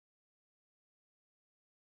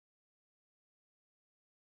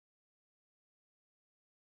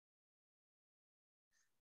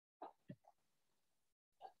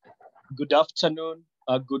good afternoon,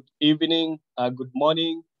 good evening, good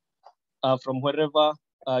morning, from wherever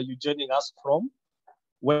you're joining us from.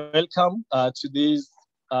 Welcome to this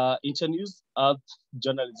Internews Earth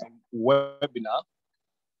Journalism webinar,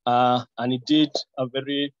 and indeed a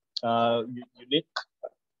very unique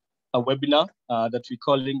webinar that we're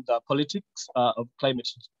calling the politics of climate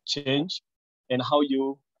change and how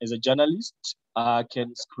you, as a journalist,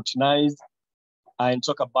 can scrutinize and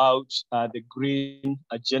talk about the green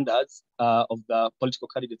agendas of the political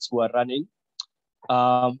candidates who are running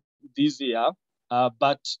this year.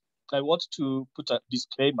 But I want to put a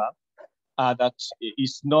disclaimer that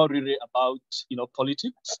it's not really about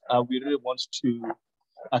politics. We really want to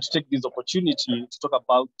take this opportunity to talk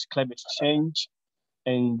about climate change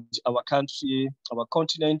and our country, our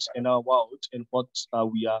continent, and our world, and what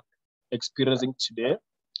we are experiencing today,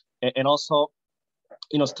 and also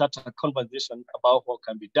start a conversation about what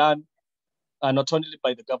can be done, not only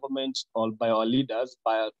by the government or by our leaders,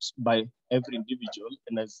 but by every individual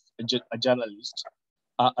and as a journalist,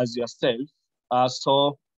 as yourself.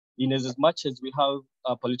 So, in as much as we have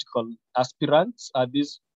political aspirants,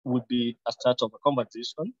 this would be a start of a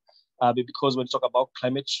conversation, because when we talk about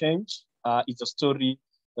climate change, it's a story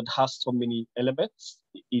that has so many elements.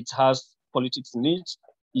 It has politics in it,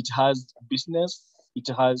 it has business, it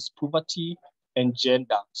has poverty, and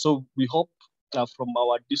gender. So we hope from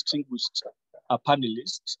our distinguished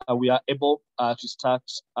panelists, we are able to start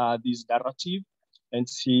this narrative and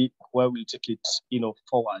see where we'll take it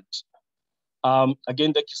forward.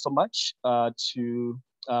 Again, thank you so much to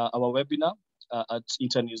our webinar at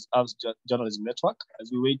Internews Earth Journalism Network. As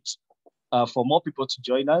we wait for more people to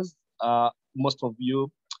join us, most of you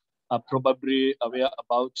are probably aware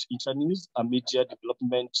about Internews, a media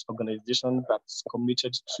development organization that's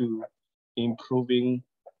committed to improving,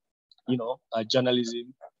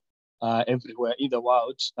 journalism everywhere in the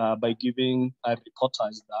world by giving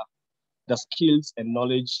reporters the skills and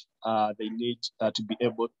knowledge they need to be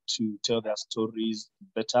able to tell their stories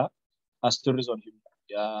better, stories on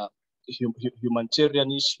humanitarian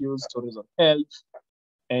issues, stories on health,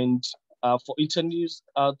 and for Internews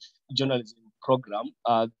journalism program,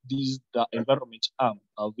 this is the environment arm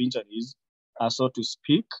of Internews, so to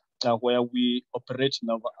speak, where we operate in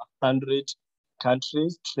over 100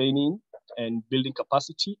 countries, training and building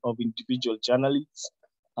capacity of individual journalists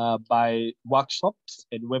by workshops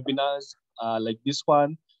and webinars like this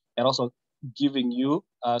one, and also giving you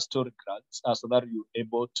story grants so that you're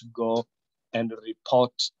able to go and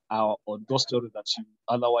report on those stories that you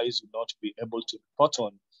otherwise would not be able to report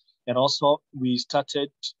on. And also, we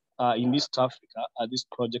started in East Africa this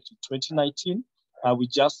project in 2019. We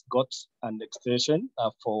just got an extension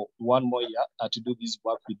for one more year to do this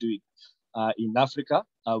work we're doing in Africa.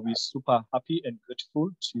 We're super happy and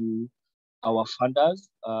grateful to our funders,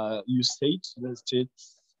 USAID, United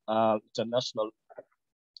States International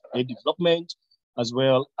Aid Development, as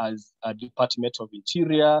well as Department of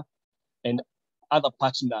Interior and other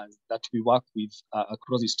partners that we work with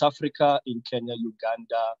across East Africa, in Kenya,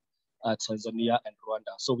 Uganda, Tanzania, and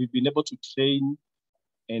Rwanda. So we've been able to train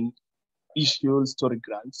and issue story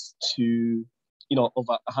grants to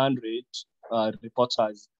over 100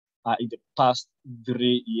 reporters in the past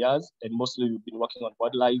 3 years, and mostly we've been working on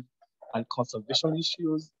wildlife and conservation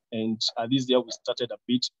issues. And this year we started a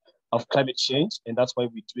bit of climate change, and that's why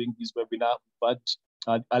we're doing this webinar. But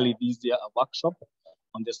early this year, a workshop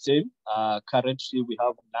on the same. Currently, we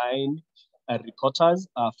have 9 reporters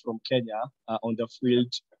from Kenya on the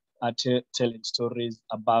field telling stories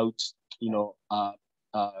about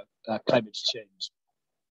climate change.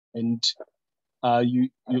 And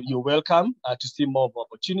you're welcome to see more of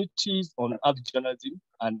opportunities on Earth Journalism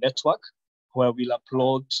and Network, where we'll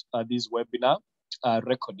upload this webinar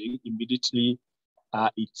recording immediately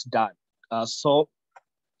it's done. So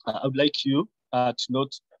I would like you to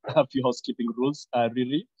note a few housekeeping rules,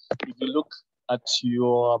 really. If you look at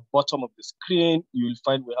your bottom of the screen, you will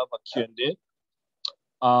find we have a Q&A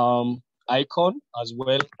icon as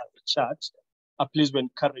well as a chat. Please, we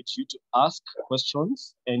encourage you to ask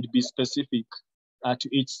questions and be specific to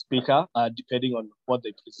each speaker, depending on what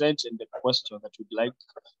they present and the question that you'd like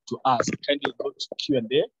to ask. Kindly go to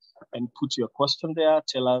Q&A and put your question there.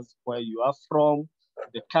 Tell us where you are from,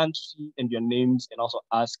 the country, and your names, and also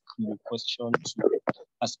ask your question to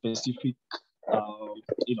a specific,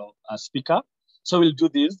 a speaker. So we'll do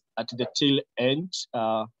this at the tail end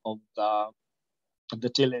of the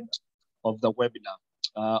webinar.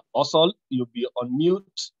 Also, you'll be on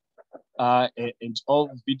mute and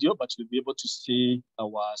all video, but you'll be able to see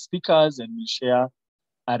our speakers, and we'll share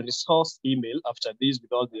a resource email after this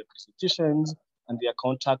with all their presentations and their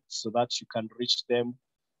contacts so that you can reach them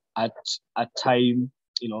at a time,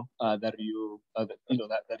 that you, that you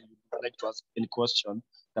would like to ask any question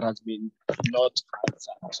that has been not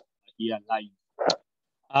answered here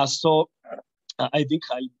live. So I think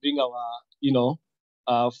I'll bring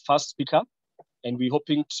our, first speaker, and we're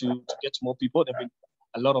hoping to get more people. There've been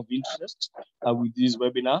a lot of interest with this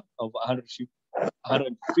webinar of 150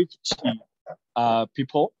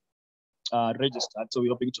 people registered. So we're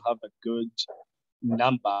hoping to have a good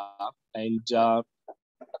number. And so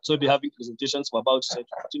we'll be having presentations for about 10 to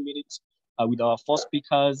 15 minutes with our four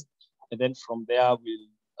speakers. And then from there,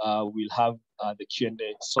 we'll have the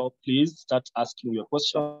Q&A. So please start asking your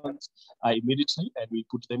questions immediately, and we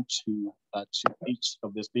put them to each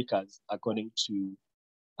of the speakers according to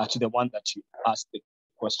the one that you asked the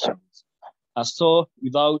questions. So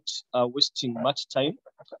without wasting much time,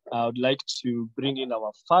 I would like to bring in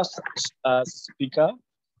our first speaker,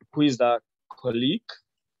 who is a colleague,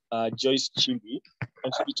 Joyce Chimbi,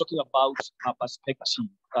 and she'll be talking about her perspective,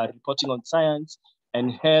 reporting on science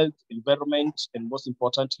and health, environment, and most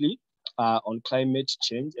importantly, on climate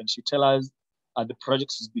change. And she tell us the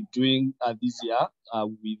projects she's been doing this year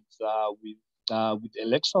with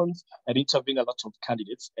elections and interviewing a lot of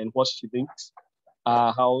candidates, and what she thinks,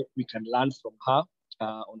 how we can learn from her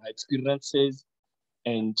on her experiences,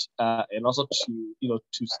 and also to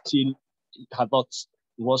steal her thoughts,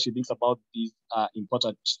 what she thinks about these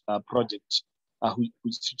important projects,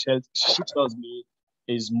 which she tells me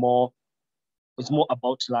is more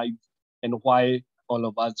about life and why all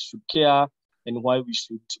of us should care and why we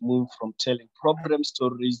should move from telling problem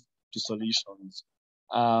stories to solutions.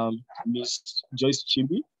 Ms. Joyce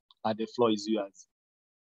Chimbi, the floor is yours.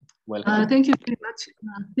 Welcome. Thank you very much.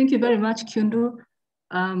 Thank you very much, Kyundu,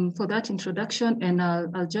 for that introduction, and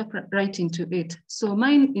I'll jump right into it. So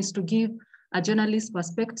mine is to give a journalist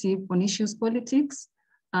perspective on issues politics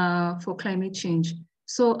for climate change.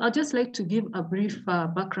 So I'd just like to give a brief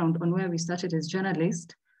background on where we started as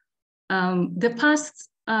journalists.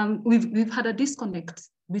 We've had a disconnect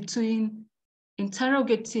between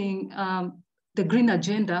interrogating the green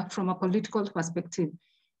agenda from a political perspective,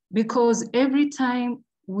 because every time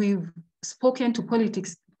we've spoken to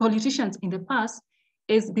politicians in the past,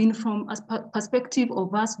 it's been from a perspective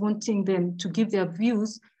of us wanting them to give their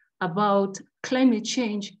views about climate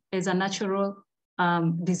change as a natural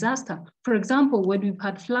disaster. For example, when we've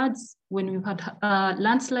had floods, when we've had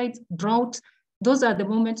landslides, drought, those are the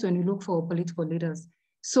moments when we look for political leaders.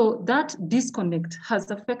 So that disconnect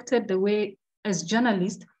has affected the way, as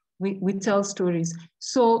journalists, we tell stories.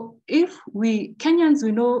 So Kenyans,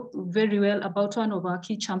 we know very well about one of our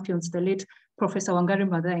key champions, the late Professor Wangari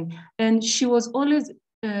Maathai, and she was always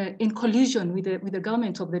in collision with the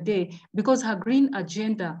government of the day because her green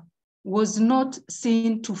agenda was not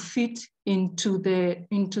seen to fit into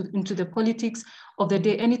the politics of the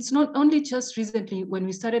day. And it's not only just recently when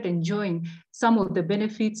we started enjoying some of the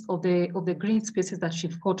benefits of the green spaces that she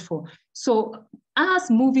fought for. So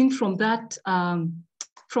us moving from that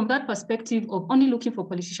perspective of only looking for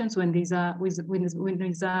politicians when there's a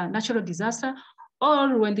natural disaster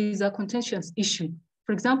or when there's a contentious issue.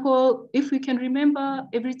 For example, if we can remember,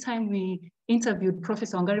 every time we interviewed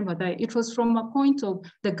Professor Wangari Maathai, it was from a point of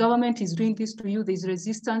the government is doing this to you, there's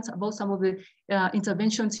resistance about some of the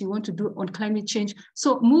interventions you want to do on climate change.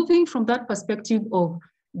 So moving from that perspective of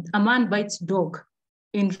a man bites dog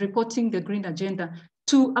in reporting the green agenda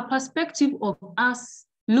to a perspective of us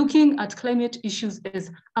looking at climate issues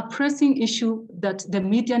as a pressing issue that the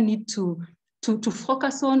media need to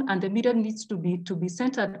focus on and the media needs to be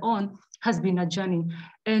centered on, has been a journey.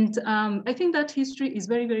 And I think that history is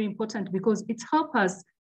very, very important because it helps us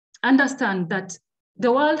understand that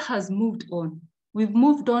the world has moved on. We've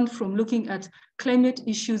moved on from looking at climate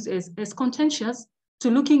issues as contentious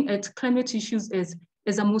to looking at climate issues as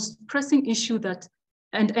a most pressing issue that,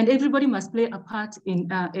 and everybody must play a part in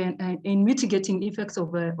mitigating effects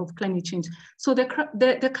of climate change. So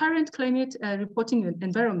the current climate reporting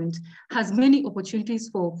environment has many opportunities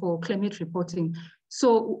for climate reporting.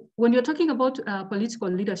 So when you're talking about political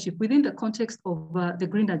leadership within the context of the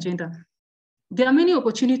green agenda, there are many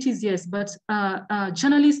opportunities, yes, but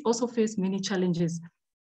journalists also face many challenges.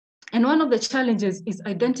 And one of the challenges is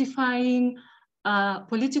identifying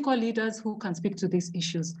political leaders who can speak to these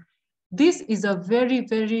issues. This is a very,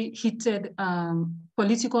 very heated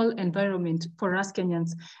political environment for us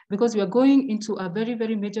Kenyans because we are going into a very,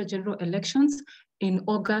 very major general elections in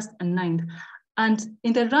August 9th. And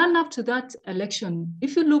in the run up to that election,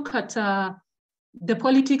 if you look at the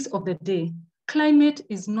politics of the day, climate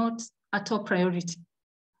is not a top priority.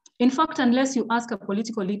 In fact, unless you ask a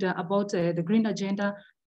political leader about the green agenda,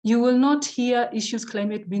 you will not hear issues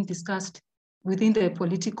climate being discussed within the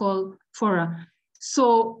political fora.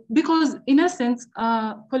 So, because in essence,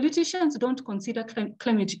 politicians don't consider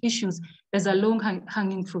climate issues as a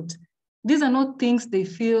long-hanging fruit. These are not things they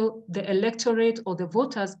feel the electorate or the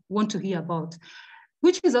voters want to hear about,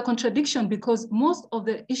 which is a contradiction because most of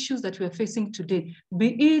the issues that we are facing today,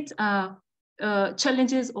 be it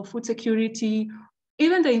challenges of food security,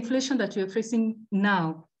 even the inflation that we are facing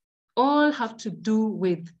now, all have to do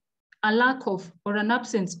with a lack of or an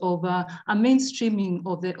absence of a mainstreaming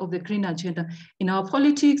of the green agenda in our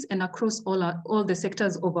politics and across all the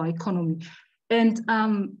sectors of our economy. And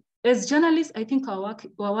as journalists, I think our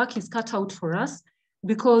work is cut out for us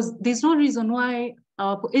because there's no reason why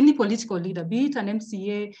any political leader, be it an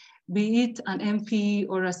MCA, be it an MP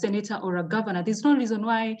or a senator or a governor, there's no reason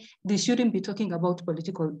why they shouldn't be talking about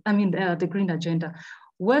the green agenda.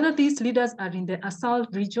 Whether these leaders are in the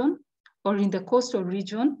ASAL region or in the coastal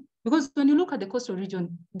region, because when you look at the coastal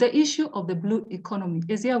region, the issue of the blue economy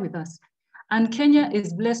is here with us. And Kenya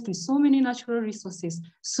is blessed with so many natural resources,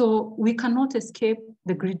 so we cannot escape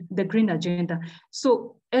the green agenda.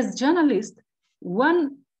 So as journalists,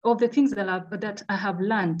 one of the things that I have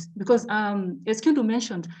learned, because as Kindu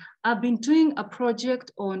mentioned, I've been doing a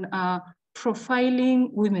project on profiling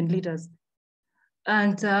women leaders.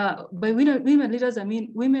 And by women leaders, I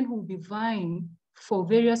mean women who will be vying for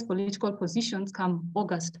various political positions come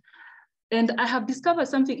August. And I have discovered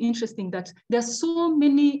something interesting, that there are so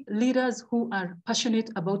many leaders who are passionate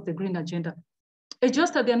about the green agenda. It's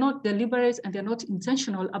just that they're not deliberate and they're not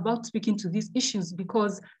intentional about speaking to these issues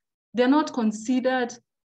because they're not considered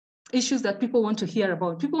issues that people want to hear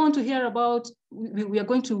about. People want to hear about, we are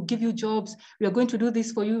going to give you jobs, we are going to do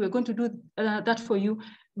this for you, we're going to do that for you.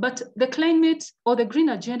 But the climate or the green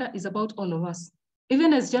agenda is about all of us.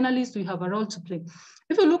 Even as journalists, we have a role to play.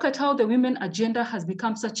 If you look at how the women agenda has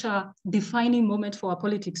become such a defining moment for our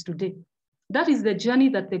politics today, that is the journey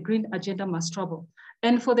that the green agenda must travel.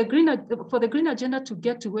 And for the green agenda to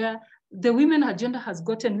get to where the women agenda has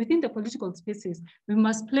gotten within the political spaces, we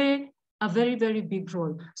must play a very, very big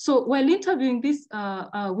role. So while interviewing these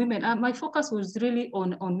women, my focus was really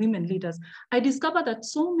on women leaders. I discovered that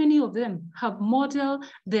so many of them have modeled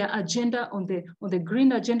their agenda on the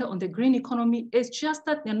green agenda, on the green economy. It's just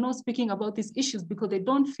that they're not speaking about these issues because they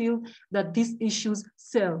don't feel that these issues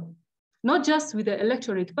sell, not just with the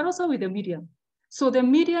electorate, but also with the media. So the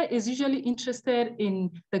media is usually interested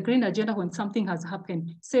in the green agenda when something has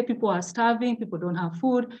happened. Say people are starving, people don't have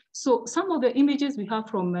food. So some of the images we have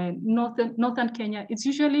from northern Kenya, it's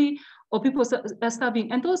usually, or people are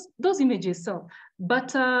starving, and those images sell.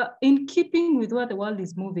 But in keeping with where the world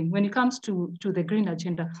is moving, when it comes to the green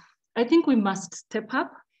agenda, I think we must step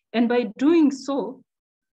up. And by doing so,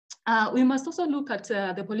 we must also look at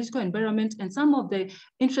the political environment and some of the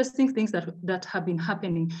interesting things that have been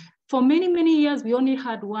happening. For many, many years, we only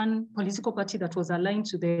had one political party that was aligned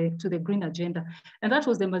to the green agenda, and that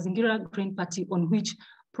was the Mazingira Green Party, on which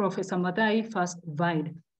Professor Madai first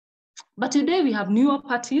vied. But today we have newer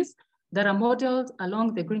parties that are modeled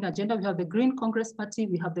along the green agenda. We have the Green Congress Party,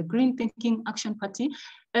 we have the Green Thinking Action Party,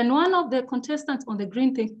 and one of the contestants on the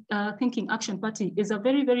Green Thinking Action Party is a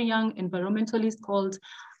very, very young environmentalist called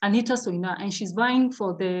Anita Soina, and she's vying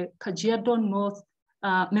for the Kajiado North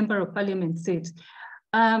Member of Parliament seat.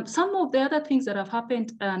 Some of the other things that have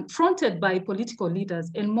happened fronted by political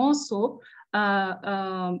leaders, and more so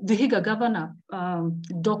Vihiga Governor,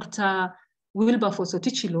 Dr. Wilberforce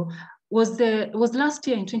Otichilo, was last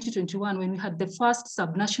year in 2021 when we had the first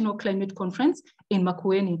subnational climate conference in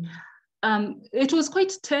Makueni. It was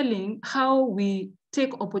quite telling how we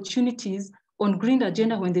take opportunities on green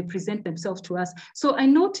agenda when they present themselves to us. So I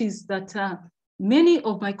noticed that many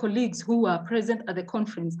of my colleagues who were present at the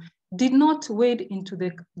conference did not wade into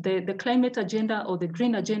the climate agenda or the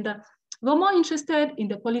green agenda. They were more interested in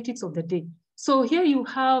the politics of the day. So here you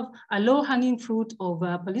have a low-hanging fruit of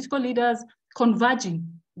political leaders converging,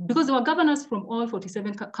 because there were governors from all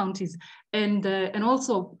 47 counties, and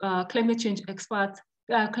also climate change experts,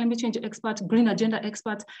 green agenda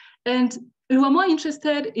experts, and we were more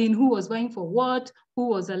interested in who was vying for what, who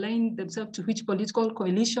was aligning themselves to which political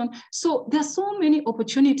coalition. So there are so many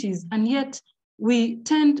opportunities, and yet we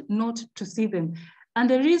tend not to see them. And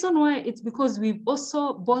the reason why, it's because we've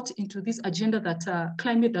also bought into this agenda that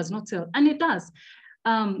climate does not sell, and it does.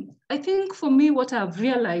 I think for me, what I've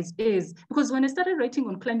realized is, because when I started writing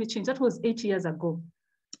on climate change, that was 8 years ago.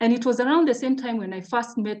 And it was around the same time when I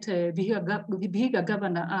first met Vihiga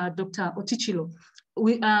Governor, Dr. Otichilo,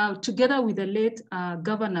 together with the late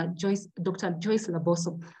Governor Dr. Joyce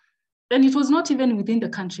Laboso. And it was not even within the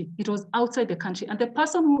country, it was outside the country. And the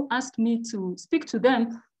person who asked me to speak to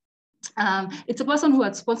them it's a person who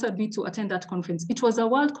had sponsored me to attend that conference. It was a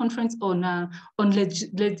world conference on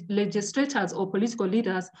legislators or political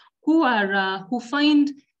leaders who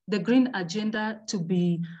find the green agenda to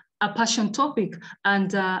be a passion topic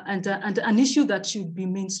and an issue that should be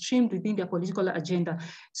mainstreamed within their political agenda.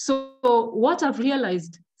 So what I've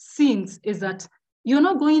realized since is that you're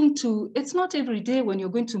not going to, it's not every day when you're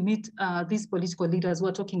going to meet these political leaders who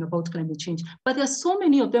are talking about climate change, but there's so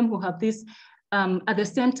many of them who have this at the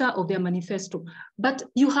center of their manifesto. But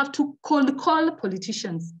you have to call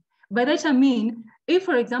politicians. By that I mean, if,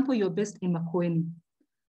 for example, you're based in Makueni,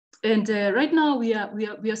 and right now we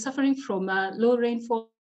are suffering from low rainfall,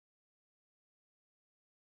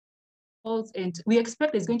 and we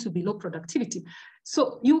expect there's going to be low productivity.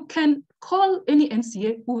 So you can call any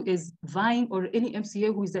MCA who is vying or any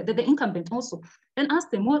MCA who is the incumbent also and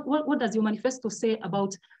ask them, what does your manifesto say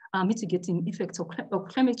about mitigating effects of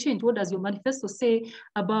climate change? What does your manifesto say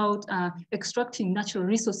about extracting natural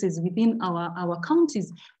resources within our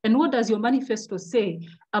counties? And what does your manifesto say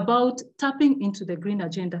about tapping into the green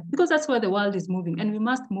agenda? Because that's where the world is moving and we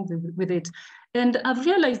must move with it. And I've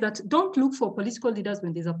realized that don't look for political leaders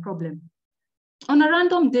when there's a problem. On a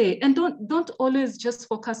random day, and don't always just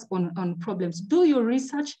focus on problems. Do your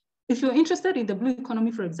research. If you're interested in the blue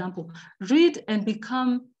economy, for example, read and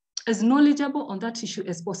become as knowledgeable on that issue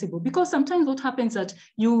as possible. Because sometimes what happens is that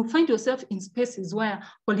you find yourself in spaces where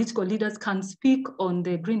political leaders can speak on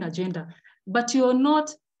the green agenda, but you're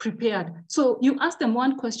not prepared. So you ask them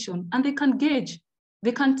one question and they can gauge.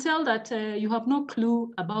 They can tell that you have no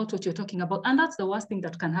clue about what you're talking about. And that's the worst thing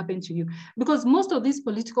that can happen to you. Because most of these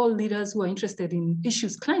political leaders who are interested in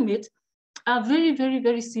issues climate are very, very,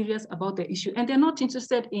 very serious about the issue. And they're not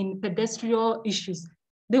interested in pedestrian issues.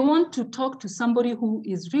 They want to talk to somebody who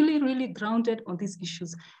is really, really grounded on these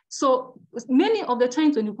issues. So many of the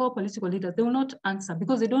times when you call political leaders, they will not answer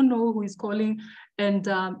because they don't know who is calling and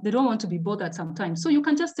they don't want to be bothered sometimes. So you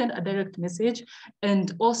can just send a direct message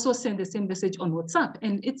and also send the same message on WhatsApp.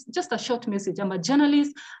 And it's just a short message. I'm a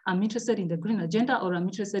journalist, I'm interested in the green agenda, or I'm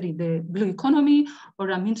interested in the blue economy, or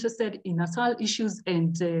I'm interested in ASAL issues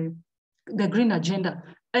and the green agenda.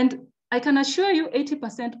 And I can assure you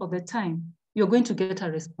 80% of the time, you're going to get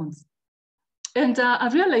a response. And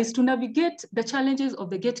I've realized to navigate the challenges of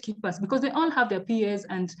the gatekeepers, because they all have their PAs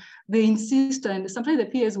and they insist, and sometimes the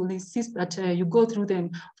PAs will insist that you go through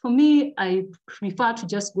them. For me, I prefer to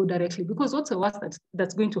just go directly, because what's the worst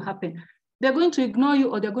that's going to happen? They're going to ignore you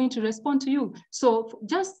or they're going to respond to you. So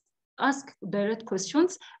just ask direct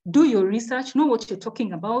questions, do your research, know what you're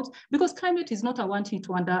talking about, because climate is not a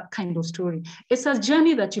one-hit-wonder kind of story. It's a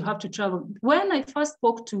journey that you have to travel. When I first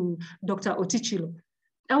spoke to Dr. Otichilo,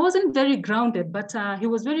 I wasn't very grounded, but he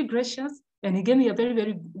was very gracious and he gave me a very,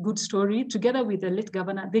 very good story. Together with the late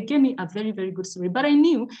governor, they gave me a very, very good story. But I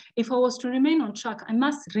knew if I was to remain on track, I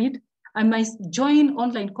must read, I must join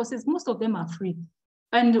online courses. Most of them are free.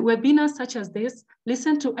 And webinars such as this,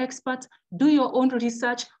 listen to experts, do your own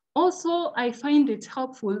research. Also, I find it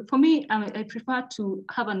helpful. For me, I prefer to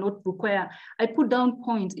have a notebook where I put down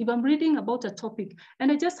points if I'm reading about a topic,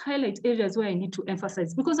 and I just highlight areas where I need to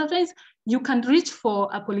emphasize. Because sometimes you can reach for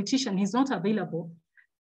a politician, he's not available.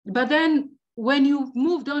 But then when you've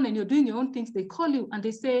moved on and you're doing your own things, they call you and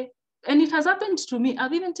they say, and it has happened to me.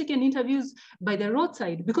 I've even taken interviews by the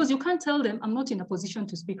roadside, because you can't tell them, I'm not in a position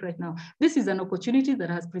to speak right now. This is an opportunity that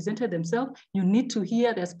has presented themselves. You need to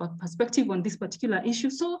hear their perspective on this particular issue.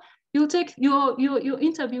 So you'll take your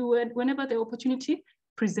interview whenever the opportunity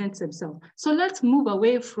presents themselves. So let's move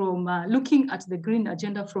away from looking at the green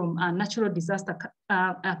agenda from a natural disaster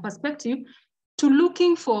perspective to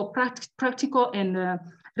looking for practical and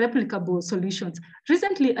replicable solutions.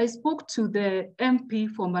 Recently, I spoke to the MP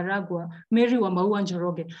for Maragua, Mary Wamaua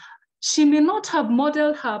Njoroge. She may not have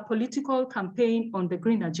modeled her political campaign on the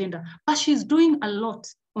green agenda, but she's doing a lot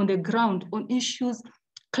on the ground on issues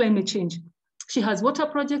climate change. She has water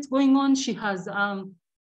projects going on. She has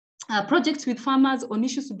projects with farmers on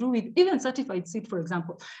issues to do with even certified seed, for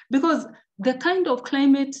example, because the kind of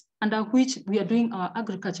climate under which we are doing our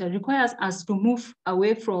agriculture requires us to move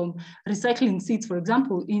away from recycling seeds, for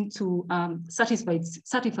example, into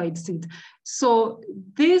certified seed. So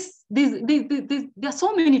there are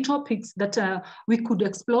so many topics that we could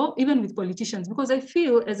explore, even with politicians, because I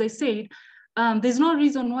feel, as I said, there's no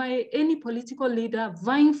reason why any political leader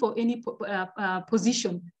vying for any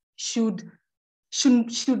position should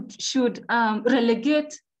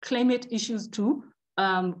relegate climate issues to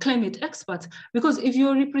climate experts. Because if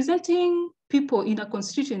you're representing people in a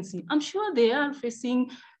constituency, I'm sure they are facing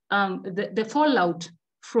the fallout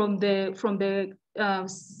from the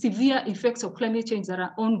severe effects of climate change that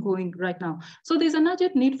are ongoing right now. So there's an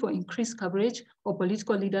urgent need for increased coverage of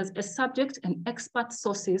political leaders as subject and expert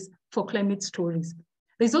sources for climate stories.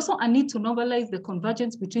 There's also a need to normalize the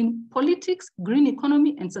convergence between politics, green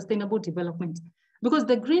economy, and sustainable development. Because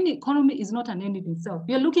the green economy is not an end in itself.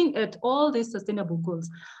 We are looking at all these sustainable goals.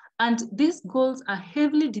 And these goals are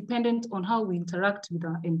heavily dependent on how we interact with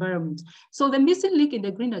our environment. So the missing link in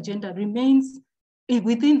the green agenda remains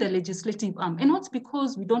within the legislative arm. And not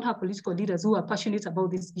because we don't have political leaders who are passionate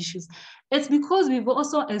about these issues. It's because we've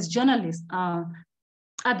also, as journalists,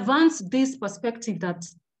 advanced this perspective that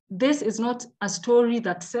this is not a story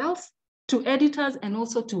that sells to editors and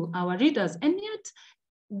also to our readers. And yet,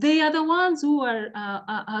 they are the ones who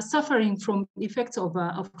are suffering from effects of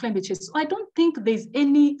climate change. So I don't think there's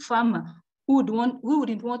any farmer who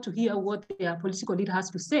wouldn't want to hear what their political leader has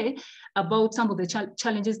to say about some of the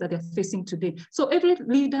challenges that they're facing today. So every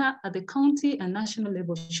leader at the county and national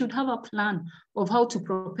level should have a plan of how to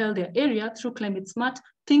propel their area through climate smart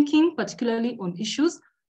thinking, particularly on issues,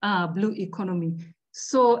 blue economy.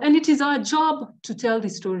 So, and it is our job to tell the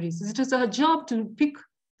stories. It is our job to pick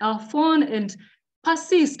our phone and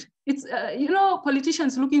persist. It's,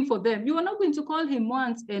 politicians looking for them. You are not going to call him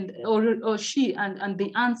once or she and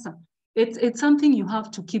the answer. It's something you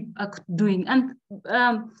have to keep doing. And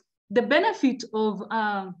the benefit of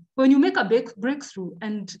when you make a breakthrough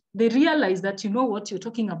and they realize that you know what you're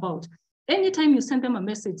talking about, anytime you send them a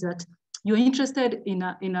message that you're interested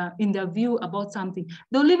in their view about something,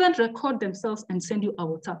 they'll even record themselves and send you a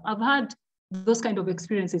WhatsApp. I've had those kind of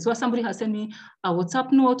experiences where somebody has sent me a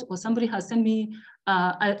WhatsApp note or somebody has sent me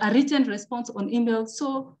a written response on email.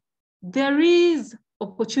 So there is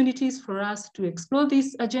opportunities for us to explore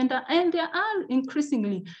this agenda. And there are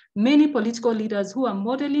increasingly many political leaders who are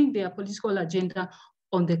modeling their political agenda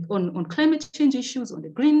on climate change issues, on the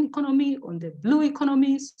green economy, on the blue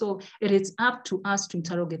economy. So it is up to us to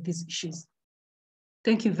interrogate these issues.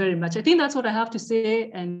 Thank you very much. I think that's what I have to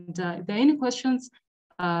say. And if there are any questions,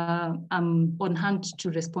 I'm on hand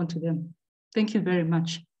to respond to them. Thank you very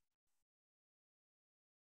much.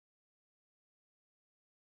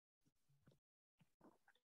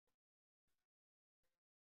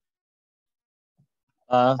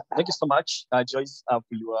 Thank you so much, Joyce, for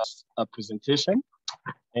your presentation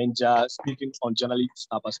and speaking on journalists'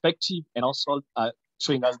 perspective and also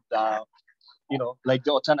showing us the, like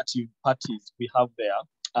the alternative parties we have there.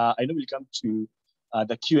 I know we'll come to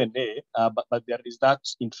the Q&A, but there is that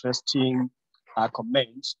interesting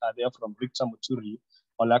comment there from Victor Muturi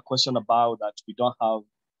on a question about that we don't have,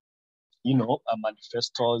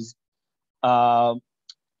 manifestos,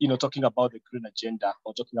 talking about the green agenda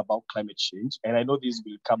or talking about climate change. And I know this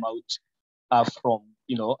will come out from,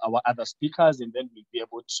 our other speakers, and then we'll be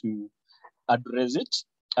able to address it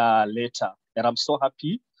later. And I'm so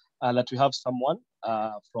happy that we have someone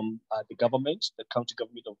from the government, the county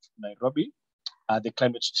government of Nairobi, the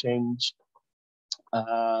climate change,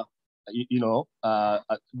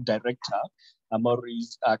 director,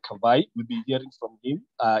 Maurice Kavai. We'll be hearing from him,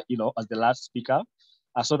 as the last speaker.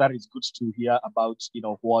 So that is good to hear about,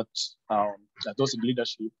 what those in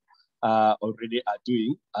leadership already are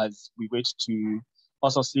doing as we wait to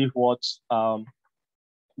also see what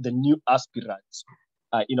the new aspirants,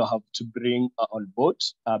 have to bring on board.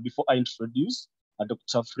 Before I introduce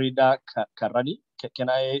Dr. Frida Karani, can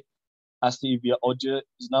I ask if your audio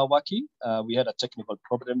is now working? We had a technical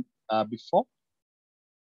problem before.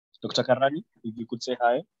 Dr. Karani, if you could say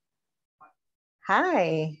hi.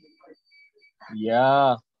 Hi.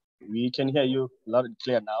 Yeah, we can hear you loud and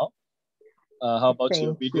clear now. How about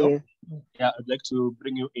your video? You. Yeah, I'd like to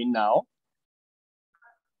bring you in now.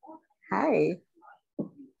 Hi.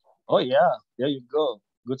 Oh yeah, there you go.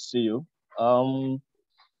 Good to see you.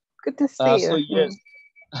 Good to see you. So yes,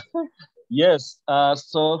 yes.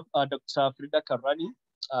 So Dr. Frida Karani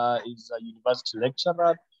is a university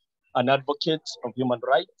lecturer, an advocate of human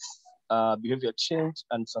rights, behavior change,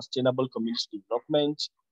 and sustainable community development.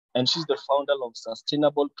 And she's the founder of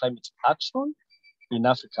Sustainable Climate Action in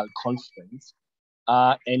Africa Conference.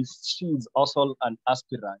 And she's also an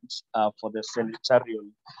aspirant for the senatorial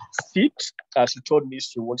seat. She told me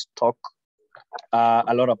she wants to talk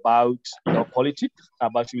a lot about politics,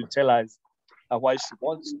 but she will tell us why she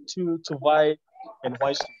wants to vie and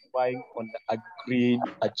why she's vying on a green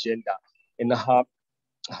agenda. And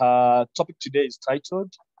her topic today is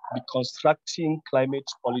titled Deconstructing Climate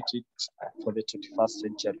Politics for the 21st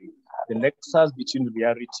Century, the nexus between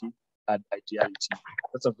reality and ideality.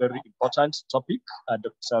 That's a very important topic.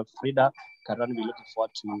 Dr. Frida Karani, we're looking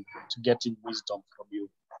forward to getting wisdom from you.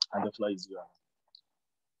 And the floor is yours.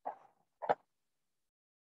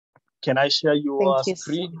 Can I share your Thank you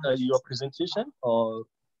screen, so much. your presentation, or?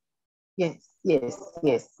 Yes.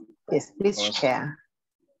 Please share.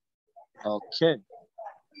 Okay.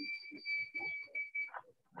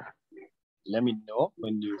 Let me know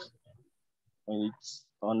when it's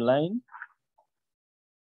online.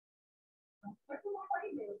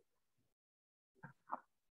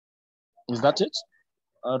 Is that it?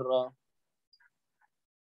 Or?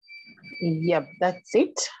 Yep, that's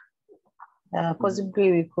it.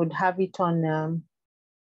 Possibly we could have it on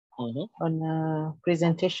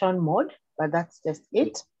presentation mode, but that's just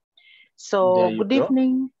it. So good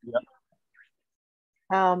evening,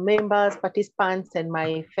 members, participants, and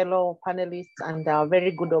my fellow panelists, and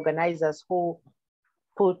very good organizers who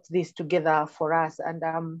put this together for us. And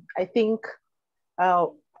I think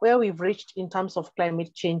where we've reached in terms of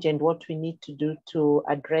climate change and what we need to do to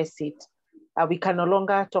address it, we can no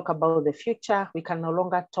longer talk about the future. We can no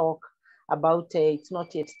longer talk about it's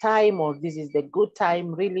not yet time or this is the good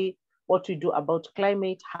time. Really, what we do about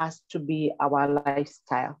climate has to be our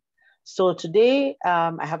lifestyle. So today,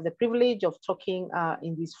 I have the privilege of talking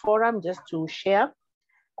in this forum just to share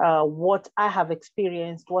what I have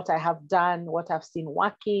experienced, what I have done, what I've seen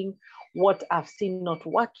working, what I've seen not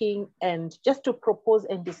working, and just to propose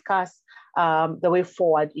and discuss the way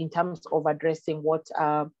forward in terms of addressing what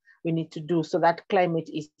we need to do so that climate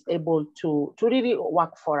is able to really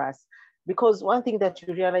work for us. Because one thing that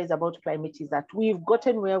you realize about climate is that we've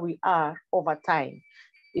gotten where we are over time.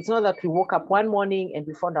 It's not that we woke up one morning and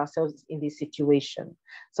we found ourselves in this situation.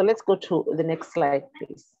 So let's go to the next slide,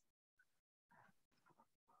 please.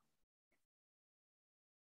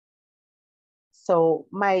 So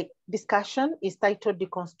my discussion is titled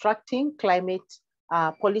Deconstructing Climate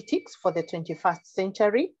Politics for the 21st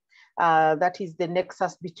Century. That is the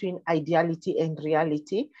nexus between ideality and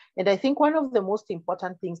reality. And I think one of the most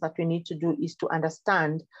important things that we need to do is to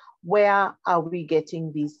understand where are we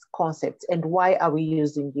getting these concepts and why are we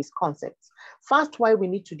using these concepts. First, why we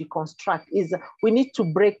need to deconstruct is we need to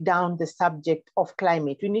break down the subject of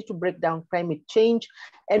climate. We need to break down climate change,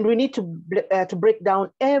 and we need to break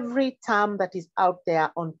down every term that is out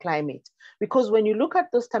there on climate. Because when you look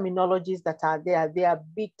at those terminologies that are there, they are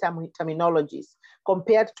big terminologies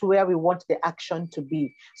compared to where we want the action to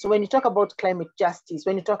be. So when you talk about climate justice,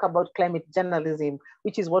 when you talk about climate journalism,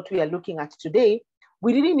 which is what we are looking at today,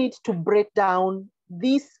 we really need to break down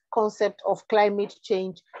this concept of climate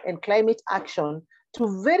change and climate action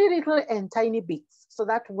to very little and tiny bits, so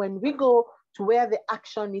that when we go to where the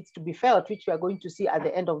action needs to be felt, which we are going to see at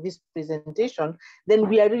the end of this presentation, then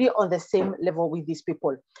we are really on the same level with these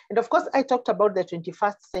people. And of course, I talked about the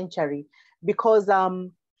 21st century because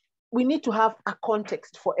we need to have a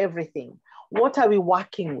context for everything. What are we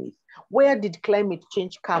working with? Where did climate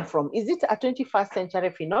change come from? Is it a 21st century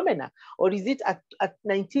phenomena, or is it a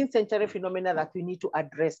 19th century phenomena that we need to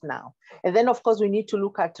address now? And then of course, we need to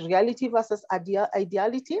look at reality versus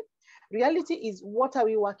ideality. Reality is what are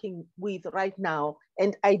we working with right now,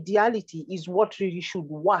 and ideality is what really should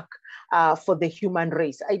work for the human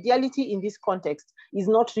race. Ideality in this context is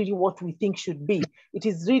not really what we think should be. It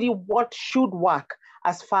is really what should work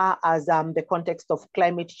as far as the context of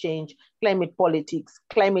climate change, climate politics,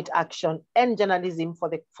 climate action, and journalism for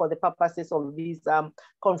the purposes of this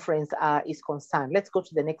conference is concerned. Let's go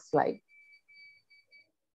to the next slide.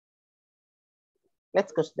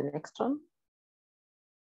 Let's go to the next one.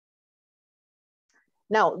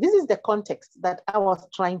 Now, this is the context that I was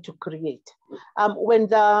trying to create. When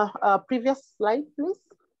the previous slide, please,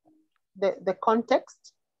 the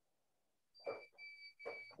context.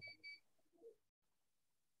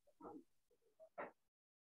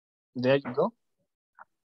 There you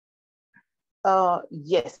go.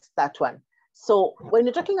 Yes, that one. So when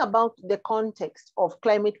you're talking about the context of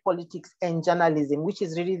climate politics and journalism, which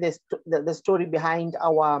is really the story behind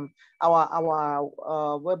our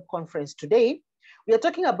web conference today, we are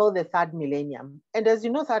talking about the third millennium. And as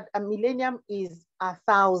you know, that a millennium is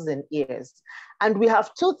 1,000 years. And we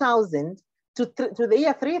have 2,000 to the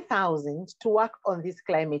year 3,000 to work on these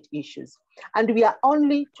climate issues. And we are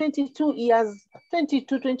only 21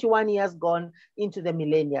 years gone into the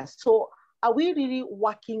millennia. So are we really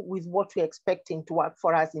working with what we're expecting to work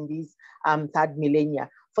for us in this third millennia?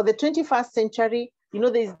 For the 21st century, you know,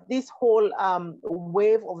 there's this whole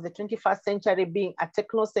wave of the 21st century being a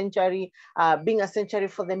techno century, being a century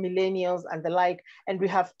for the millennials and the like. And we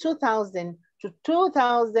have 2,000 to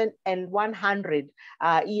 2,100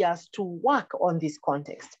 years to work on this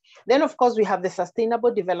context. Then, of course, we have the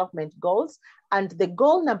Sustainable Development Goals, and the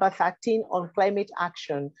goal number 13 on climate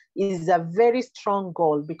action is a very strong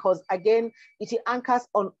goal because, again, it anchors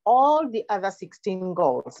on all the other 16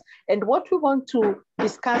 goals. And what we want to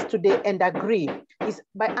discuss today and agree is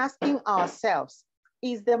by asking ourselves,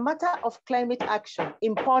 is the matter of climate action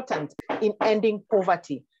important in ending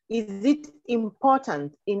poverty? Is it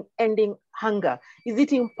important in ending hunger? Is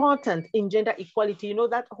it important in gender equality? You know,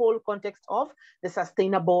 that whole context of the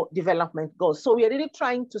Sustainable Development Goals. So we are really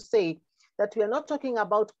trying to say that we are not talking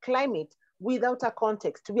about climate without a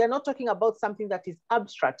context. We are not talking about something that is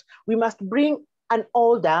abstract. We must bring an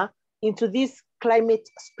order into this climate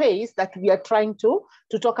space that we are trying to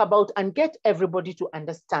talk about and get everybody to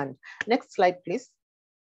understand. Next slide, please.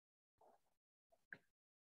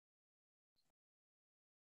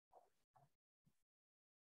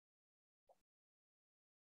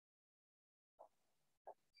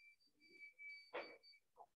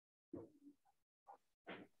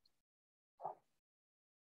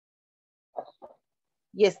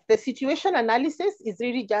 Yes, the situation analysis is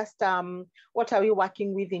really just what are we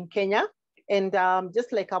working with in Kenya? And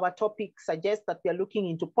just like our topic suggests that we are looking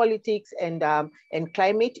into politics and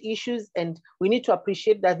climate issues, and we need to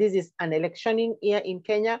appreciate that this is an electioning year in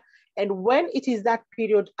Kenya. And when it is that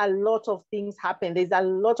period, a lot of things happen. There's a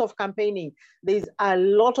lot of campaigning. There's a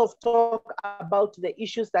lot of talk about the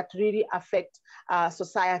issues that really affect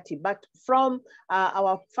society. But from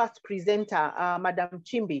our first presenter, Madam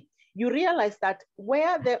Chimbi, you realize that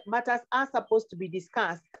where the matters are supposed to be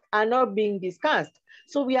discussed are not being discussed.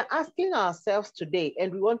 So we are asking ourselves today,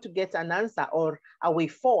 and we want to get an answer or a way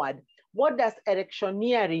forward. What does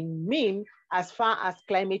electioneering mean as far as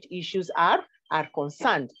climate issues are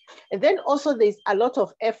concerned? And then also there's a lot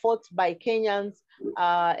of efforts by Kenyans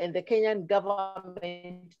and the Kenyan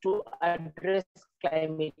government to address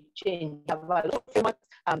climate change. We have a lot of frameworks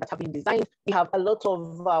that have been designed. We have a lot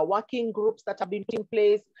of working groups that have been put in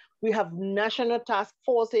place. We have national task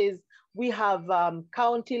forces. We have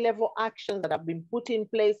county level actions that have been put in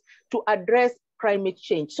place to address climate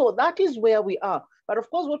change. So that is where we are. But of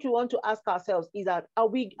course, what we want to ask ourselves is that, are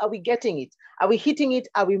we getting it? Are we hitting it?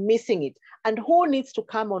 Are we missing it? And who needs to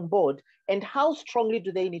come on board? And how strongly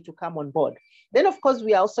do they need to come on board? Then, of course,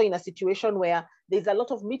 we are also in a situation where there's a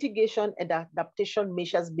lot of mitigation and adaptation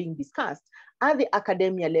measures being discussed at the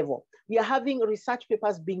academia level. We are having research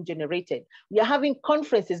papers being generated. We are having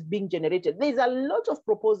conferences being generated. There's a lot of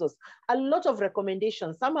proposals, a lot of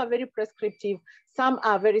recommendations. Some are very prescriptive, some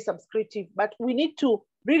are very subscriptive, but we need to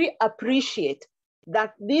really appreciate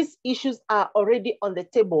that these issues are already on the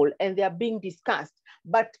table and they are being discussed,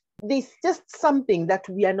 but there's just something that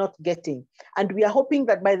we are not getting. And we are hoping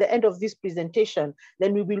that by the end of this presentation,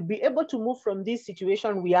 then we will be able to move from this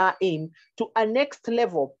situation we are in to a next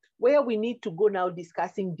level where we need to go now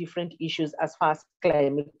discussing different issues as far as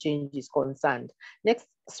climate change is concerned. Next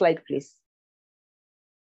slide, please.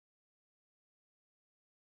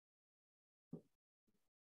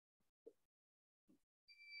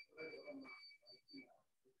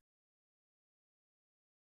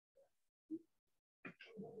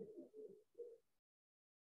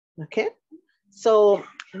 Okay, so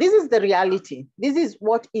this is the reality. This is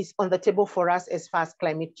what is on the table for us as far as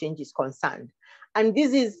climate change is concerned. And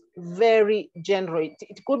this is very general.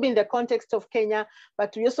 It could be in the context of Kenya,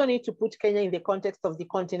 but we also need to put Kenya in the context of the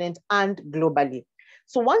continent and globally.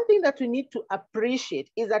 So one thing that we need to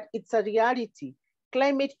appreciate is that it's a reality.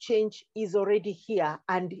 Climate change is already here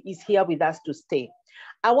and is here with us to stay.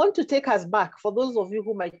 I want to take us back, for those of you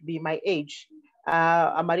who might be my age,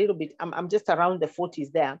 I'm just around the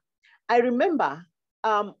 40s there. I remember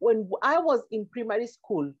when I was in primary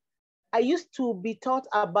school, I used to be taught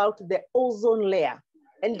about the ozone layer.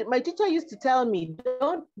 And my teacher used to tell me,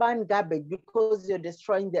 don't burn garbage because you're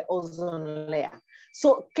destroying the ozone layer.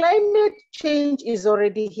 So climate change is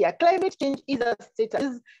already here. Climate change is a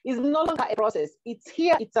status, is no longer a process. It's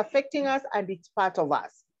here, it's affecting us, and it's part of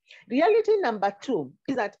us. Reality number two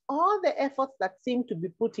is that all the efforts that seem to be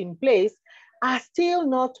put in place are still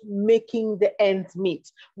not making the ends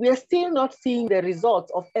meet. We are still not seeing the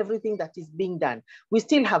results of everything that is being done. We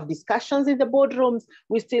still have discussions in the boardrooms.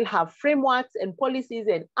 We still have frameworks and policies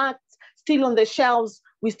and acts still on the shelves.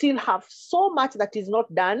 We still have so much that is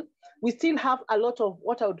not done. We still have a lot of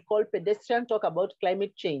what I would call pedestrian talk about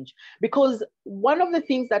climate change. Because one of the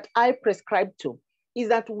things that I prescribe to is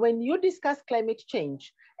that when you discuss climate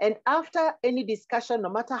change, and after any discussion,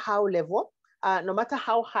 no matter how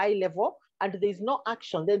high level, and there's no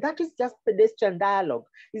action, then that is just pedestrian dialogue.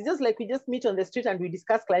 It's just like we just meet on the street and we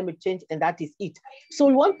discuss climate change and that is it. So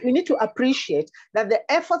we need to appreciate that the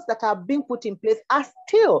efforts that are being put in place are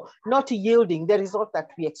still not yielding the result that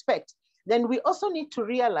we expect. Then we also need to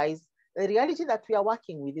realize the reality that we are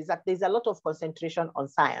working with is that there's a lot of concentration on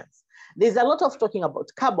science. There's a lot of talking about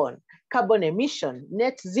carbon emission,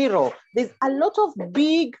 net zero. There's a lot of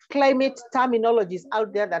big climate terminologies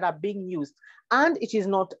out there that are being used, and it is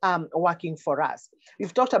not working for us.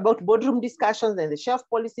 We've talked about boardroom discussions and the shelf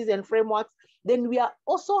policies and frameworks. Then we are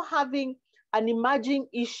also having an emerging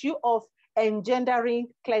issue of engendering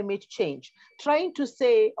climate change, trying to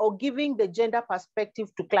say or giving the gender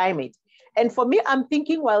perspective to climate. And for me, I'm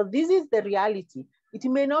thinking, well, this is the reality. It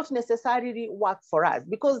may not necessarily work for us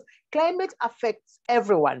because climate affects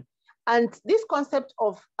everyone. And this concept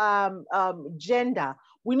of gender,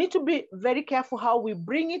 we need to be very careful how we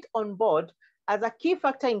bring it on board as a key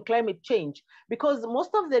factor in climate change, because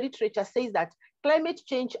most of the literature says that climate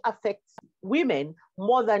change affects women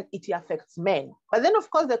more than it affects men. But then, of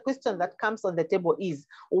course, the question that comes on the table is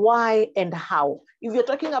why and how. If you're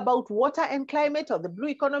talking about water and climate or the blue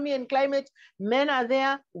economy and climate, men are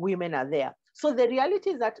there, women are there. So the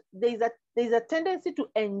reality is that there's a tendency to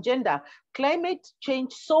engender climate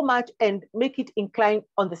change so much and make it incline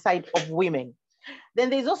on the side of women. Then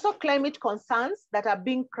there's also climate concerns that are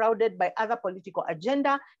being crowded by other political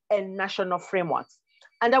agenda and national frameworks.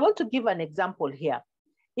 And I want to give an example here.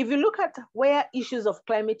 If you look at where issues of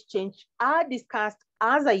climate change are discussed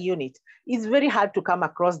as a unit, it's very hard to come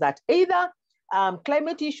across that. Either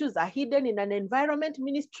climate issues are hidden in an environment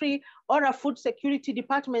ministry or a food security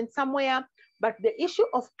department somewhere, but the issue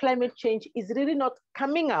of climate change is really not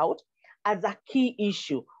coming out as a key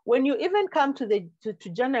issue. When you even come to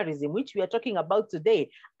journalism, which we are talking about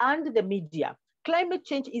today, and the media, climate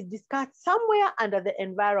change is discussed somewhere under the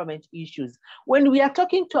environment issues. When we are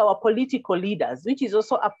talking to our political leaders, which is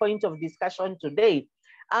also a point of discussion today,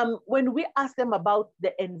 when we ask them about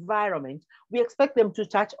the environment, we expect them to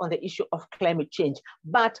touch on the issue of climate change.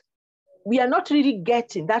 But we are not really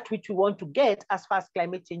getting that which we want to get as far as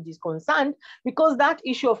climate change is concerned, because that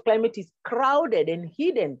issue of climate is crowded and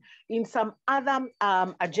hidden in some other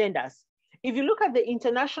agendas. If you look at the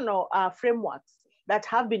international frameworks that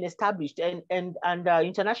have been established and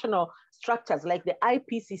international structures like the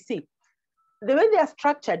IPCC, the way they are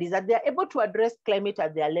structured is that they are able to address climate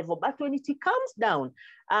at their level, but when it comes down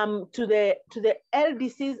to the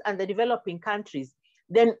LDCs and the developing countries,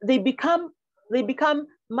 then they become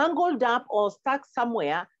mangled up or stuck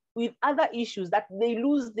somewhere with other issues that they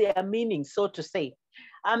lose their meaning, so to say.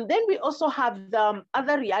 Then we also have the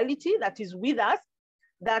other reality that is with us,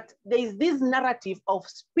 that there is this narrative of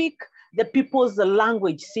speak the people's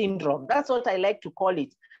language syndrome. That's what I like to call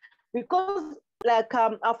it. Because like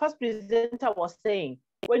our first presenter was saying,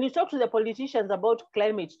 when you talk to the politicians about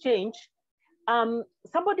climate change,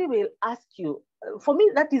 somebody will ask you, for me,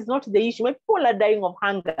 that is not the issue. When people are dying of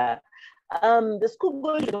hunger, the school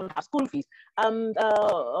boys don't have school fees,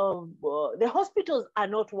 the hospitals are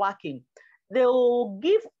not working. They'll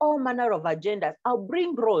give all manner of agendas. I'll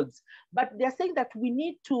bring roads, but they're saying that we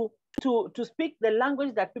need to speak the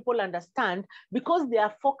language that people understand, because their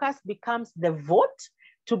focus becomes the vote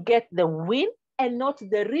to get the win and not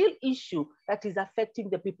the real issue that is affecting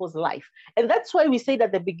the people's life. And that's why we said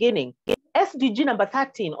at the beginning, SDG number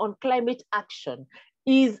 13 on climate action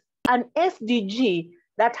is an SDG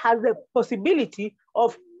that has the possibility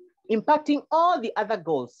of impacting all the other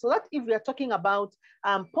goals. So that if we are talking about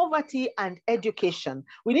poverty and education,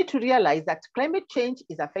 we need to realize that climate change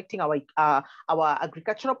is affecting our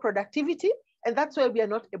agricultural productivity, and that's why we are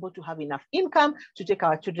not able to have enough income to take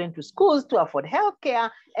our children to schools, to afford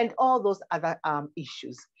healthcare, and all those other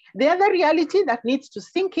issues. The other reality that needs to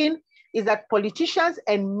sink in is that politicians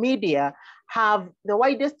and media have the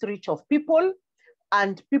widest reach of people,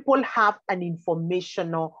 and people have an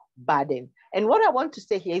informational burden. And what I want to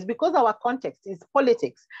say here is, because our context is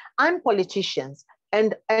politics and politicians,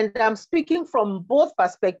 and I'm speaking from both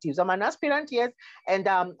perspectives. I'm an aspirant, yes, and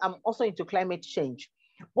I'm also into climate change.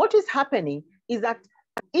 What is happening is that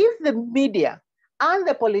if the media and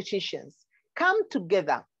the politicians come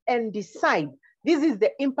together and decide this is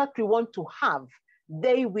the impact we want to have,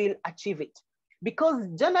 they will achieve it. Because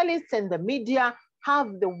journalists and the media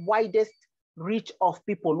have the widest reach of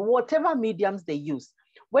people, whatever mediums they use.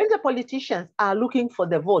 When the politicians are looking for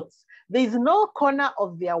the votes, there is no corner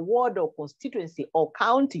of their ward or constituency or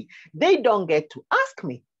county they don't get to. Ask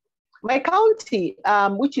me. My county,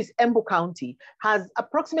 which is Embu County, has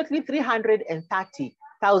approximately 330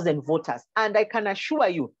 100,000 voters. And I can assure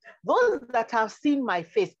you, those that have seen my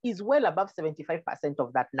face is well above 75%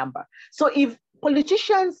 of that number. So if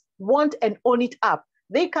politicians want and own it up,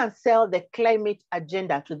 they can sell the climate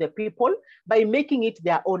agenda to the people by making it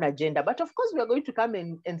their own agenda. But of course, we are going to come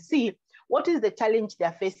in and see what is the challenge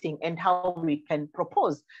they're facing and how we can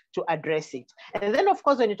propose to address it. And then, of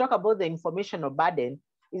course, when you talk about the informational burden,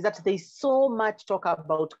 is that there's so much talk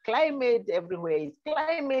about climate everywhere. It's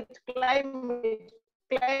climate, climate,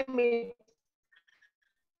 climate.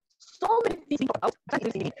 So many things about.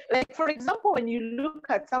 Like, for example, when you look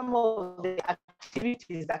at some of the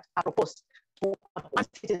activities that are proposed to one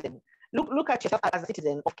citizen, look at yourself as a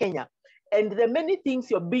citizen of Kenya, and the many things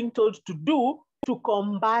you're being told to do to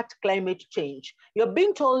combat climate change. You're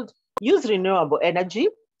being told use renewable energy.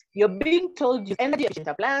 You're being told use energy efficient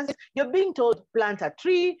appliances. You're being told plant a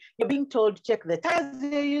tree. You're being told check the tires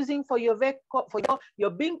you're using for your vehicle. You're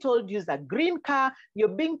being told use a green car. You're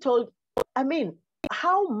being told, I mean,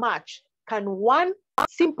 how much can one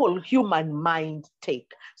simple human mind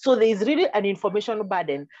take? So there is really an information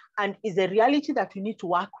burden, and is a reality that we need to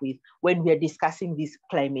work with when we are discussing this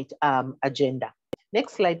climate agenda.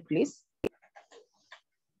 Next slide, please.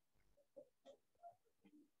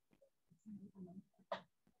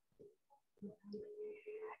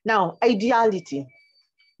 Now, ideality.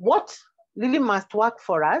 What really must work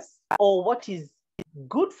for us, or what is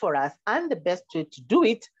good for us, and the best way to do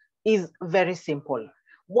it is very simple.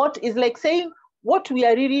 What is like saying, what we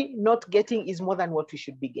are really not getting is more than what we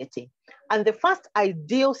should be getting. And the first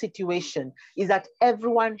ideal situation is that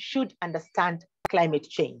everyone should understand climate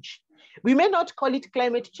change. We may not call it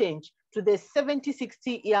climate change to the 70,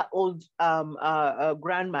 60-year-old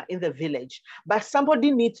grandma in the village, but somebody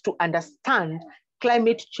needs to understand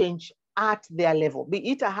climate change at their level,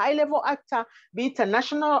 be it a high-level actor, be it a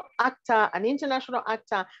national actor, an international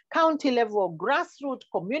actor, county level, grassroots,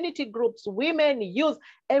 community groups, women, youth.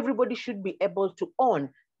 Everybody should be able to own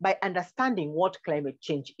by understanding what climate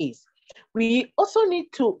change is. We also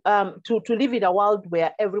need to live in a world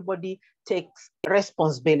where everybody takes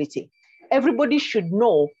responsibility. Everybody should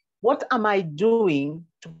know, what am I doing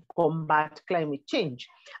to combat climate change?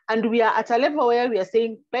 And we are at a level where we are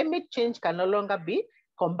saying climate change can no longer be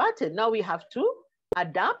combated. Now we have to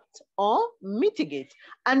adapt or mitigate.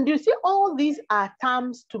 And you see, all these are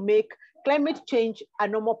terms to make climate change a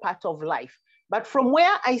normal part of life. But from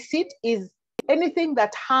where I sit is anything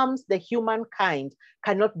that harms the humankind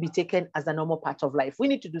cannot be taken as a normal part of life. We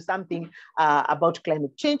need to do something about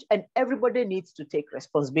climate change, and everybody needs to take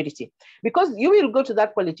responsibility. Because you will go to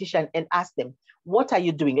that politician and ask them, what are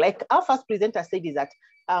you doing? Like our first presenter said, is that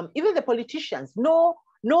even the politicians know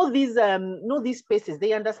these spaces,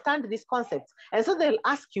 they understand these concepts. And so they'll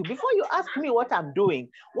ask you, before you ask me what I'm doing,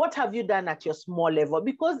 what have you done at your small level?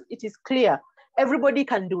 Because it is clear, everybody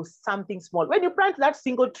can do something small. When you plant that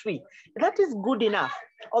single tree, that is good enough.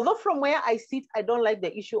 Although from where I sit, I don't like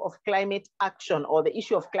the issue of climate action or the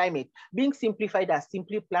issue of climate being simplified as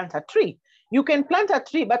simply plant a tree. You can plant a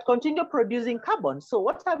tree, but continue producing carbon. So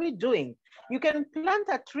what are we doing? You can plant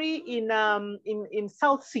a tree in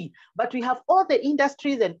South Sea, but we have all the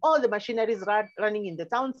industries and all the machineries running in the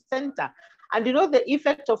town center. And you know, the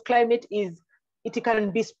effect of climate is, it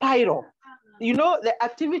can be spiral. You know, the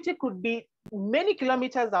activity could be many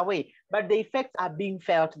kilometers away, but the effects are being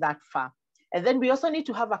felt that far. And then we also need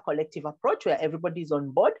to have a collective approach where everybody is on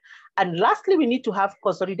board. And lastly, we need to have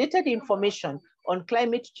consolidated information on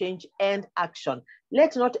climate change and action.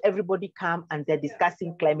 Let not everybody come and they're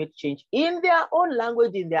discussing climate change in their own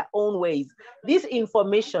language, in their own ways. This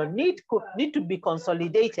information need to be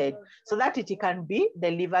consolidated so that it can be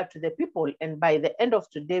delivered to the people. And by the end of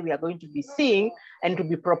today, we are going to be seeing and to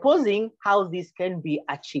be proposing how this can be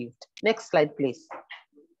achieved. Next slide, please.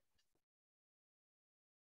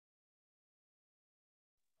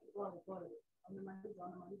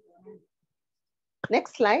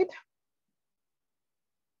 Next slide.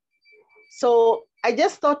 So I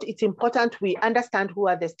just thought it's important we understand who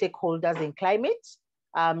are the stakeholders in climate,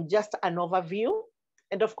 just an overview.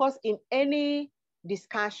 And of course, in any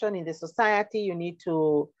discussion in the society, you need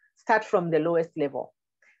to start from the lowest level.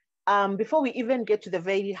 Before we even get to the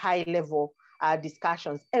very high level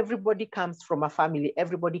discussions, everybody comes from a family,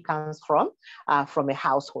 everybody comes from a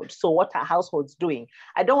household. So what are households doing?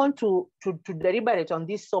 I don't want to deliberate on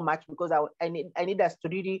this so much because I need us to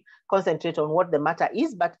really concentrate on what the matter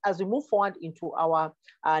is. But as we move forward into our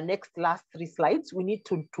last 3 slides, we need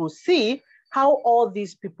to see how all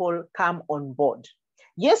these people come on board.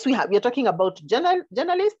 Yes, we are talking about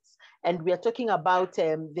journalists, and we are talking about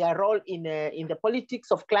their role in the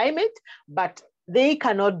politics of climate, but They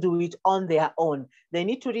cannot do it on their own. They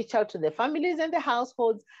need to reach out to the families and the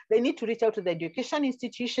households. They need to reach out to the education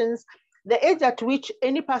institutions. The age at which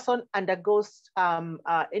any person undergoes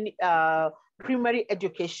any primary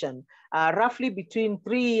education, roughly between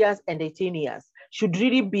 3 years and 18 years, should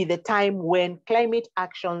really be the time when climate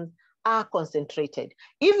actions are concentrated.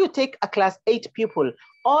 If you take a class 8 pupil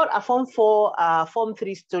or a Form 4, Form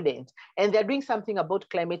 3 student, and they're doing something about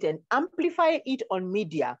climate and amplify it on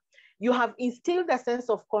media, you have instilled a sense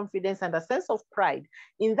of confidence and a sense of pride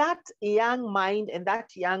in that young mind and that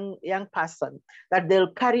young person that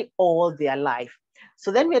they'll carry all their life.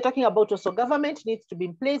 So then we're talking about also government needs to be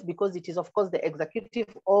in place, because it is, of course, the executive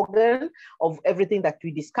organ of everything that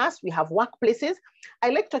we discuss. We have workplaces. I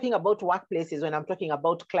like talking about workplaces when I'm talking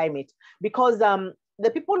about climate, because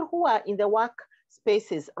the people who are in the work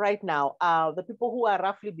spaces right now are the people who are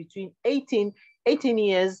roughly between 18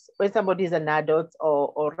 years when somebody is an adult,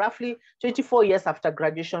 or roughly 24 years after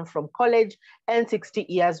graduation from college, and 60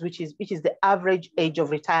 years, which is the average age of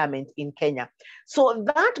retirement in Kenya. So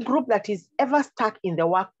that group that is ever stuck in the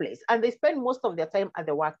workplace, and they spend most of their time at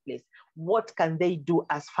the workplace, what can they do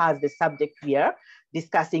as far as the subject we are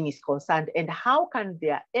discussing is concerned, and how can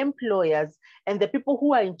their employers and the people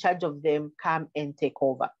who are in charge of them come and take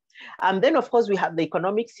over? Then, of course, we have the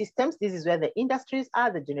economic systems. This is where the industries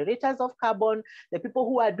are, the generators of carbon, the people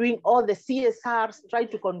who are doing all the CSRs, trying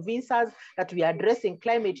to convince us that we are addressing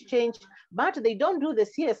climate change, but they don't do the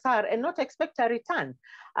CSR and not expect a return.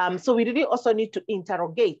 So we really also need to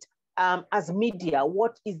interrogate as media,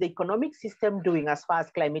 what is the economic system doing as far as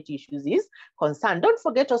climate issues is concerned? Don't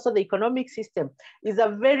forget also the economic system is a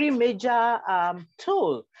very major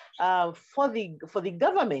tool for the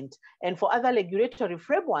government and for other regulatory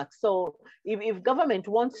frameworks. So if government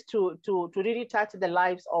wants to really touch the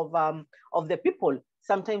lives of the people,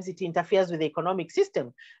 sometimes it interferes with the economic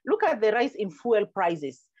system. Look at the rise in fuel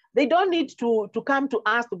prices. They don't need to come to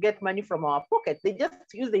us to get money from our pocket. They just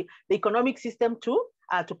use the economic system to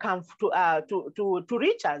come to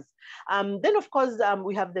reach us. Then, of course,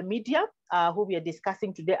 we have the media, who we are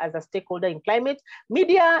discussing today as a stakeholder in climate.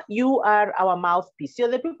 Media, you are our mouthpiece. You're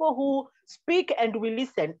the people who speak and we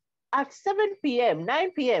listen. At 7 p.m.,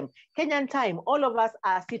 9 p.m. Kenyan time, all of us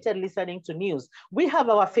are seated listening to news. We have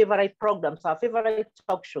our favorite programs, our favorite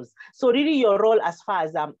talk shows. So really your role as far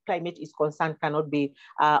as climate is concerned cannot be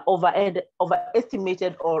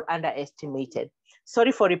overestimated or underestimated.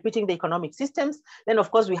 Sorry for repeating the economic systems. Then, of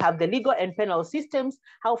course, we have the legal and penal systems.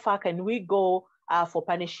 How far can we go for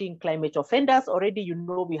punishing climate offenders? Already, you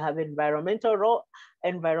know, we have environmental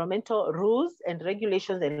rules and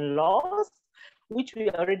regulations and laws, which we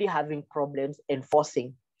are already having problems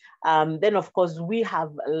enforcing. Then, of course, we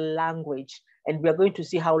have language, and we are going to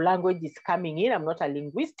see how language is coming in. I'm not a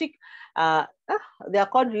linguistic. They are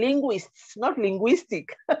called linguists, not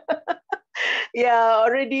linguistic. Yeah,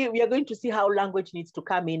 already we are going to see how language needs to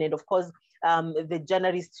come in. And of course, the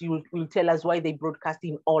journalists will tell us why they broadcast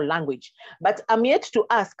in all language. But I'm yet to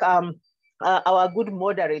ask our good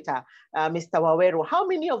moderator, Mr. Wawero, how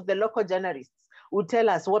many of the local journalists would tell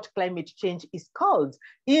us what climate change is called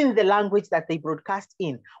in the language that they broadcast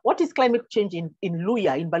in? What is climate change in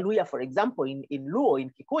Luya, in Baluya, for example, in Luo, in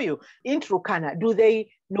Kikuyu, in Turkana? Do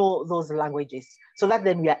they know those languages? So that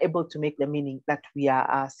then we are able to make the meaning that we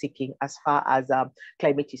are seeking as far as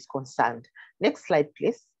climate is concerned. Next slide,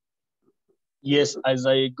 please. Yes, as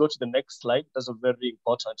I go to the next slide, that's a very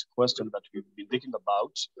important question that we've been thinking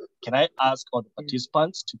about. Can I ask all the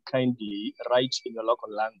participants to kindly write in your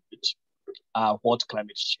local language what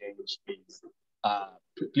climate change is?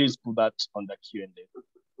 Please put that on the Q&A.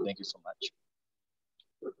 Thank you so much.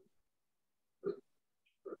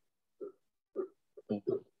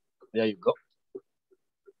 There you go.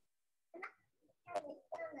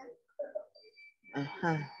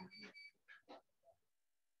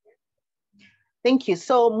 Thank you.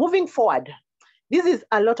 So moving forward, this is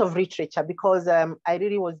a lot of literature because I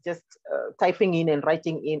really was just typing in and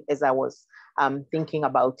writing in as I was thinking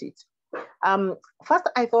about it. First,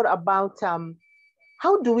 I thought about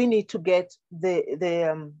how do we need to get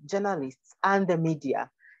the journalists and the media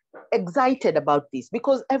excited about this,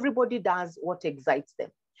 because everybody does what excites them.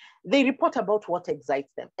 They report about what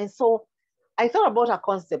excites them. And so I thought about a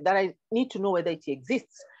concept that I need to know whether it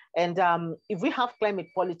exists. And if we have climate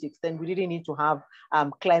politics, then we really need to have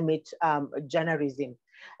climate journalism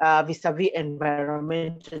vis-a-vis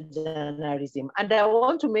environmental journalism. And I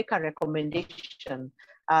want to make a recommendation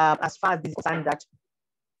as far as this is concerned, that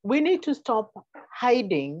we need to stop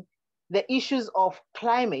hiding the issues of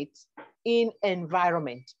climate in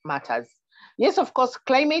environment matters. Yes, of course,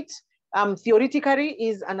 climate theoretically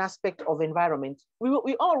is an aspect of environment.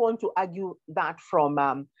 We all want to argue that from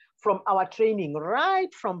our training,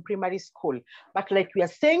 right from primary school. But like we are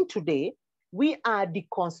saying today, we are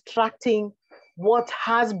deconstructing what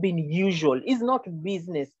has been usual. It's not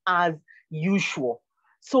business as usual.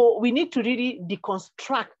 So we need to really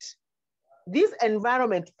deconstruct this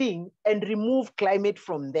environment thing and remove climate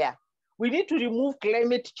from there. We need to remove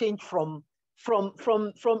climate change from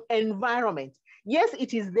environment. Yes,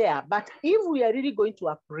 it is there, but if we are really going to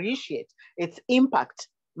appreciate its impact,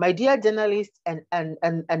 my dear journalists and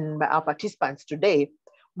our participants today,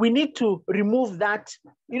 we need to remove that.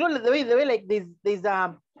 You know, the way like there's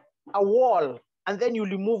a wall, and then you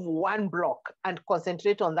remove one block and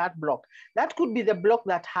concentrate on that block. That could be the block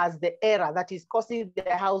that has the error that is causing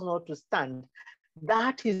the house not to stand.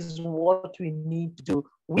 That is what we need to do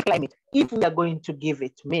with climate if we are going to give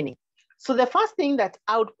it meaning. So the first thing that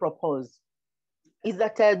I would propose is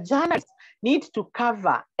that journalists need to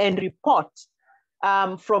cover and report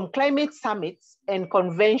from climate summits and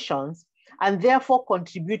conventions, and therefore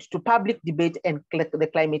contribute to public debate and the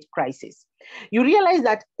climate crisis. You realize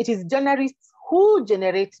that it is journalists who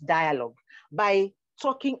generate dialogue by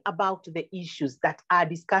talking about the issues that are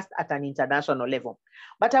discussed at an international level.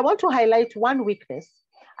 But I want to highlight one weakness,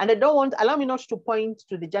 and I don't want, allow me not to point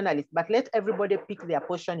to the journalists, but let everybody pick their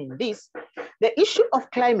portion in this. The issue of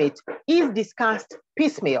climate is discussed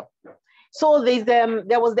piecemeal. So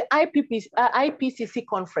there was the IPCC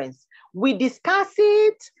conference. We discuss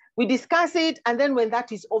it, and then when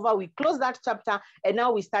that is over, we close that chapter, and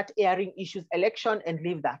now we start airing issues, election, and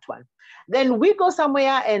leave that one. Then we go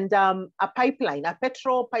somewhere and a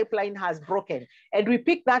petrol pipeline has broken, and we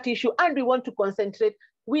pick that issue and we want to concentrate.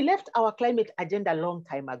 We left our climate agenda a long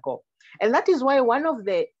time ago. And that is why one of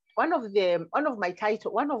my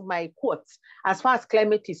quotes as far as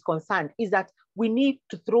climate is concerned is that we need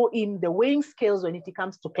to throw in the weighing scales when it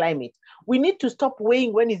comes to climate. We need to stop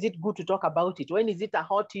weighing when is it good to talk about it, when is it a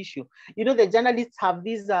hot issue. You know, the journalists have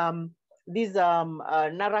these narratives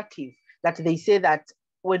that they say that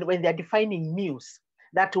when they're defining news,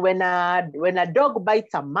 that when a dog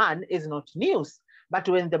bites a man is not news, but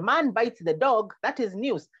when the man bites the dog, that is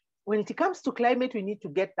news. When it comes to climate, we need to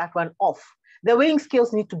get that one off. The weighing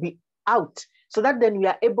scales need to be out so that then we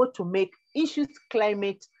are able to make issues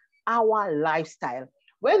climate our lifestyle.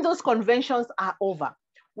 When those conventions are over,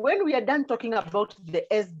 when we are done talking about the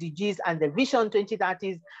SDGs and the Vision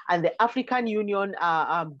 2030s and the African Union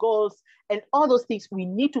goals and all those things, we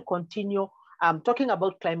need to continue talking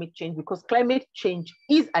about climate change, because climate change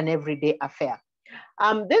is an everyday affair.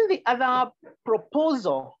 Then the other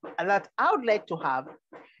proposal that I would like to have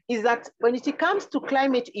is that when it comes to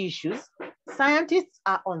climate issues, scientists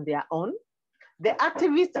are on their own, the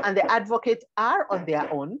activists and the advocates are on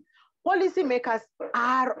their own, policymakers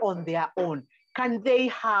are on their own. Can they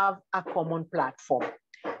have a common platform?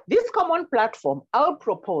 This common platform, I would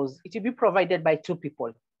propose it to be provided by two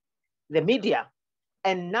people, the media,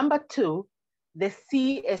 and number two, the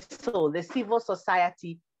CSO, the civil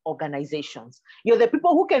society organizations. You're the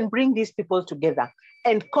people who can bring these people together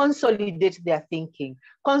and consolidate their thinking,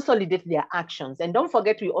 consolidate their actions. And don't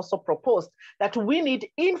forget, we also proposed that we need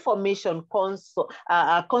information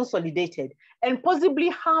consolidated and possibly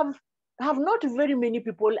have not very many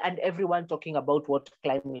people and everyone talking about what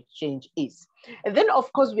climate change is. And then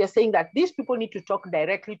of course, we are saying that these people need to talk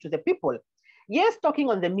directly to the people. Yes, talking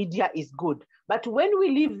on the media is good, but when we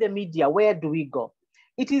leave the media, where do we go?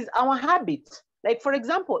 It is our habit. Like, for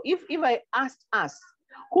example, if I asked us,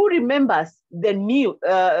 who remembers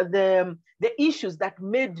the issues that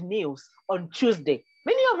made news on Tuesday?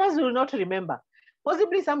 Many of us will not remember.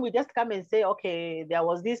 Possibly some will just come and say, okay, there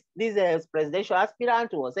was this presidential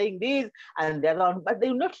aspirant who was saying this and the other one, but they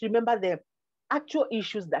will not remember the actual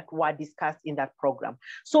issues that were discussed in that program.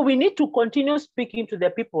 So we need to continue speaking to the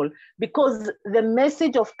people, because the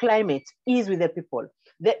message of climate is with the people.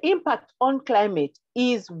 The impact on climate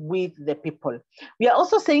is with the people. We are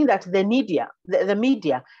also saying that the media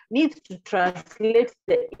needs to translate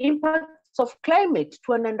the impacts of climate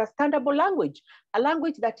to an understandable language, a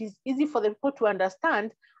language that is easy for the people to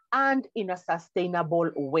understand and in a sustainable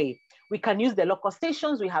way. We can use the local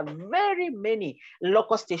stations. We have very many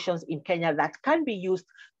local stations in Kenya that can be used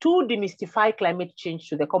to demystify climate change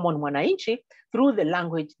to the common mwananchi through the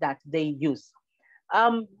language that they use.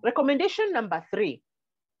 Recommendation number 3,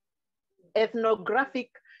 ethnographic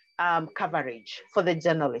coverage for the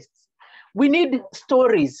journalists. We need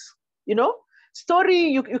stories, you know,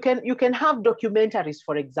 you can have documentaries,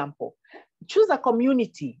 for example. Choose a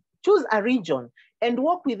community, choose a region, and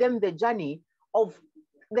walk with them the journey of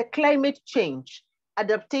the climate change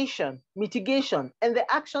adaptation, mitigation, and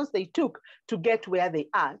the actions they took to get where they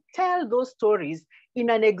are. Tell those stories in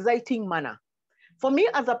an exciting manner. For me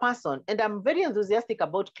as a person, and I'm very enthusiastic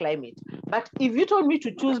about climate, but if you told me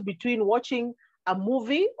to choose between watching a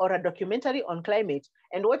movie or a documentary on climate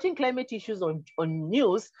and watching climate issues on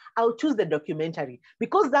news, I'll choose the documentary,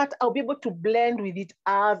 because that I'll be able to blend with it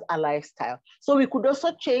as a lifestyle. So we could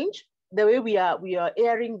also change the way we are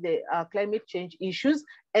airing the climate change issues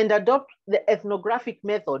and adopt the ethnographic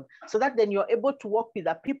method, so that then you're able to work with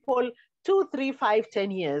the people 2, 3, 5,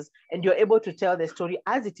 10 years, and you're able to tell the story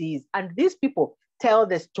as it is. And these people tell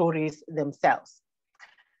the stories themselves.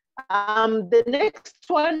 The next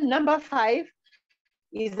one, number 5,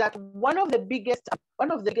 is that one of the biggest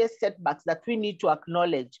setbacks that we need to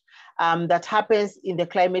acknowledge that happens in the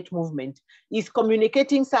climate movement is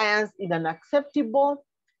communicating science in an acceptable,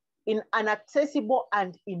 in an accessible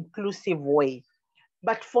and inclusive way.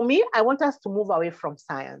 But for me, I want us to move away from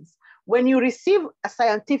science. When you receive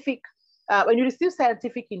scientific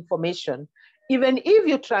information, even if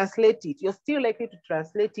you translate it, you're still likely to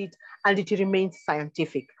translate it and it remains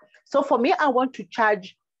scientific. So for me, I want to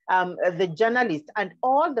charge the journalists and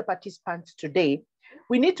all the participants today,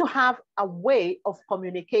 we need to have a way of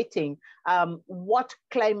communicating what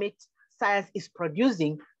climate science is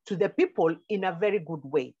producing to the people in a very good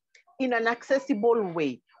way, in an accessible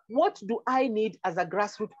way. What do I need as a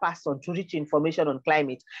grassroots person to reach information on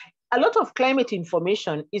climate? A lot of climate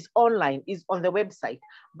information is online, is on the website,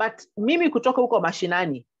 but mimi kutoka huko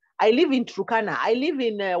mashinani, I live in Turkana, I live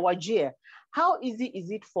in Wajir. How easy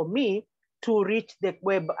is it for me to reach the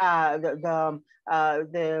web,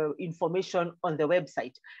 the information on the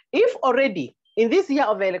website? If already in this year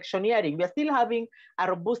of electioneering, we're still having a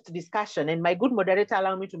robust discussion, and my good moderator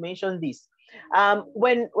allowed me to mention this.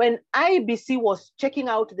 When IBC was checking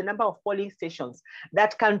out the number of polling stations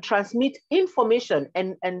that can transmit information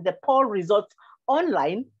and the poll results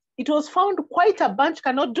online, it was found quite a bunch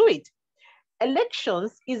cannot do it.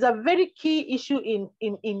 Elections is a very key issue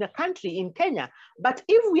in a country, in Kenya. But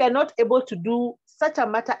if we are not able to do such a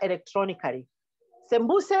matter electronically,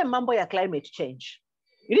 sembuse mambo ya climate change.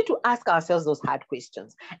 You need to ask ourselves those hard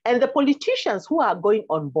questions. And the politicians who are going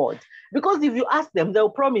on board, because if you ask them,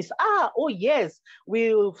 they'll promise, oh yes,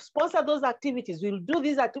 we'll sponsor those activities, we'll do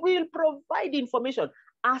this, we'll provide information.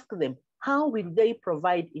 Ask them, how will they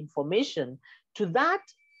provide information to that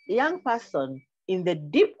young person in the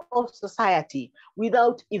deep of society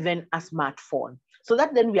without even a smartphone? So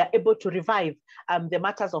that then we are able to revive the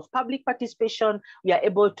matters of public participation. We are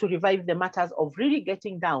able to revive the matters of really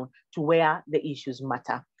getting down to where the issues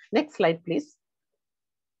matter. Next slide, please.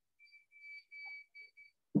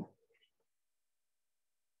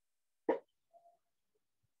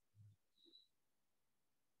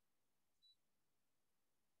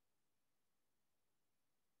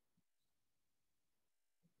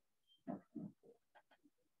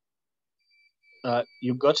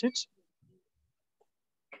 You got it?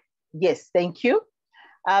 Yes, thank you.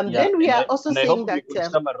 Then we are also saying that...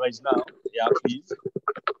 summarize now. Yeah, please.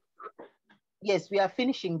 Yes, we are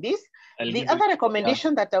finishing this. The other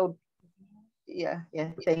recommendation that I would... Yeah,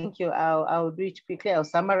 thank you. I'll do it quickly. I'll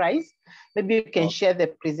summarize. Maybe you can share the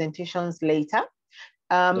presentations later.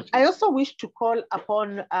 I also wish to call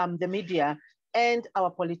upon the media and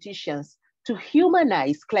our politicians to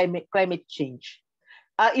humanize climate change.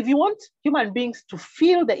 If you want human beings to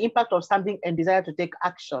feel the impact of something and desire to take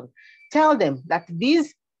action, tell them that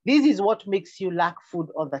this is what makes you lack food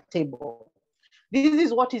on the table. This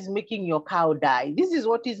is what is making your cow die. This is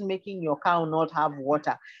what is making your cow not have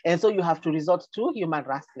water. And so you have to resort to human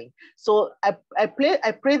wrestling. So I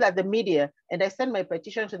pray that the media, and I send my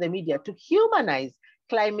petition to the media to humanize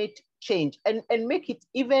climate change and make it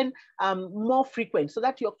even more frequent, so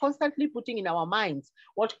that you're constantly putting in our minds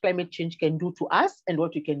what climate change can do to us and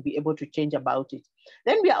what we can be able to change about it.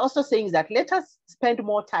 Then we are also saying that let us spend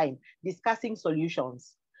more time discussing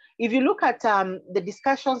solutions. If you look at the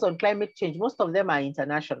discussions on climate change, most of them are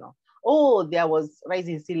international. Oh, there was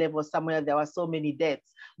rising sea level somewhere, there were so many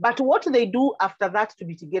deaths. But what do they do after that to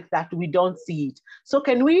mitigate that? We don't see it. So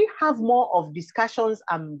can we have more of discussions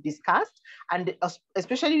discussed, and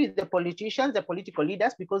especially with the politicians, the political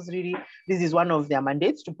leaders, because really this is one of their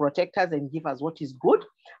mandates to protect us and give us what is good.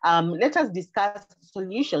 Let us discuss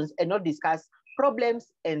solutions and not discuss problems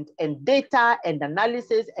and data and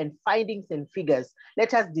analysis and findings and figures.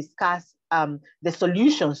 Let us discuss the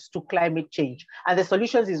solutions to climate change. And the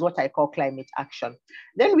solutions is what I call climate action.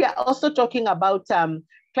 Then we are also talking about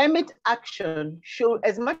climate action.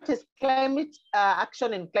 As much as climate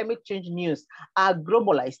action and climate change news are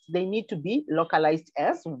globalized, they need to be localized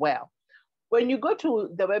as well. when you go to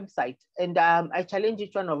the website, and I challenge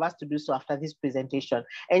each one of us to do so after this presentation,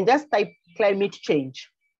 and just type climate change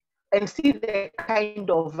and see the kind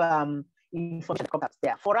of information that comes up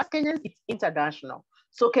there. For us Kenyans, it's international.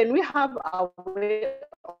 So can we have a way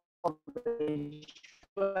of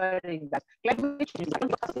ensuring that climate change is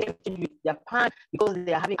with Japan, because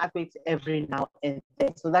they are having earthquakes every now and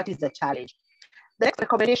then. So that is the challenge. The next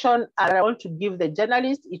recommendation I want to give the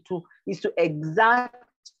journalists is to exert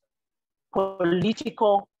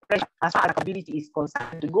political pressure as far as accountability is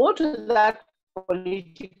concerned. To go to that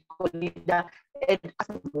political leader and ask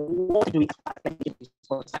them what to do as far as accountability is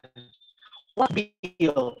concerned. What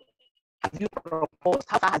bill have you proposed?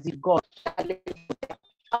 How far has it gone? How do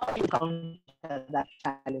you counter that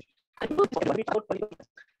challenge? And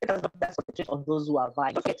on those who are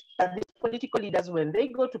vying. Okay, and these political leaders, when they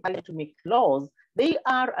go to parliament to make laws, they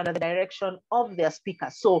are under the direction of their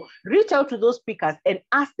speakers. So reach out to those speakers and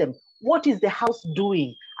ask them, what is the House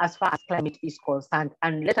doing as far as climate is concerned?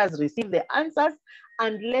 And let us receive the answers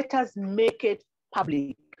and let us make it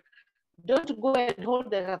public. Don't go and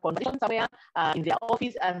hold a conversation somewhere in their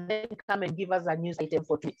office and then come and give us a news item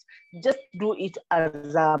for tweets. Just do it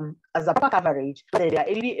as a proper coverage so that they are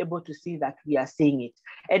really able to see that we are saying it.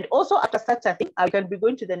 And also after such a thing, I can be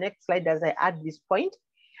going to the next slide as I add this point.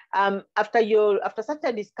 After such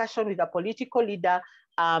a discussion with a political leader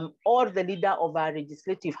or the leader of a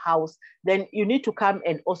legislative house, then you need to come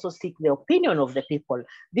and also seek the opinion of the people.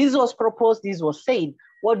 This was proposed, this was said.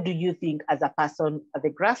 What do you think as a person at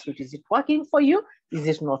the grassroots? Is it working for you? Is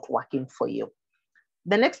it not working for you?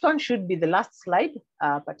 The next one should be the last slide,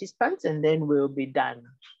 participants, and then we'll be done.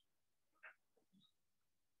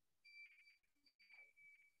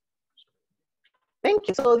 Thank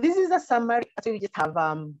you. So this is a summary. So we just have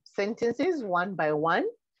sentences one by one.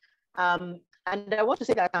 And I want to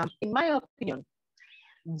say that in my opinion,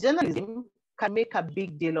 journalism can make a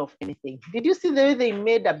big deal of anything. Did you see the way they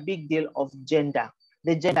made a big deal of gender,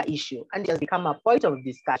 the gender issue, and it has become a point of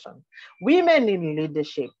discussion? Women in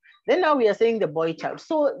leadership. Then now we are saying the boy child.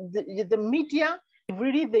 So the media,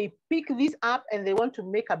 really, they pick this up and they want to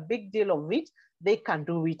make a big deal of it. They can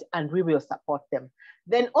do it and we will support them.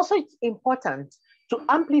 Then also it's important to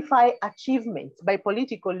amplify achievements by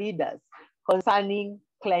political leaders concerning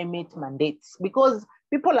climate mandates, because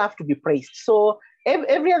people have to be praised. So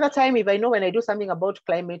every other time, if I know when I do something about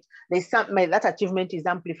climate, that achievement is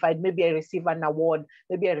amplified. Maybe I receive an award,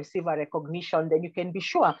 maybe I receive a recognition, then you can be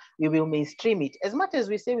sure we will mainstream it. As much as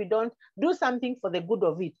we say we don't do something for the good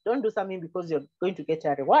of it, don't do something because you're going to get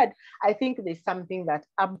a reward, I think there's something that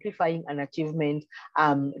amplifying an achievement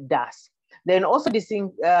does. Then also we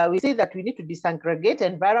say that we need to disaggregate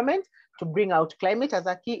environment to bring out climate as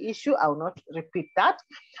a key issue. I will not repeat that.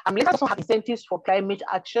 Let's also have incentives for climate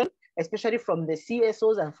action, especially from the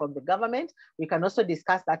CSOs and from the government. We can also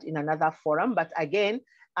discuss that in another forum. But again,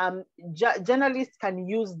 journalists can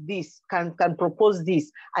use this, can propose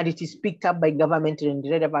this, and it is picked up by government and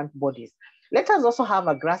relevant bodies. Let us also have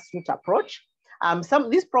a grassroots approach. Some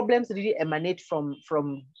of these problems really emanate from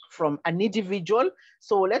an individual.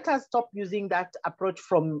 So let us stop using that approach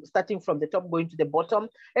starting from the top, going to the bottom.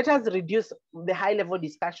 Let us reduce the high level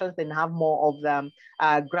discussions and have more of the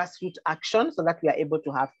grassroots action so that we are able to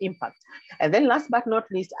have impact. And then last but not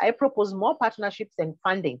least, I propose more partnerships and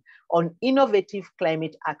funding on innovative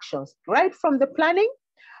climate actions, right from the planning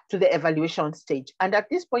to the evaluation stage. And at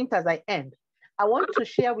this point, as I end, I want to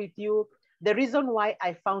share with you the reason why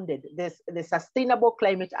I founded the Sustainable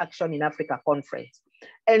Climate Action in Africa conference.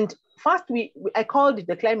 And first, I called it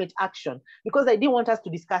the climate action because I didn't want us to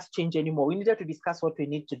discuss change anymore. We needed to discuss what we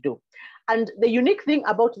need to do. And the unique thing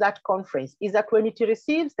about that conference is that when it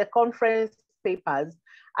receives the conference papers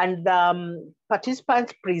and the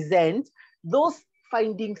participants present, those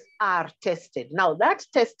findings are tested. Now that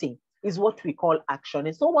testing is what we call action.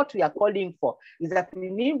 And so what we are calling for is that we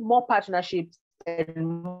need more partnerships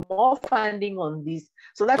and more funding on this,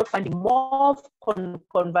 so that we're finding more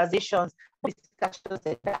conversations, discussions,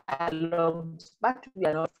 and dialogues, but we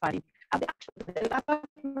are not finding action. Let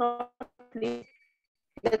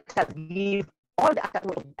us give all the actors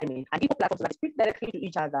of climate and equal platforms that speak directly to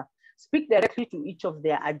each other, speak directly to each of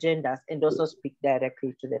their agendas, and also speak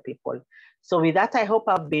directly to the people. So with that, I hope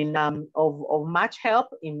I've been of much help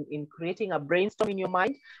in creating a brainstorm in your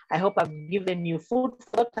mind. I hope I've given you food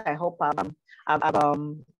for thought. I hope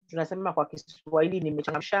tunasema kwa Kiswahili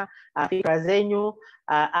nimechangamsha fikra zenyu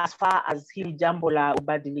as far as hili jambo la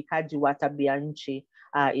ubadilikaji wa tabia nchi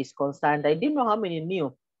is concerned. I didn't know how many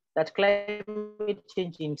knew that climate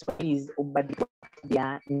change in Swahili is ubadilikaji wa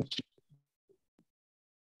tabia nchi.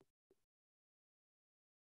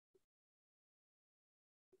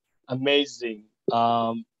 Amazing.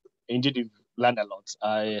 Indeed, we've learned a lot.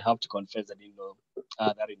 I have to confess I didn't know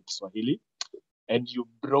that in Swahili. And you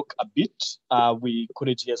broke a bit. We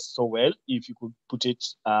couldn't hear so well. If you could put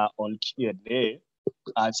it on Q&A.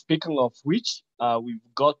 Speaking of which, we've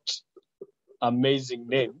got amazing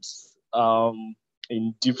names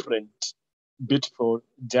in different beautiful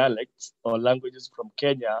dialects or languages from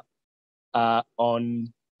Kenya. I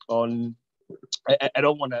don't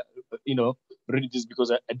want to, read this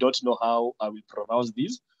because I don't know how I will pronounce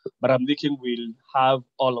these, but I'm thinking we'll have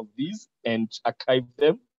all of these and archive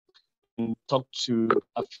them and talk to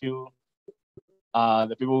a few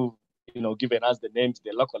the people given us the names,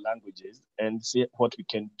 the local languages, and see what we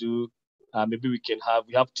can do. Maybe we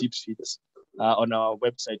have tip sheets on our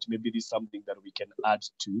website. Maybe this is something that we can add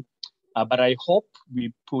to. But I hope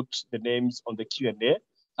we put the names on the Q&A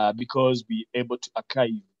because we're able to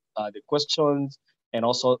archive the questions and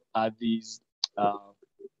also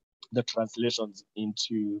the translations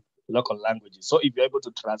into local languages. So if you're able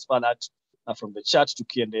to transfer that from the chat to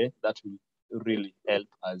Q&A, that will really help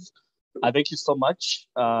us. Thank you so much,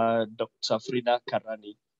 Dr. Frida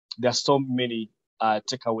Karani. There are so many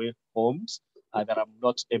takeaway homes that I'm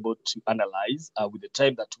not able to analyze with the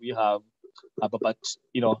time that we have. But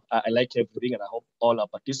I like everything, and I hope all our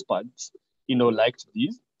participants, liked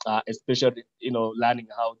this, especially, learning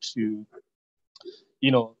how to,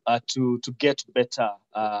 to get better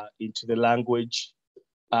into the language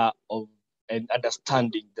of and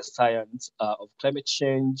understanding the science of climate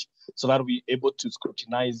change, so that we're able to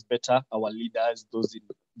scrutinize better our leaders, those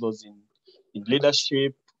in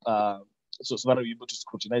leadership, so that we're able to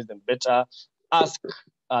scrutinize them better, ask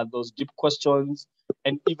those deep questions,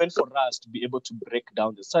 and even for us to be able to break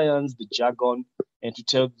down the science, the jargon, and to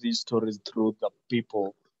tell these stories through the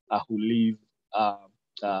people who live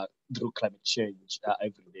through climate change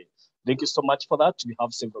every day. Thank you so much for that. We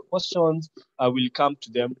have several questions. We'll come to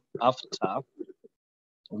them after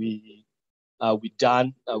we're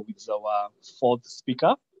done with our fourth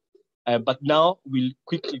speaker. But now we'll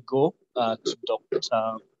quickly go to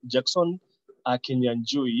Dr. Jackson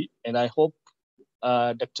Kinyanjui, and I hope,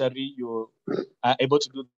 Dr. Ri, you're able to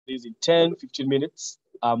do this in 10, 15 minutes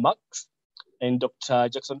max. And Dr.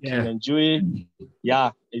 Jackson Kinyanjui,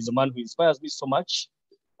 is a man who inspires me so much.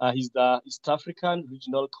 He's the East African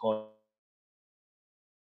Regional Coordinator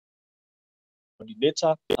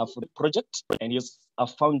for the project, and he's a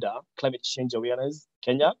founder, Climate Change Awareness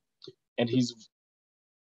Kenya, and he's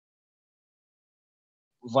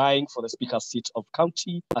vying for the Speaker seat of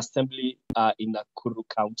County Assembly in Nakuru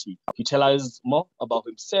County. He tells us more about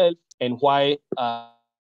himself and why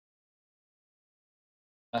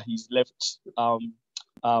he's left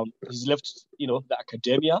the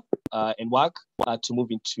academia and work to move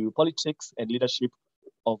into politics and leadership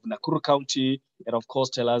of Nakuru County, and of course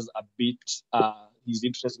tell us a bit his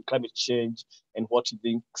interest in climate change and what he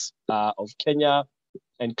thinks of Kenya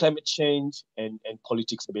and climate change and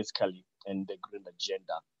politics basically, and the green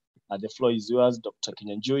agenda. The floor is yours, Dr.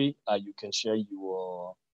 Kinyanjui. You can share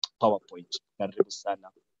your PowerPoint. Thank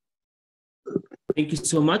you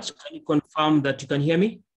so much. Can you confirm that you can hear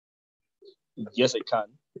me? Yes, I can.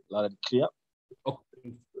 Loud and clear.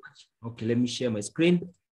 Okay, let me share my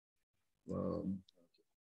screen.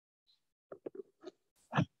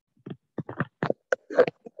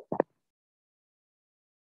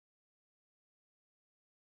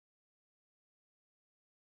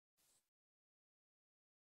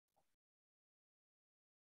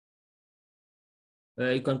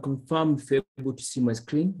 You can confirm if you're able to see my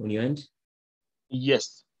screen on your end.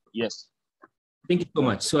 Yes. Thank you so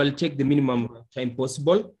much. So I'll take the minimum time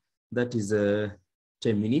possible. That is 10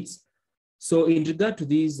 minutes. So in regard to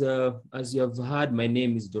this, as you have heard, my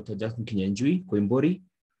name is Dr. Jackson Kinyanjui Koimbori,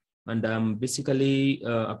 and I'm basically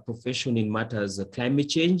a professional in matters of climate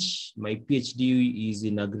change. My PhD is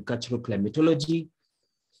in agricultural climatology,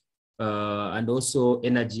 and also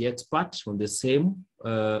energy expert on the same.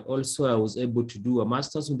 Also, I was able to do a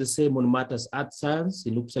master's on the same on matters earth science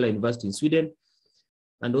in Uppsala University in Sweden,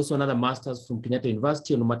 and also another master's from Kenyatta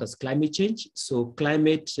University on matters climate change. So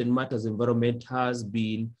climate and matters environment has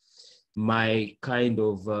been my kind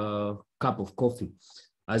of cup of coffee,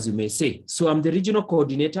 as you may say. So I'm the regional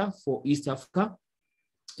coordinator for East Africa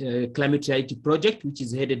Climate Reality Project, which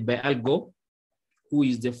is headed by Al Gore, who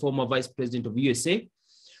is the former vice president of USA.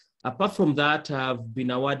 Apart from that, I've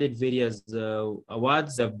been awarded various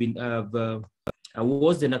awards. I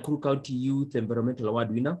was the Nakuru County Youth Environmental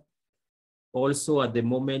Award winner. Also, at the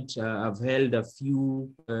moment, I've held a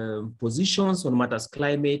few positions on matters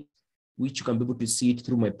climate, which you can be able to see it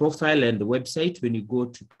through my profile and the website when you go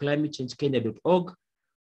to climatechangekenya.org,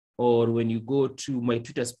 or when you go to my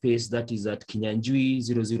Twitter space, that is at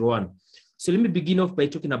Kinyanjui001. So let me begin off by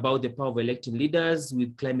talking about the power of electing leaders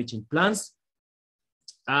with climate change plans.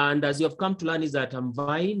 And as you have come to learn is that I'm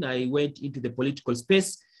vying, I went into the political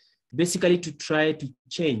space, basically to try to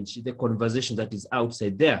change the conversation that is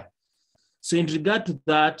outside there. So in regard to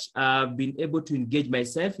that, I've been able to engage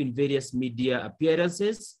myself in various media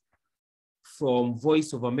appearances, from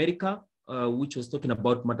Voice of America, which was talking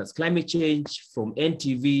about matters climate change, from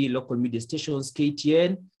NTV, local media stations,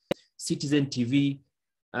 KTN, Citizen TV.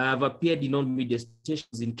 I've appeared in all media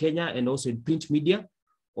stations in Kenya and also in print media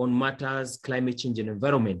on matters climate change and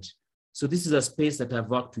environment. So this is a space that I've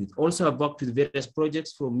worked with. Also, I've worked with various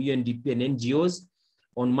projects from UNDP and NGOs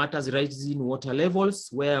on matters rising water levels,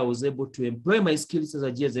 where I was able to employ my skills as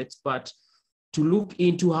a GIS expert to look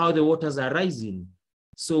into how the waters are rising.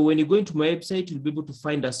 So when you go into my website, you'll be able to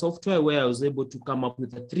find a software where I was able to come up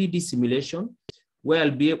with a 3D simulation, where I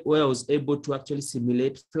was able to actually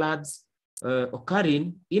simulate floods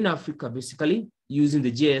occurring in Africa, basically using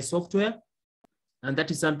the GIS software. And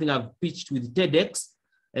that is something I've pitched with TEDx,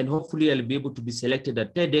 and hopefully I'll be able to be selected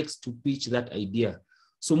at TEDx to pitch that idea.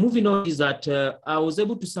 So moving on is that I was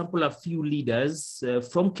able to sample a few leaders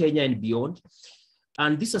from Kenya and beyond.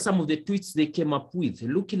 And these are some of the tweets they came up with.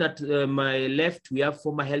 Looking at my left, we have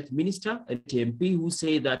former health minister and TMP who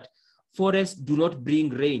say that forests do not bring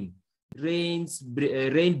rain. Rain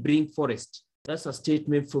bring forest. That's a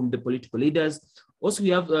statement from the political leaders. Also, we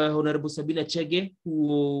have Honorable Sabina Chege,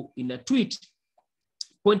 who in a tweet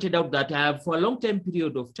pointed out that I have for a long time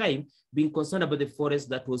period of time been concerned about the forest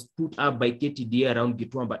that was put up by KTDA around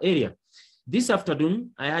Gitwamba area. This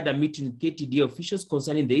afternoon, I had a meeting with KTDA officials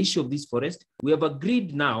concerning the issue of this forest. We have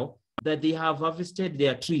agreed now that they have harvested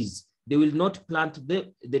their trees. They will not plant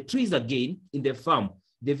the trees again in the farm.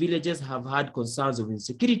 The villagers have had concerns of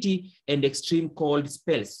insecurity and extreme cold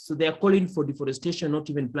spells. So they are calling for deforestation, not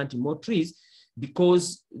even planting more trees,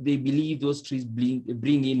 because they believe those trees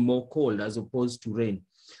bring in more cold as opposed to rain.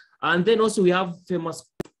 And then also we have famous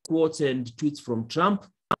quotes and tweets from Trump.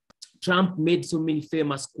 Trump made so many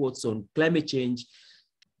famous quotes on climate change.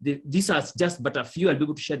 These are just but a few. I'll be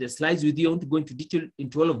able to share the slides with you. I want to go into detail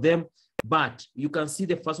into all of them, but you can see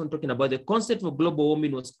the first one talking about the concept of global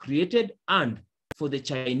warming was created and for the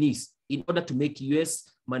Chinese in order to make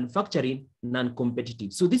US manufacturing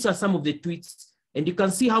non-competitive. So these are some of the tweets, and you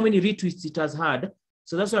can see how many retweets it has had.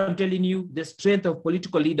 So that's why I'm telling you the strength of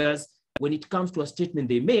political leaders when it comes to a statement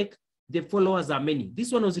they make, the followers are many.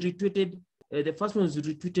 This one was retweeted. The first one was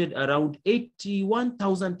retweeted around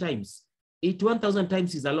 81,000 times. 81,000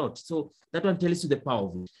 times is a lot. So that one tells you the power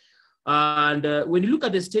of it. And when you look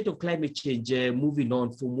at the state of climate change, moving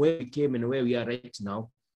on from where we came and where we are right now,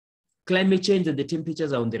 climate change and the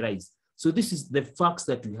temperatures are on the rise. So this is the facts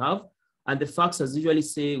that we have. And the facts, as we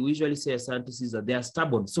usually say as scientists, is that they are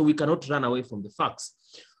stubborn. So we cannot run away from the facts.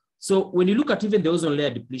 So when you look at even the ozone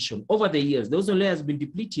layer depletion over the years, the ozone layer has been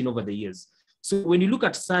depleting over the years. So when you look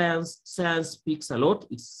at science, science speaks a lot.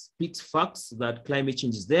 It speaks facts that climate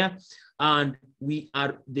change is there, and we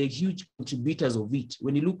are the huge contributors of it.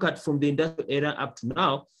 When you look at from the industrial era up to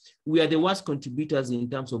now, we are the worst contributors in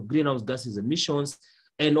terms of greenhouse gases emissions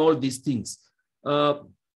and all these things.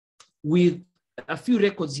 With a few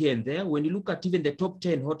records here and there, when you look at even the top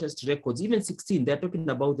 10 hottest records, even 16, they're talking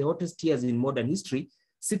about the hottest years in modern history.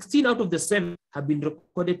 16 out of the 7 have been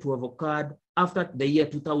recorded to have occurred after the year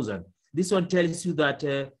 2000. This one tells you that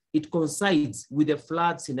it coincides with the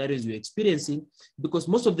flood scenarios we're experiencing, because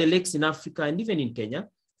most of the lakes in Africa and even in Kenya,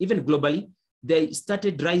 even globally, they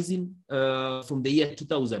started rising from the year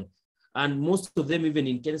 2000. And most of them, even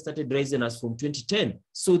in Kenya, started rising as from 2010.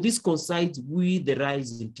 So this coincides with the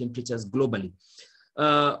rise in temperatures globally.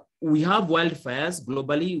 We have wildfires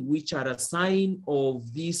globally, which are a sign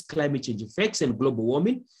of these climate change effects and global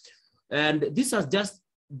warming. And this is just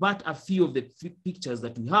but a few of the pictures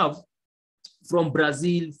that we have from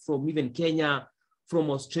Brazil, from even Kenya,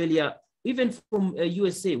 from Australia, even from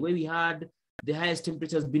USA, where we had the highest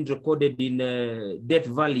temperatures being recorded in Death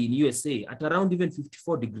Valley in USA at around even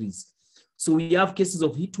 54 degrees. So we have cases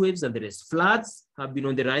of heat waves, and there is floods have been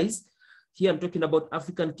on the rise. Here I'm talking about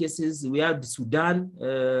African cases. We have Sudan,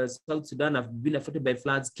 South Sudan have been affected by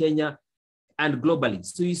floods, Kenya, and globally.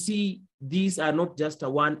 So you see, these are not just a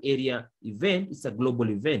one area event, it's a global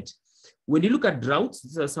event. When you look at droughts,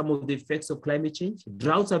 these are some of the effects of climate change.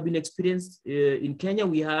 Droughts have been experienced in Kenya.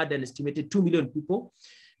 We had an estimated 2 million people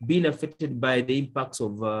being affected by the impacts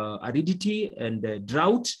of aridity and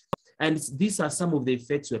drought. And these are some of the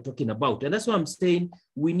effects we're talking about. And that's why I'm saying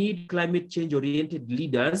we need climate change oriented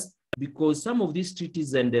leaders, because some of these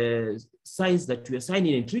treaties and signs that we are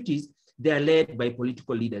signing in treaties, they are led by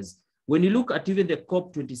political leaders. When you look at even the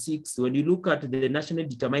COP26, when you look at the nationally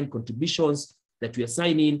determined contributions that we are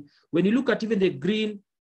signing, when you look at even the green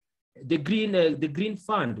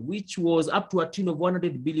fund, which was up to a tune of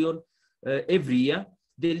 100 billion every year,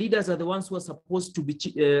 the leaders are the ones who are supposed to be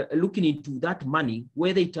looking into that money,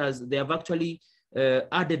 whether they have actually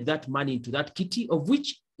added that money into that kitty, of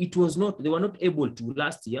which they were not able to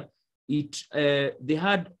last year. They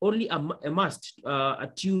had only amassed a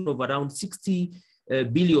tune of around 60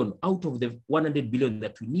 billion out of the 100 billion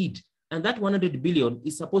that we need. And that 100 billion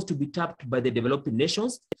is supposed to be tapped by the developing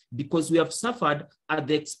nations, because we have suffered at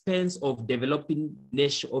the expense of developed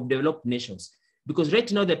nations. Because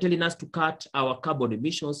right now they're telling us to cut our carbon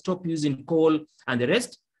emissions, stop using coal and the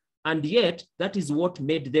rest. And yet that is what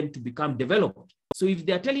made them to become developed. So if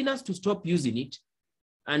they're telling us to stop using it,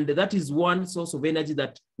 and that is one source of energy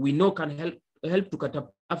that we know can help to cut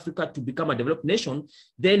up Africa to become a developed nation,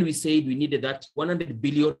 then we said we needed that 100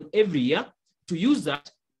 billion every year to use that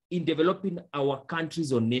in developing our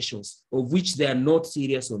countries or nations, of which they are not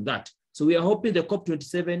serious on that. So we are hoping the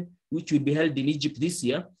COP27, which will be held in Egypt this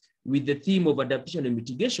year, with the theme of adaptation and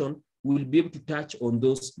mitigation, we will be able to touch on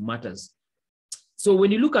those matters. So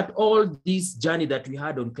when you look at all this journey that we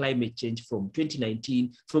had on climate change from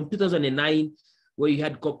 2019, from 2009, where you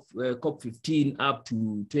had COP15 up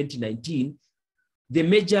to 2019, the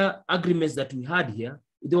major agreements that we had here,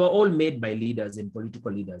 they were all made by leaders and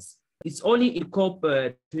political leaders. It's only in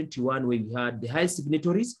COP21 where we had the highest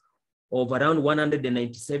signatories of around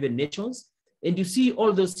 197 nations. And you see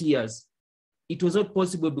all those years, it was not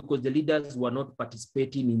possible because the leaders were not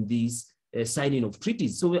participating in this signing of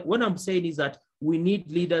treaties. So what I'm saying is that we need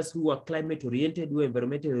leaders who are climate oriented, who are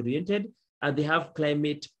environmentally oriented, and they have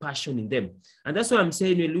climate passion in them. And that's why I'm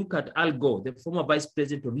saying, when you look at Al Gore, the former vice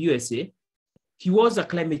president of USA, he was a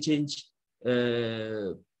climate change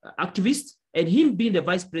activist, and him being the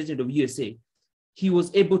vice president of USA, he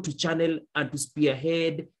was able to channel and to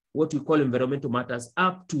spearhead what we call environmental matters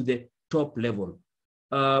up to the top level.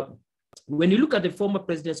 When you look at the former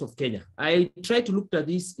presidents of Kenya, I try to look at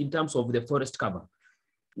this in terms of the forest cover.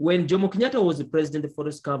 When Jomo Kenyatta was the president, the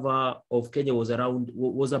forest cover of Kenya was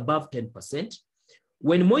above 10%.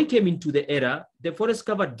 When Moi came into the era, the forest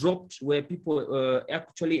cover dropped, where people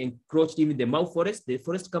actually encroached even the Mau forest. The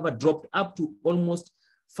forest cover dropped up to almost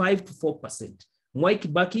 5 to 4%. Mwai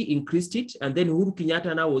Kibaki increased it, and then Uhuru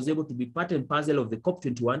Kenyatta now was able to be part and parcel of the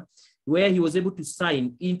COP21, where he was able to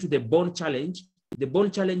sign into the Bond Challenge. The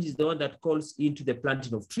Bond Challenge is the one that calls into the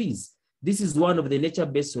planting of trees. This is one of the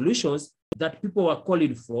nature-based solutions that people are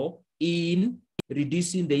calling for in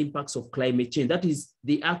reducing the impacts of climate change. That is,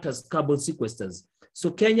 they act as carbon sequesters.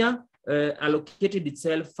 So Kenya allocated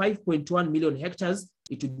itself 5.1 million hectares.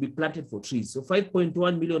 It would be planted for trees. So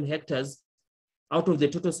 5.1 million hectares out of the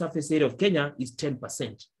total surface area of Kenya is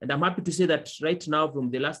 10%. And I'm happy to say that right now,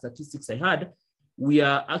 from the last statistics I had, we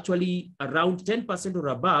are actually around 10% or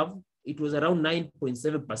above. It was around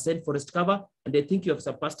 9.7% forest cover. And I think you have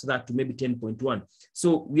surpassed that to maybe 10.1.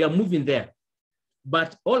 So we are moving there.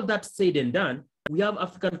 But all that said and done, we have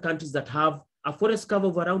African countries that have a forest cover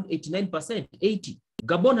of around 89%, 80.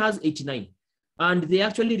 Gabon has 89. And they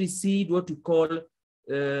actually received what we call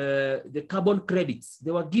the carbon credits.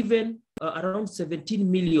 They were given around $17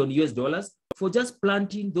 million for just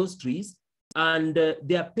planting those trees. And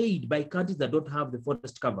they are paid by countries that don't have the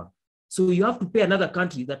forest cover. So you have to pay another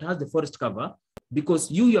country that has the forest cover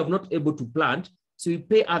because you are not able to plant. So you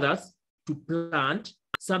pay others to plant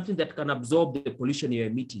something that can absorb the pollution you're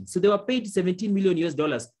emitting. So they were paid $17 million.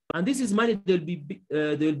 And this is money they'll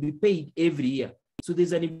be paid every year. So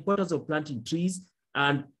there's an importance of planting trees,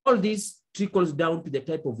 and all this trickles down to the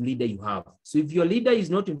type of leader you have. So if your leader is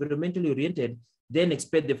not environmentally oriented, then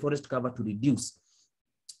expect the forest cover to reduce.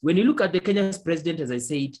 When you look at the Kenya's president, as I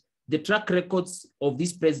said, the track records of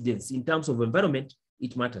these presidents in terms of environment,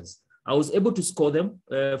 it matters. I was able to score them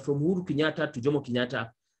from Uhuru Kenyatta to Jomo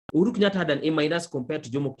Kenyatta. Uhuru Kenyatta had an A- compared to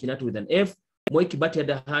Jomo Kenyatta with an F. Moi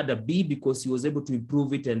Kibaki had a B because he was able to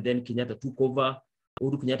improve it, and then Kenyatta took over.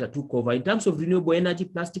 Uhuru Kenyatta took over. In terms of renewable energy,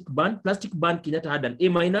 plastic ban, Kenyatta had an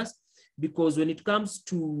A- because when it comes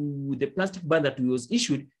to the plastic ban that was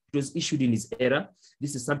issued, it was issued in his era.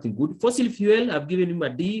 This is something good. Fossil fuel, I've given him a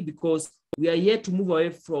D because we are yet to move away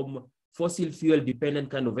from fossil fuel dependent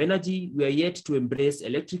kind of energy. We are yet to embrace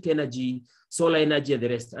electric energy, solar energy, and the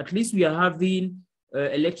rest. At least we are having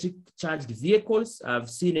electric charged vehicles. I've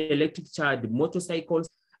seen electric charged motorcycles,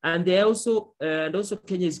 and they also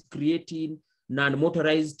Kenya is creating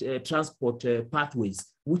non-motorized transport pathways,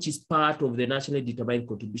 which is part of the nationally determined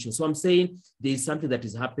contribution. So I'm saying there is something that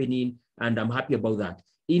is happening, and I'm happy about that.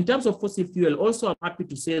 In terms of fossil fuel, also I'm happy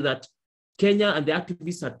to say that Kenya and the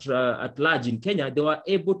activists at large in Kenya, they were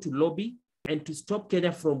able to lobby and to stop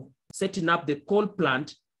Kenya from setting up the coal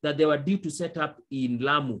plant that they were due to set up in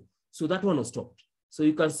Lamu. So that one was stopped. So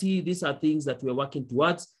you can see these are things that we're working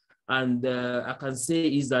towards. And I can say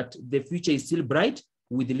is that the future is still bright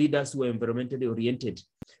with the leaders who are environmentally oriented.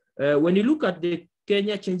 When you look at the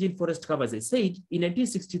Kenya changing forest cover, as I said, in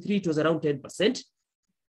 1963, it was around 10%.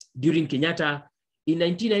 During Kenyatta, in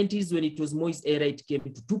 1990s, when it was Moi's era, it came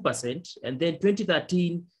to 2%. And then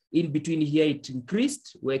 2013, in between here, it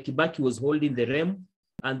increased, where Kibaki was holding the realm.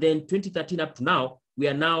 And then 2013 up to now, we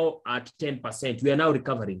are now at 10%. We are now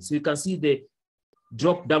recovering. So you can see the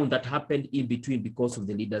drop down that happened in between because of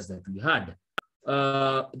the leaders that we had.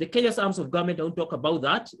 The Kenya's arms of government, I won't talk about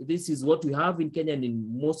that. This is what we have in Kenya and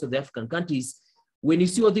in most of the African countries. When you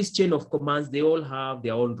see all this chain of commands, they all have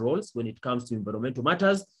their own roles when it comes to environmental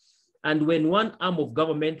matters. And when one arm of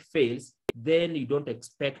government fails, then you don't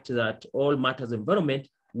expect that all matters of environment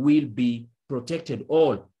will be protected,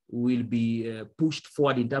 all will be pushed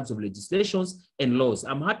forward in terms of legislations and laws.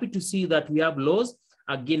 I'm happy to see that we have laws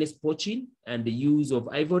against poaching and the use of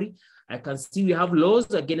ivory. I can see we have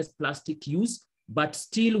laws against plastic use, but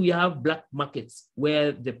still we have black markets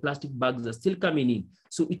where the plastic bags are still coming in.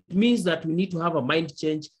 So it means that we need to have a mind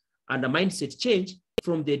change and a mindset change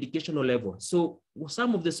from the educational level. So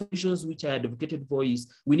some of the solutions which I advocated for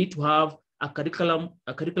is we need to have a curriculum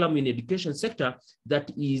in the education sector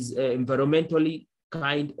that is environmentally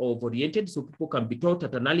kind of oriented, so people can be taught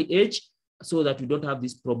at an early age so that we don't have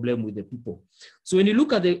this problem with the people. So when you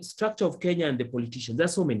look at the structure of Kenya and the politicians,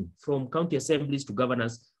 there's so many, from county assemblies to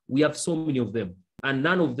governors, we have so many of them. And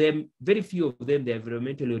none of them, very few of them, they're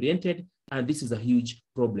environmentally oriented, and this is a huge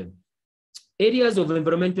problem. Areas of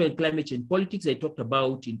environmental and climate change politics I talked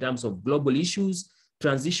about in terms of global issues,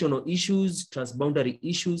 transitional issues, transboundary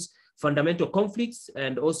issues, fundamental conflicts,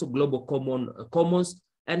 and also global commons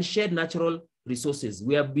and shared natural resources.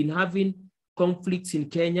 We have been having conflicts in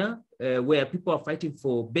Kenya where people are fighting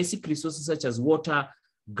for basic resources such as water,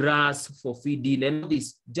 grass for feeding, and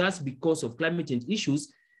this just because of climate change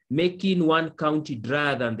issues, making one county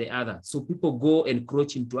drier than the other. So people go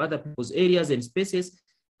encroach into other people's areas and spaces,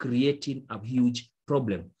 creating a huge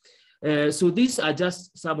problem. So these are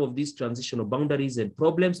just some of these transitional boundaries and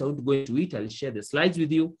problems. I won't go into it. I'll share the slides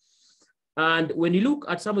with you. And when you look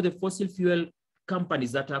at some of the fossil fuel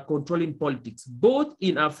companies that are controlling politics, both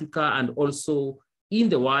in Africa and also in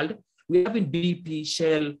the world, we have in BP,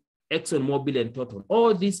 Shell, ExxonMobil, and Total.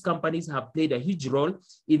 All these companies have played a huge role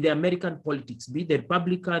in the American politics, be the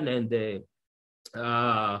Republican and the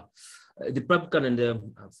I've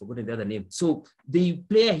forgotten the other name. So they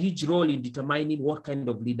play a huge role in determining what kind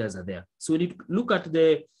of leaders are there. So when you look at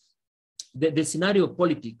the scenario of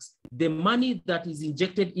politics, the money that is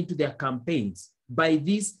injected into their campaigns by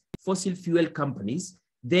these fossil fuel companies,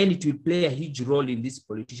 then it will play a huge role in these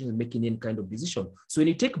politicians making any kind of decision. So when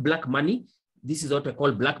you take black money, this is what I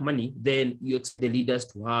call black money, then you expect the leaders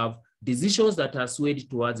to have decisions that are swayed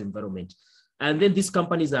towards environment. And then these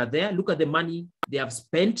companies are there. Look at the money they have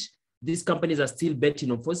spent. These companies are still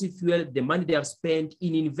betting on fossil fuel, the money they have spent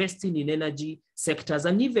in investing in energy sectors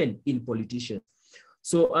and even in politicians.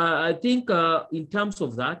 So I think in terms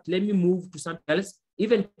of that, let me move to something else.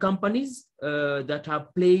 Even companies that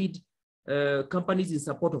have played, companies in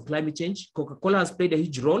support of climate change, Coca-Cola has played a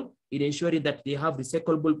huge role in ensuring that they have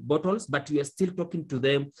recyclable bottles, but we are still talking to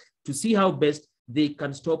them to see how best they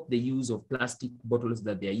can stop the use of plastic bottles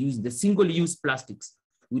that they are using, the single-use plastics.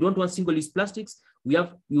 We don't want single-use plastics. We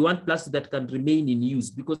want plastic that can remain in use,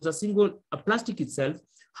 because a plastic itself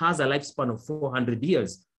has a lifespan of 400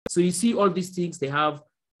 years. So you see all these things, they have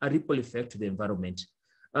a ripple effect to the environment.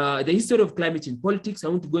 The history of climate change politics, I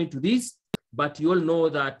won't go into this, but you all know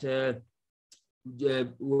that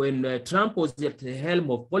when Trump was at the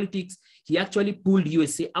helm of politics, he actually pulled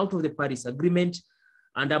USA out of the Paris Agreement.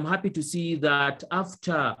 And I'm happy to see that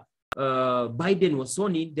after Biden was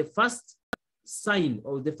sworn in, the first sign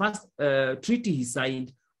or the first treaty he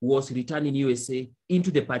signed was returning USA into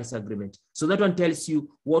the Paris Agreement. So that one tells you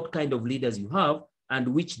what kind of leaders you have and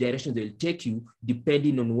which direction they'll take you,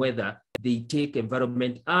 depending on whether they take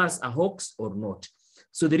environment as a hoax or not.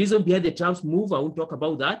 So the reason behind the Trump's move, I won't talk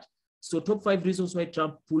about that. So top 5 reasons why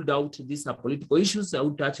Trump pulled out these are political issues. I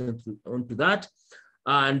will touch onto that.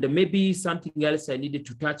 And maybe something else I needed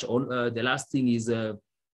to touch on. The last thing is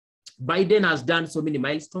Biden has done so many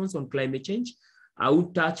milestones on climate change. I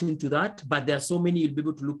won't touch into that, but there are so many, you'll be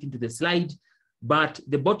able to look into the slide. But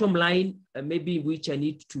the bottom line, maybe which I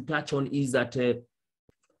need to touch on is that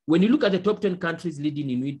when you look at the top 10 countries leading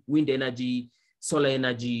in wind energy, solar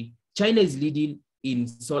energy, China is leading in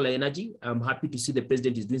solar energy. I'm happy to see the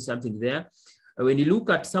president is doing something there. When you look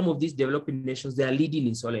at some of these developing nations, they are leading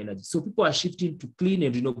in solar energy. So people are shifting to clean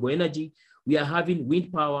and renewable energy. We are having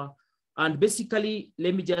wind power. And basically,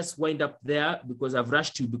 let me just wind up there because I've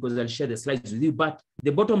rushed you because I'll share the slides with you. But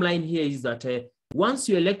the bottom line here is that once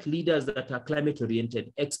you elect leaders that are climate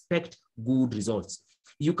oriented, expect good results.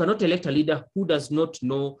 You cannot elect a leader who does not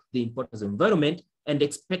know the importance of environment and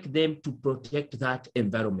expect them to protect that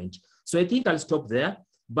environment. So I think I'll stop there,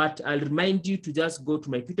 but I'll remind you to just go to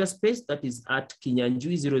my Twitter space, that is at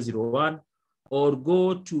Kinyanjui001, or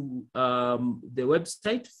go to the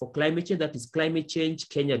website for climate change, that is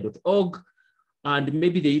climatechangekenya.org, and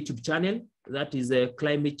maybe the YouTube channel, that is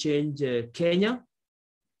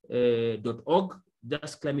climatechangekenya.org,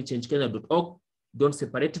 just climatechangekenya.org. Don't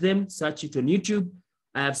separate them, search it on YouTube.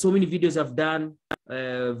 I have so many videos I've done,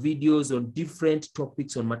 videos on different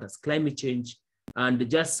topics on matters climate change, and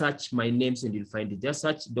just search my names and you'll find it. Just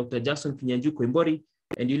search Dr. Jackson Kinyanjui Koimbori,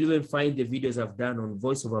 and you'll even find the videos I've done on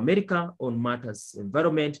Voice of America on matters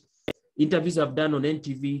environment, interviews I've done on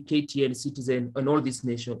NTV, KTN, Citizen, on all these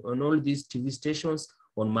TV stations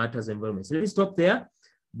on matters environment. So let me stop there,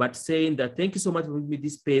 but saying that thank you so much for giving me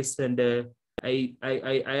this space, and I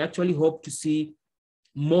actually hope to see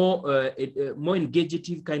more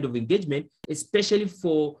engaging kind of engagement, especially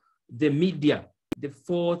for the media, the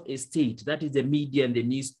fourth estate, that is the media and the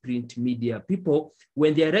newsprint media people.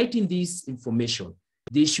 When they are writing this information,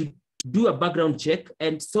 they should do a background check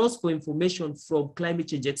and source for information from climate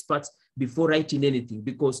change experts before writing anything,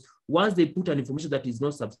 because once they put an information that is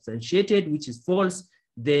not substantiated, which is false,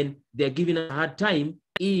 then they're given a hard time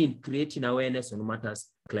in creating awareness on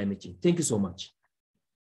matters climate change. Thank you so much.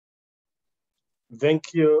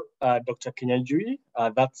 Thank you, Dr. Kinyanjui.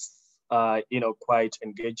 That's quite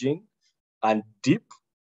engaging and deep.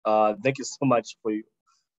 Thank you so much for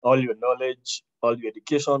all your knowledge, all your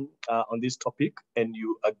education on this topic, and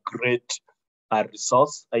you a great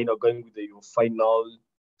resource. Going with your final,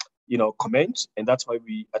 comment, and that's why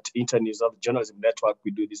we at Internews of Journalism Network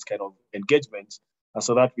we do this kind of engagement,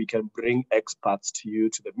 so that we can bring experts to you,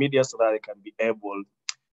 to the media, so that they can be able,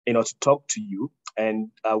 to talk to you.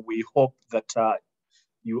 And we hope that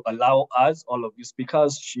you allow us, all of you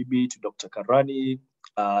speakers, Shibi, to Dr. Karani,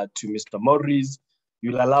 to Mr. Morris,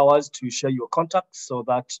 you'll allow us to share your contacts so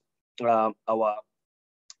that our,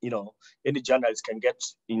 any journalists can get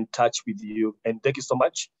in touch with you. And thank you so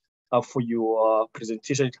much for your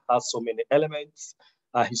presentation. It has so many elements,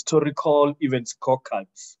 historical, even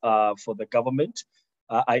scorecards for the government.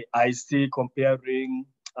 I see comparing,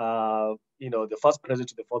 the first president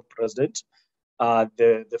to the fourth president.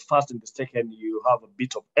 The first and the second, you have a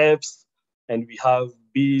bit of F's, and we have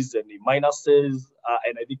B's and the minuses,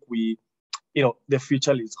 and I think we, the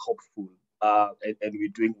future is hopeful, and we're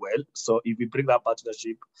doing well. So if we bring that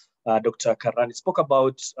partnership, Dr. Karani spoke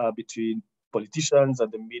about between politicians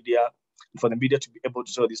and the media, for the media to be able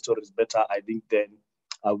to tell these stories better, I think then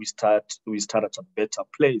we start at a better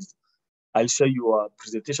place. I'll share your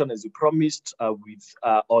presentation as you promised with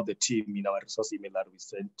all the team in our resource email that we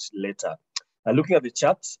sent later. Looking at the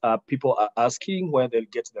chat, people are asking where they'll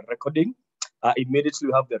get the recording. Immediately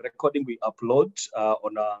we have the recording we upload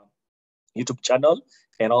on our YouTube channel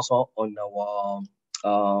and also on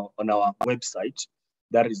our website.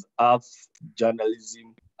 That is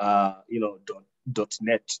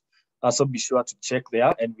earthjournalism.net. So be sure to check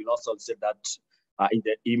there, and we'll also say that in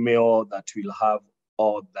the email that we'll have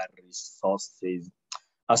all the resources.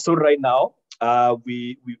 So right now,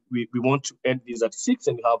 we want to end this at 6,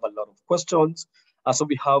 and we have a lot of questions. So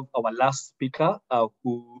we have our last speaker,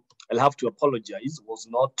 who I'll have to apologize, was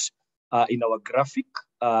not in our graphic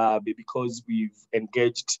because we've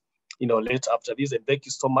engaged, late after this. And thank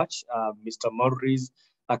you so much, Mr. Maurice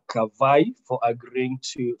Kavai, for agreeing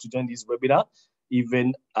to join this webinar,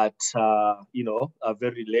 even at a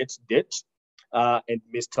very late date. And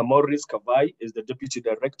Mr. Maurice Kavai is the Deputy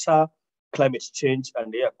Director, Climate Change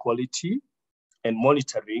and Air Quality and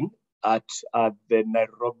Monitoring at the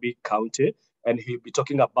Nairobi County, and he'll be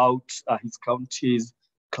talking about his county's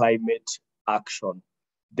climate action.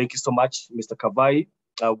 Thank you so much, Mr. Kavai.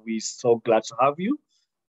 We're so glad to have you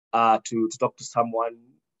to talk to someone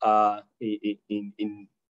in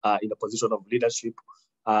a position of leadership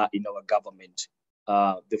in our government.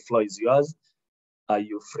 The floor is yours.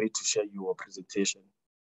 You're free to share your presentation.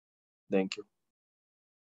 Thank you.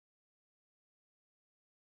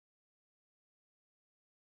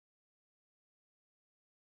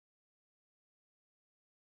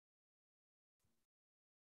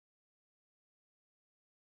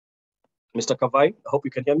 Mr. Kavai, I hope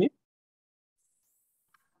you can hear me.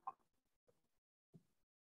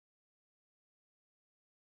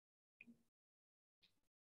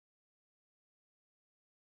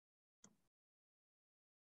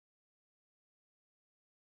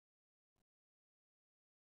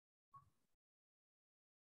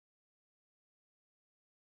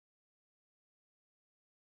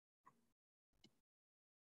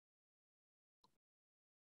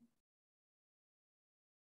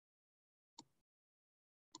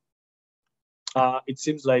 It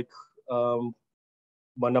seems like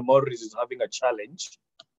Mana Morris is having a challenge.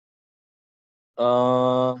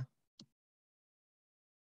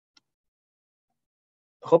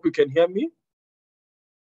 Hope you can hear me.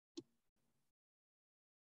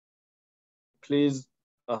 Please,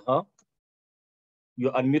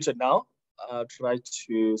 you're unmuted now. Try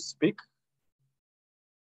to speak.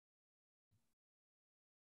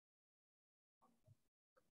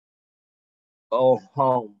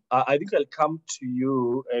 I think I'll come to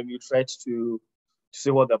you and you try to see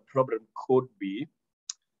what the problem could be.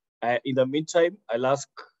 In the meantime, I'll ask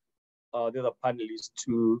the other panelists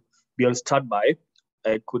to be on standby.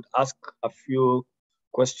 I could ask a few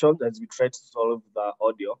questions as we try to solve the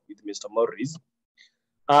audio with Mr. Morris.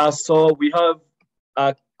 So we have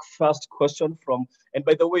a first question from, and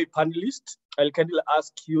by the way, panelists, I'll kindly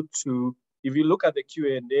ask you to, if you look at the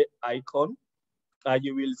Q&A icon,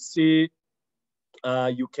 you will see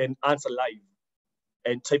you can answer live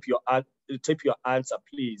and type your answer,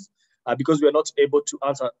 please. Because we are not able to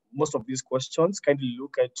answer most of these questions, kindly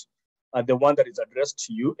look at the one that is addressed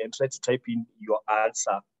to you and try to type in your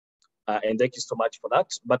answer. And thank you so much for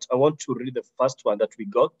that. But I want to read the first one that we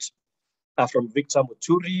got from Victor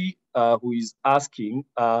Muturi, who is asking,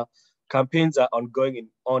 campaigns are ongoing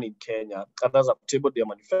in Kenya. Others have tabled their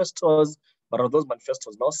manifestos, but are those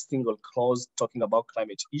manifestos not single clause talking about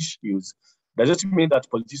climate issues? Does it mean that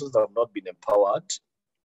politicians have not been empowered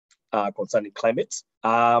concerning climate?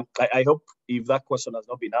 I hope if that question has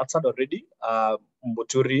not been answered already,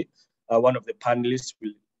 Muturi, one of the panelists,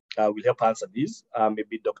 will help answer this.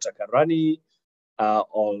 Maybe Dr. Karani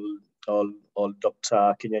or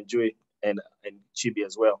Dr. Kinyanjui and Chibi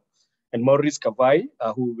as well. And Maurice Kavai,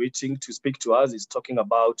 who waiting to speak to us, is talking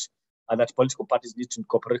about that political parties need to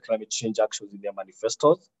incorporate climate change actions in their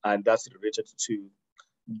manifestos, and that's related to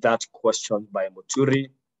that question by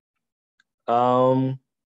Muturi.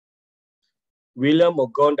 William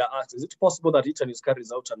Ogonda asks, is it possible that Internews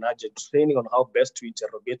carries out an urgent training on how best to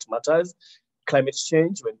interrogate matters, climate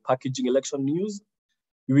change, when packaging election news?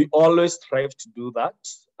 We always strive to do that,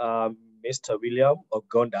 Mr. William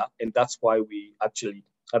Ogonda, and that's why we actually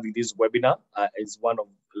having this webinar is one of,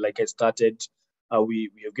 like I started, we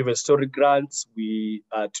have given story grants, to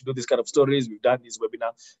do this kind of stories, we've done this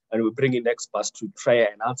webinar, and we bring in experts to try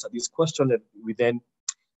and answer this question, and we then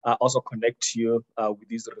also connect you with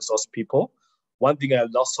these resource people. One thing I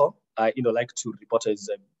also, like to report as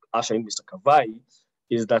ushering Mr. Kavai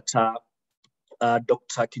is that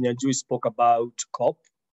Dr. Kinyanjui spoke about COP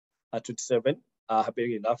 27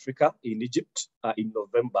 happening in Africa, in Egypt, in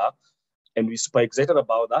November. And we're super excited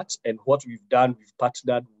about that. And what we've done, we've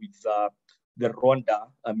partnered with the Rwanda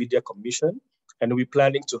Media Commission, and we're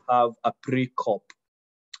planning to have a pre-COP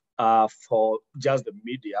for just the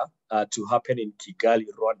media to happen in Kigali,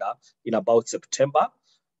 Rwanda, in about September,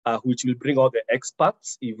 which will bring all the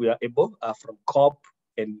experts, if we are able, from COP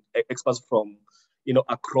and experts from,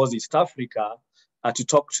 across East Africa, to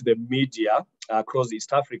talk to the media across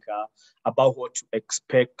East Africa about what to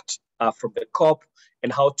expect from the COP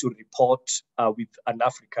and how to report with an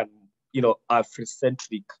African,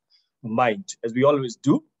 Afrocentric mind. As we always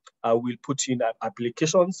do, we'll put in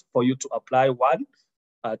applications for you to apply. One,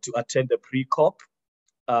 to attend the pre-COP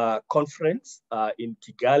conference in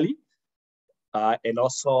Kigali, and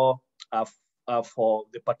also for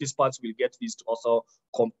the participants will get this to also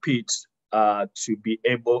compete to be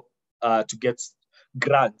able to get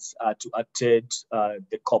grants to attend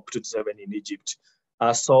the COP27 in Egypt.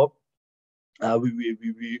 So we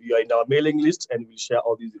are in our mailing list, and we'll share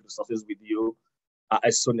all these resources with you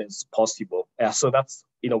as soon as possible. So that's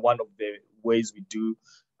one of the ways we do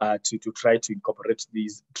to try to incorporate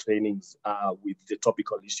these trainings with the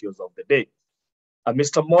topical issues of the day.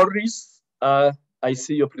 Mr. Morris, I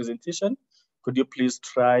see your presentation. Could you please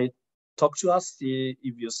talk to us, see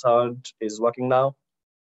if your sound is working now?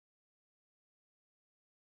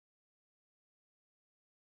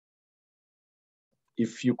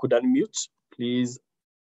 If you could unmute, please.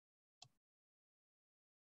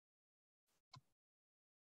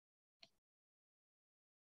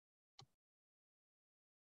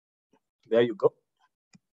 There you go.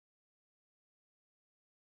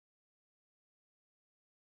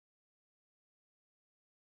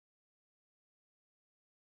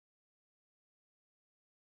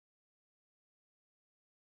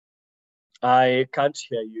 I can't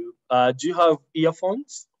hear you. Do you have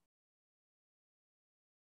earphones?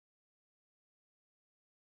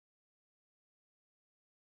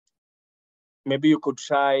 Maybe you could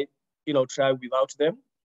try without them.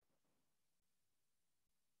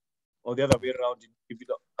 Or the other way around. If you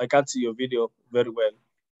don't, I can't see your video very well.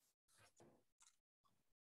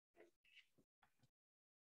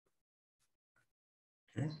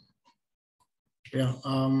 Okay. Yeah,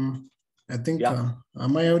 I think,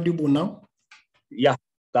 am I audible now? Yeah,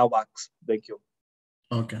 that works. Thank you.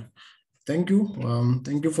 Okay, thank you.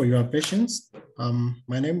 Thank you for your patience.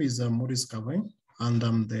 My name is Maurice Kavai, and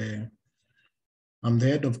I'm the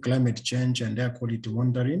head of climate change and air quality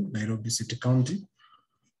monitoring, Nairobi City County.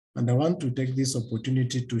 And I want to take this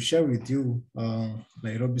opportunity to share with you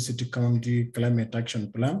Nairobi City County Climate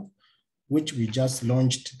Action Plan, which we just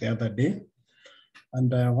launched the other day.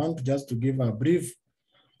 And I want just to give a brief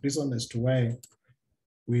reason as to why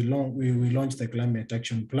we launched the Climate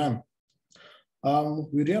Action Plan.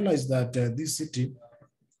 We realized that this city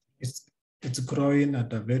it's growing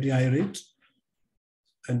at a very high rate.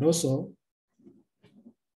 And also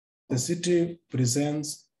the city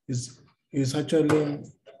presents is actually,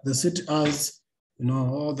 the city has, you know,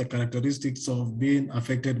 all the characteristics of being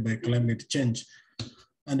affected by climate change.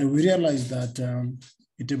 And we realized that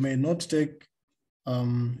it may not take,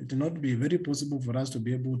 it will not be very possible for us to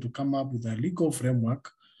be able to come up with a legal framework.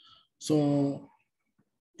 So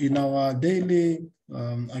in our daily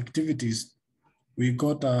activities, we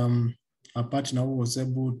got a partner who was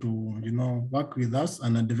able to, you know, work with us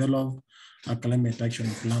and develop a climate action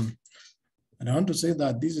plan. And I want to say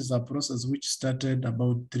that this is a process which started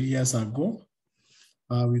about 3 years ago.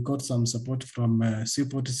 We got some support from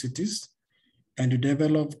seaport cities, and we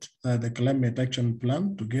developed the climate action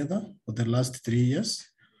plan together for the last 3 years.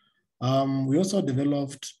 We also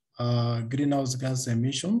developed greenhouse gas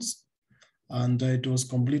emissions, and it was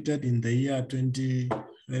completed in the year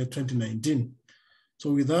 2019.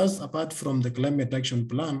 So with us, apart from the climate action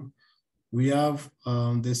plan, we have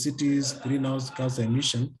the city's greenhouse gas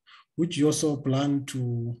emission, which you also plan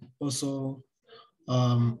to also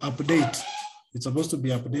update. It's supposed to be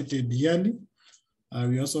updated yearly.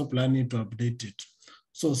 We also planning to update it.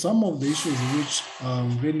 So some of the issues which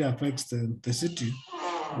really affects the city,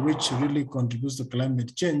 which really contributes to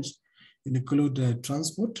climate change, include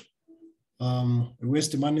transport,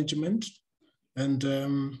 waste management, and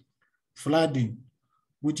flooding,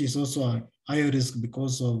 which is also a high risk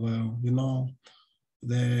because of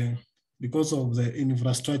because of the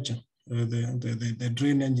infrastructure, the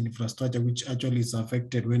drainage infrastructure, which actually is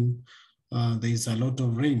affected when there is a lot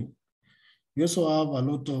of rain. We also have a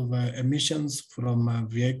lot of emissions from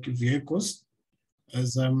vehicles.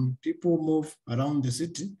 As people move around the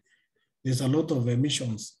city, there's a lot of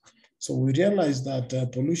emissions. So we realized that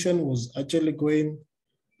pollution was actually going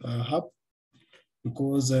up,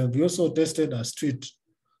 because we also tested a street.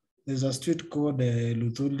 There's a street called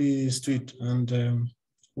Luthuli Street. And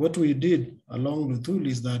what we did along Luthuli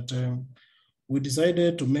is that we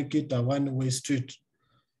decided to make it a one-way street.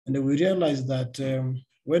 And we realized that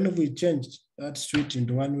when we changed that street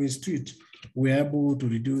into one-way street, we were able to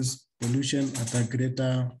reduce pollution at a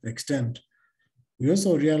greater extent. We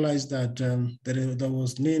also realized that there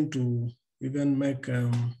was need to even make,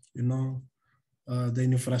 the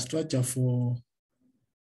infrastructure for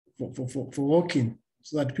walking,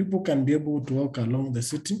 so that people can be able to walk along the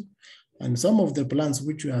city. And some of the plans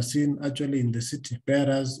which we are seeing actually in the city bear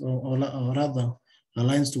us, or rather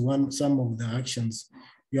aligns to some of the actions.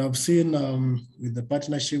 You have seen with the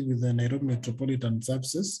partnership with the Nairobi Metropolitan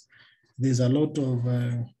Services, there's a lot of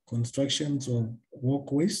constructions of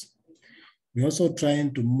walkways. We're also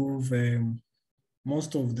trying to move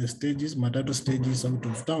most of the stages, matatu stages, out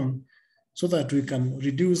of town, so that we can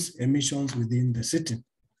reduce emissions within the city.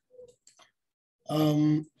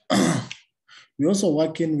 We're also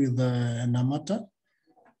working with Namata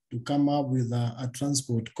to come up with a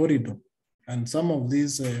transport corridor. And some of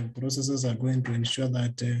these processes are going to ensure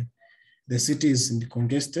that the city is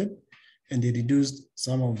congested and they reduce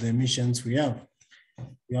some of the emissions we have.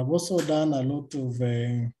 We have also done a lot of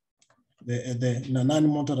the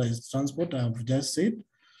non-motorized transport, I've just said.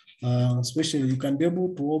 Especially you can be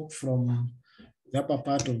able to walk from the upper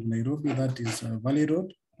part of Nairobi, that is Valley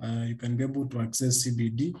Road. You can be able to access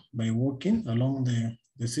CBD by walking along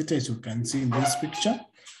the city, as you can see in this picture.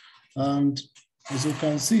 And as you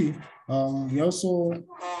can see, we're also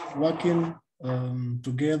working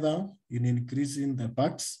together in increasing the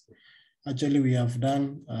parks. Actually, we have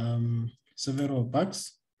done several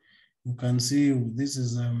parks. You can see this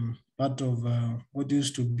is part of what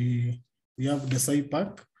used to be, we have the Sai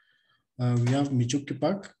Park, we have Michuki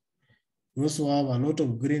Park. We also have a lot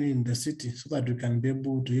of green in the city, so that we can be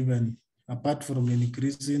able to even, apart from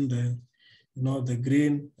increasing the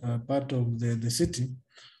green part of the city,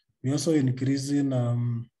 we also increasing,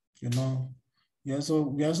 we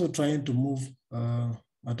also trying to move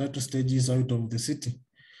matatu stages out of the city.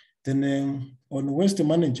 Then on waste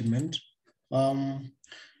management,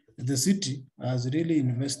 the city has really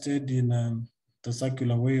invested in the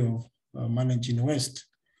circular way of managing waste,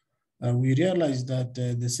 we realized that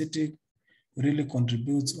the city really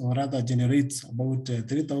contributes, or rather generates, about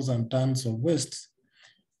 3,000 tons of waste,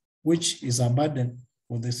 which is a burden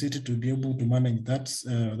for the city to be able to manage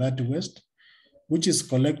that waste, which is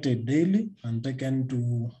collected daily and taken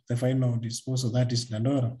to the final disposal, that is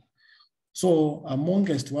Dandora. So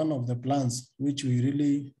amongst one of the plans which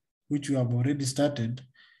we have already started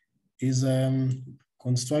is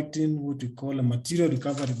constructing what we call a material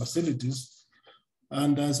recovery facilities.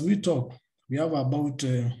 And as we talk, we have about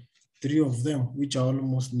 3 of them, which are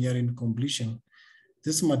almost nearing completion.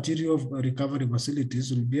 This material recovery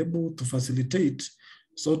facilities will be able to facilitate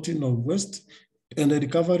sorting of waste and the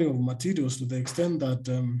recovery of materials to the extent that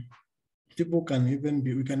we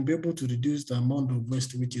can be able to reduce the amount of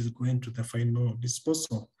waste which is going to the final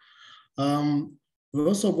disposal. We're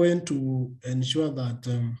also going to ensure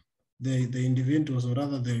that the individuals, or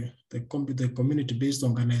rather the community-based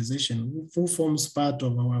organization who forms part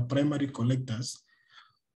of our primary collectors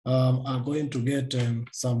are going to get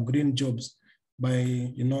some green jobs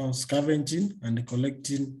by scavenging and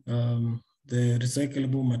collecting the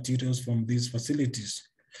recyclable materials from these facilities.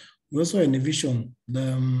 We also envision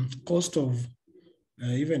the cost of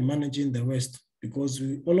even managing the waste, because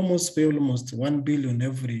we almost pay almost 1 billion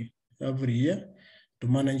every year to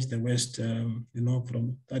manage the waste,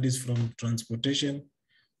 from transportation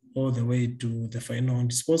all the way to the final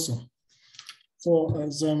disposal. So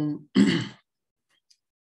as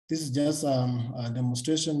this is just a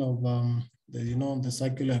demonstration of the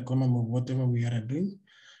circular economy of whatever we are doing.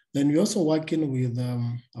 Then we're also working with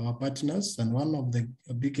our partners, and one of the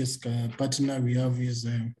biggest partner we have is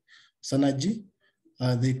Synergy.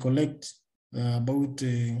 They collect about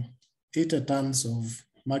 80 tons of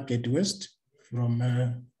market waste from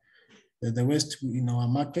the waste in our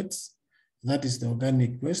markets. That is the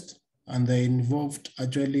organic waste, and they're involved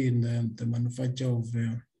actually in the manufacture of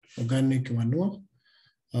organic manure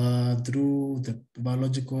through the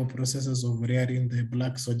biological processes of rearing the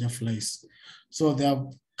black soldier flies. So they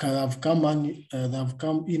have come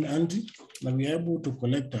in handy, and we are able to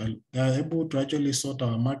collect, they are able to actually sort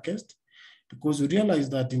our market, because we realize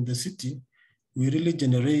that in the city, we really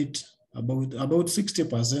generate about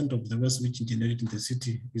 60% of the waste which we generate in the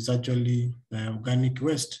city is actually organic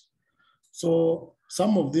waste. So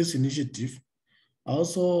some of this initiative are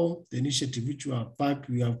also the initiative which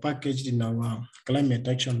we have packaged in our climate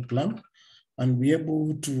action plan, and be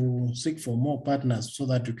able to seek for more partners so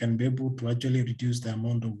that we can be able to actually reduce the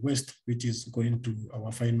amount of waste which is going to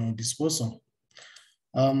our final disposal.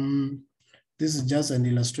 This is just an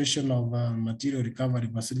illustration of material recovery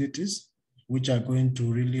facilities, which are going to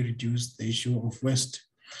really reduce the issue of waste.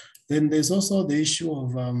 Then there's also the issue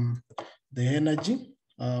of the energy.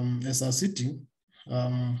 As a city,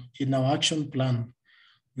 in our action plan,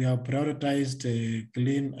 we have prioritized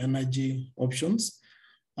clean energy options.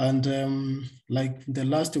 And like the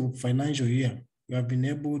last financial year, we have been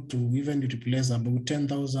able to even replace about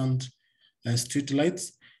 10,000 street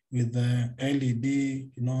lights with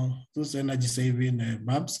LED, those energy saving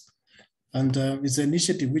bulbs. And it's an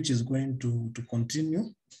initiative which is going to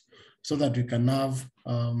continue so that we can have,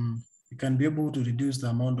 we can be able to reduce the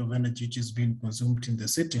amount of energy which is being consumed in the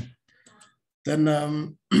city. Then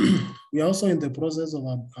we are also in the process of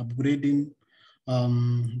upgrading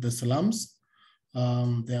the slums.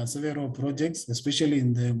 There are several projects, especially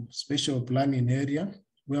in the spatial planning area,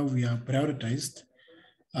 where we are prioritized,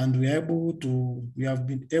 and we have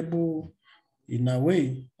been able, in a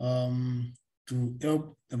way, to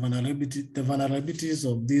help the vulnerabilities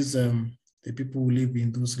of these the people who live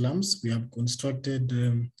in those slums. We have constructed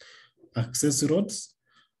access roads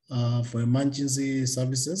for emergency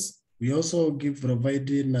services. We also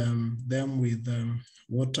providing them with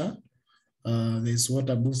water. There's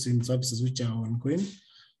water boosting services which are ongoing,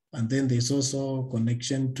 and then there's also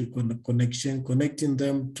connecting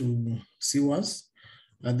them to sewers.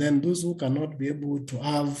 And then those who cannot be able to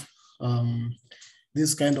have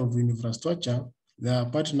this kind of infrastructure, there are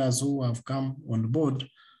partners who have come on board,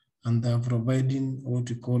 and they're providing what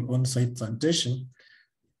we call on-site sanitation,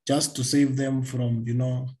 just to save them from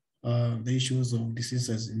the issues of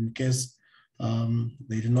diseases in case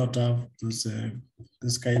they do not have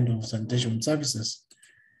this kind of sanitation services.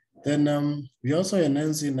 Then we also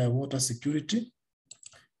enhancing water security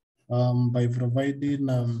by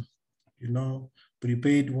providing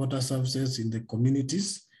prepaid water services in the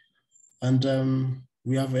communities. And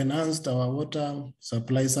we have enhanced our water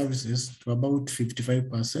supply services to about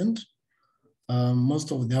 55%.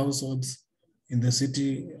 Most of the households in the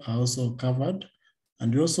city are also covered.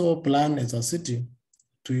 And we also plan as a city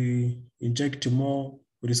to inject more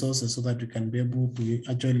resources so that we can be able to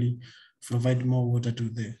actually provide more water to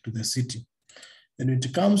the city. And when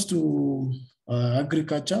it comes to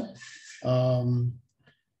agriculture,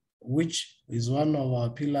 which is one of our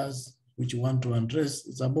pillars which we want to address,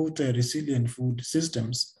 it's about resilient food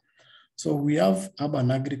systems. So we have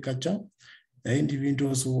urban agriculture, the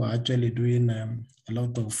individuals who are actually doing a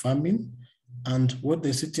lot of farming. And what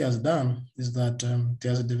the city has done is that it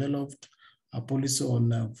has developed a policy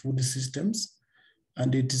on food systems,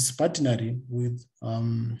 and it is partnering with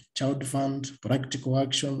Child Fund, Practical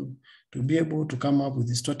Action, to be able to come up with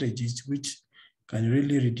the strategies which can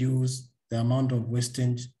really reduce the amount of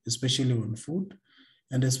wastage, especially on food,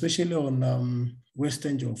 and especially on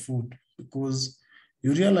wastage of food, because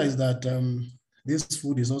you realize that this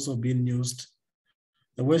food is also being used,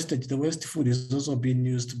 the waste food is also being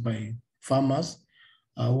used by farmers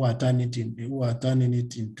who are turning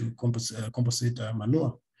it into composite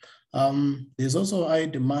manure. There's also high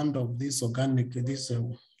demand of this organic,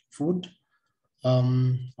 food.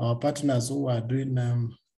 Our partners who are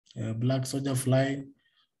doing black soldier fly,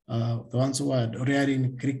 the ones who are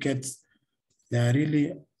rearing crickets, they are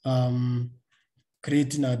really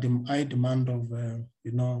creating a high demand of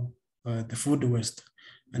the food waste.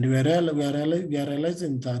 And we are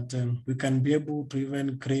realizing that we can be able to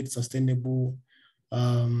even create sustainable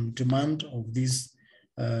demand of this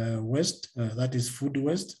waste, that is food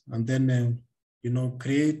waste, and then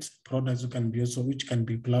create products which can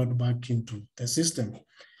be plowed back into the system.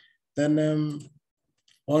 Then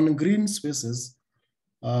on green spaces,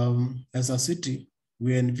 as a city,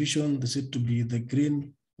 we envision the city to be the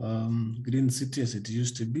green city as it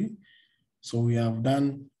used to be. So we have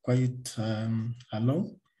done quite a lot.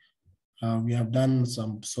 We have done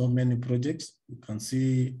so many projects. You can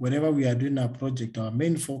see whenever we are doing a project, our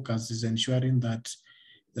main focus is ensuring that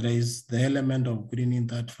there is the element of green in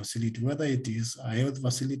that facility, whether it is a health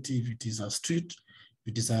facility, if it is a street,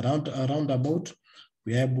 if it is a roundabout,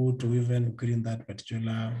 we are able to even green that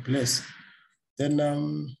particular place. Then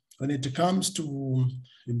when it comes to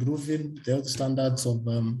improving the health standards of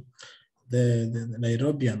the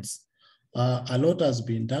Nairobians, a lot has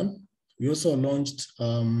been done. We also launched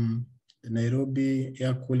the Nairobi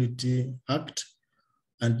Air Quality Act,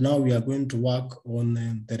 and now we are going to work on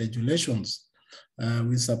the regulations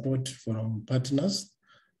with support from partners.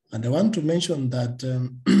 And I want to mention that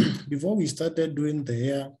before we started doing the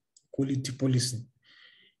air quality policy,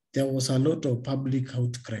 there was a lot of public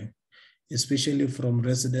outcry, especially from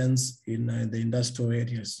residents in the industrial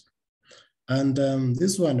areas. And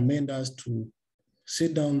this one made us to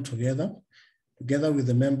sit down together with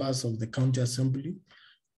the members of the county assembly,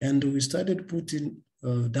 and we started putting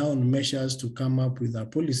down measures to come up with a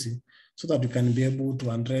policy so that we can be able to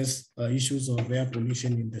address issues of air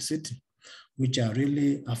pollution in the city, which are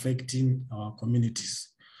really affecting our communities.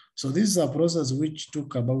 So this is a process which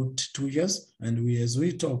took about 2 years, and as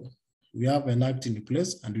we talk, we have an act in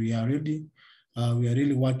place, and we are really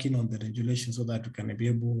working on the regulation so that we can be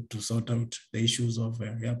able to sort out the issues of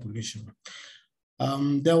air pollution.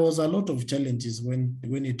 There was a lot of challenges when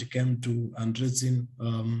it came to addressing,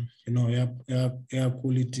 air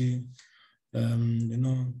quality,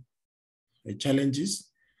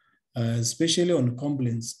 challenges, especially on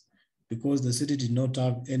complaints, because the city did not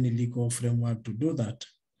have any legal framework to do that.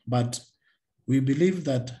 But we believe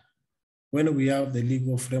that when we have the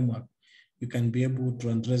legal framework, we can be able to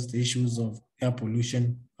address the issues of air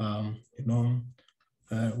pollution,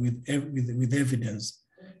 with evidence.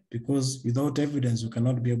 Because without evidence, we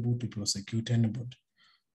cannot be able to prosecute anybody.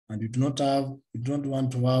 And we don't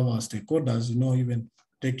want to have our stakeholders, even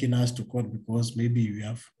taking us to court because maybe we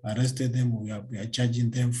have arrested them, or we are charging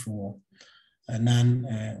them for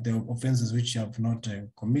the offenses which have not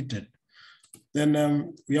committed.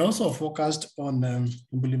 Then we also focused on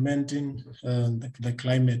implementing the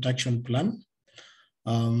climate action plan.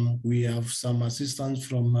 We have some assistance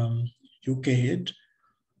from UK-HEAD,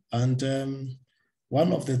 and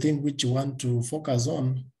one of the things which we want to focus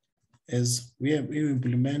on is we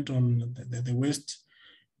implement on the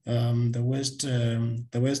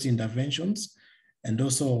waste interventions, and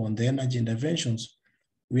also on the energy interventions.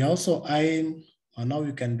 We also eyeing on how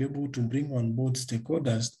we can be able to bring on board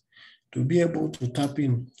stakeholders to be able to tap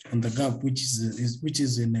in on the gap which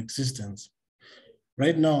is in existence.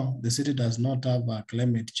 Right now, the city does not have a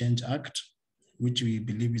Climate Change Act, which we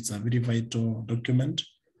believe is a very vital document,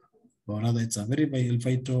 or rather it's a very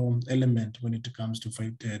vital element when it comes to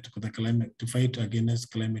fight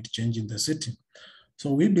against climate change in the city.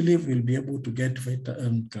 So we believe we'll be able to get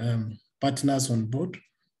partners on board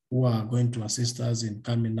who are going to assist us in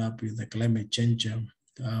coming up with the climate change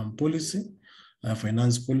policy,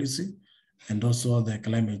 finance policy, and also the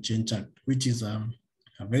Climate Change Act, which is a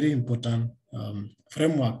very important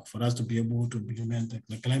framework for us to be able to implement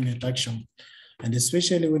the climate action. And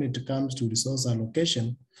especially when it comes to resource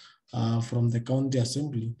allocation from the county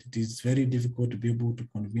assembly, it is very difficult to be able to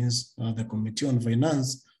convince the Committee on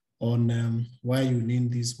Finance on why you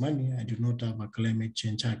need this money and do not have a Climate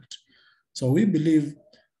Change Act. So we believe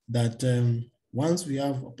that once we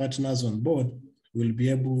have partners on board, we'll be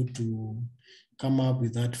able to come up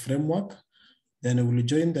with that framework. Then we'll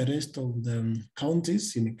join the rest of the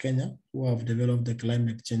counties in Kenya who have developed the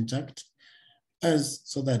Climate Change Act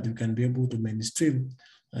so that we can be able to mainstream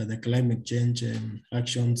the climate change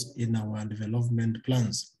actions in our development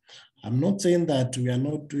plans. I'm not saying that we are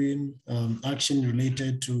not doing action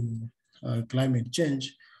related to climate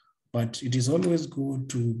change, but it is always good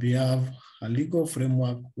to have a legal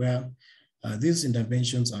framework where these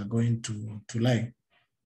interventions are going to lie.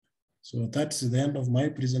 So that's the end of my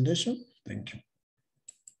presentation. Thank you.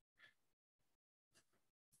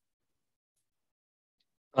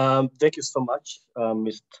 Thank you so much,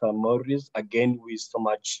 Mr. Morris. Again, we so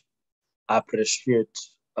much appreciate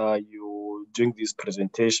you doing this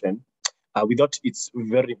presentation. We thought it's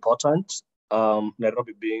very important,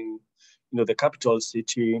 Nairobi being, the capital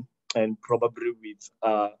city and probably with,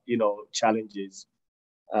 challenges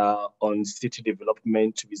on city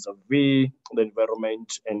development vis-a-vis the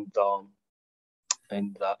environment and the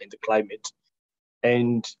climate.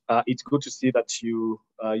 And it's good to see that you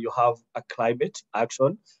have a climate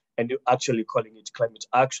action, and you're actually calling it climate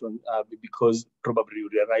action because probably you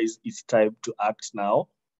realize it's time to act now.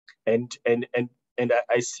 And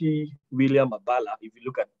I see William Abala, if you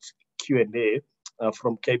look at Q&A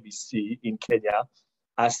from KBC in Kenya,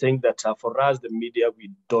 saying that for us, the media,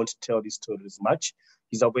 we don't tell these stories much.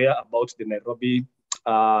 He's aware about the Nairobi,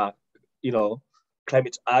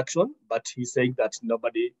 climate action, but he's saying that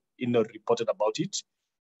nobody, reported about it,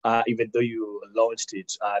 even though you launched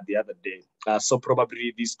it the other day. So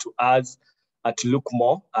probably this to us to look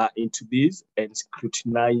more into this and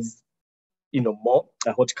scrutinize, more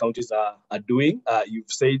what counties are doing.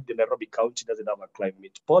 You've said the Nairobi County doesn't have a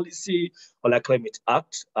climate policy or a climate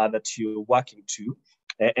act that you're working to.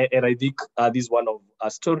 And I think this is one of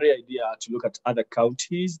a story idea to look at other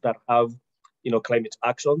counties that have, climate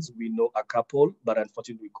actions. We know a couple, but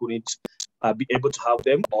unfortunately we couldn't be able to have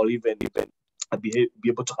them, or even be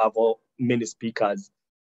able to have many speakers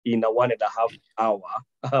in a 1.5 hour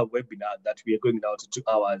webinar that we are going now to 2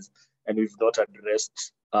 hours, and we've not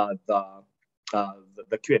addressed the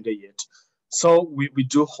Q&A yet. So we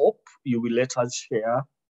do hope you will let us share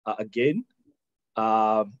again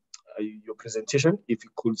your presentation, if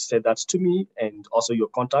you could say that to me, and also your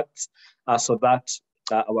contacts, so that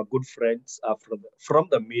our good friends from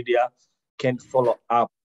the media can follow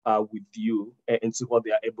up with you and see what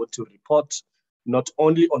they are able to report, not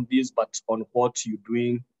only on this, but on what you're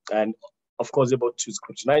doing, and of course, able to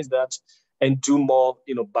scrutinize that and do more,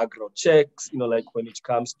 background checks, like when it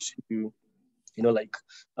comes to, like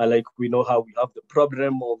we know how we have the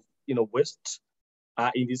problem of, waste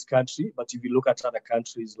in this country. But if you look at other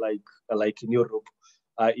countries like in Europe,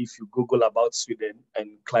 if you Google about Sweden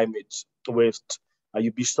and climate waste,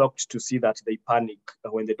 you'd be shocked to see that they panic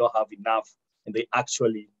when they don't have enough, and they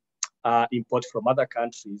actually import from other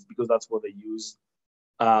countries because that's what they use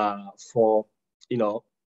for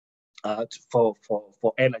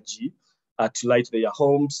energy, to light their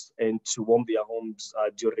homes and to warm their homes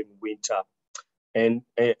during winter. And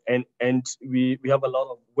we have a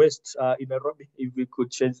lot of waste in Nairobi. If we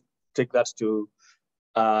could take that to,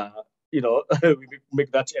 we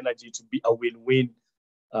make that energy to be a win-win.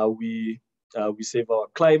 We save our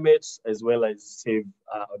climate as well as save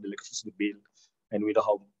on the electricity bill, and we know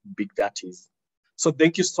how big that is. So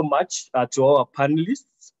thank you so much to our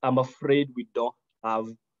panelists. I'm afraid we don't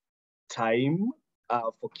have time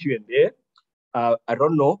for Q&A. I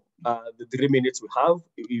don't know the 3 minutes we have,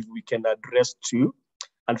 if we can address 2.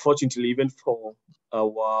 Unfortunately, even for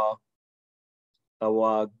our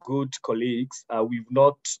good colleagues, we've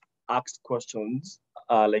not asked questions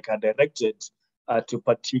like are directed to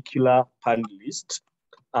particular panelists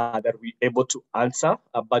that we're able to answer.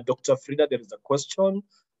 But Dr. Frida, there is a question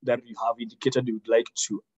that you have indicated you would like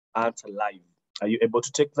to answer live. Are you able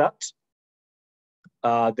to take that?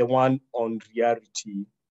 The one on reality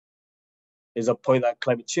is a point that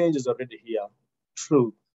climate change is already here.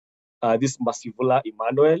 True. This Masivula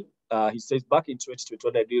Emmanuel, he says, back in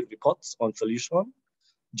 2021, I did reports on solution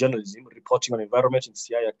journalism, reporting on environment in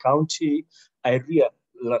Siaya County. I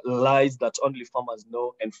realized that only farmers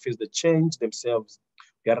know and face the change themselves,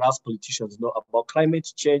 whereas politicians know about climate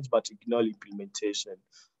change but ignore implementation.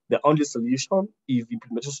 The only solution if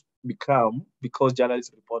implementation become because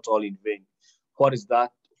journalists report all in vain. What is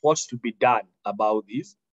that? What should be done about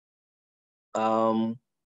this?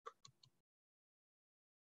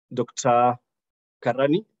 Dr.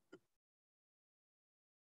 Karani?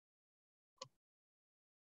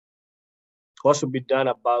 What should be done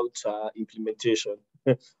about implementation?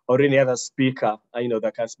 Or any other speaker,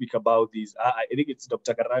 that can speak about this? I think it's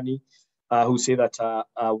Dr. Karani who say that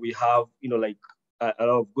we have, like a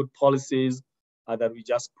lot of good policies that we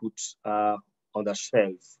just put on the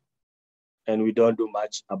shelf, and we don't do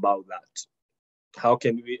much about that. How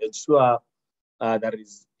can we ensure there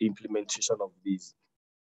is implementation of these?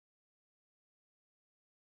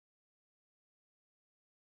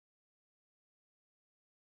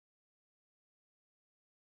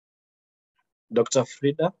 Dr.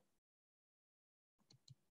 Frida?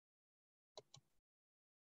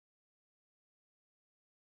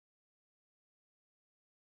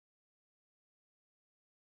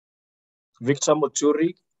 Victor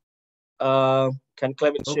Moturi, can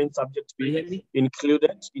climate change subject be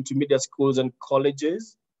included into media schools and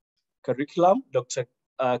colleges curriculum? Dr.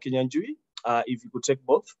 Kinyanjui, if you could take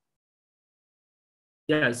both.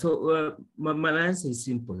 Yeah, so my answer is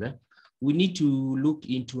simple. We need to look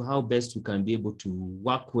into how best we can be able to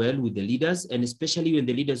work well with the leaders, and especially when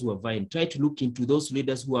the leaders who are vying, try to look into those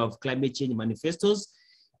leaders who have climate change manifestos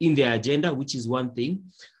in their agenda, which is one thing.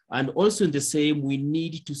 And also in the same, we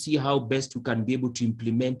need to see how best we can be able to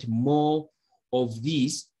implement more of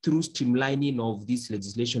these through streamlining of this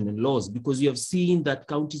legislation and laws, because we have seen that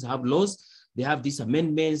counties have laws, they have these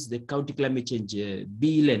amendments, the county climate change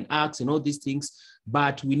bill and acts and all these things,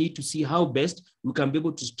 but we need to see how best we can be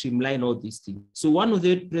able to streamline all these things. So one of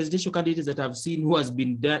the presidential candidates that I've seen who has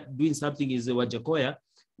been doing something is Wajakoya,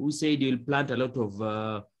 who said he will plant a lot of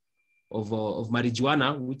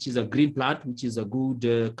marijuana, which is a green plant, which is a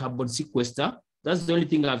good carbon sequester. That's the only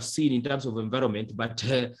thing I've seen in terms of environment. But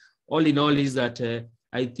all in all is that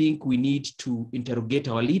I think we need to interrogate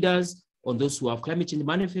our leaders on those who have climate change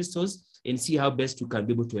manifestos and see how best we can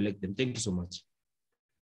be able to elect them. Thank you so much.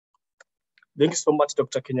 Thank you so much,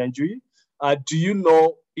 Dr. Kinyanjui. Do you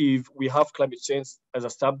know if we have climate change as a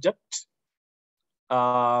subject?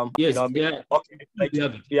 Yes, yeah. Okay,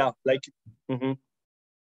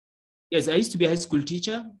 Yes, I used to be a high school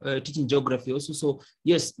teacher, teaching geography also. So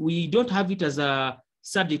yes, we don't have it as a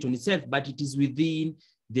subject on itself, but it is within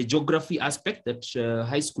the geography aspect that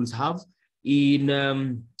high schools have.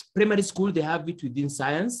 In primary school, they have it within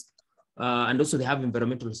science, and also they have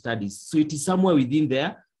environmental studies. So it is somewhere within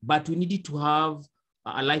there, but we need it to have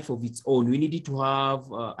a life of its own. We need it to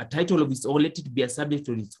have a title of its own. Let it be a subject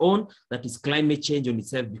on its own, that is climate change on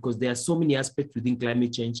itself, because there are so many aspects within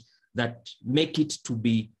climate change that make it to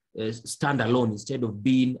be stand alone instead of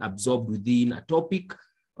being absorbed within a topic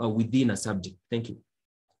or within a subject. Thank you.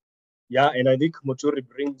 Yeah, and I think Moturi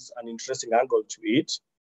brings an interesting angle to it.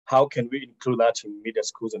 How can we include that in media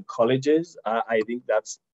schools and colleges? I think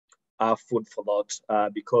that's food for thought,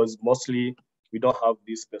 because mostly we don't have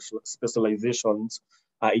these specializations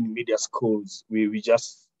in media schools. We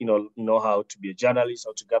just know how to be a journalist,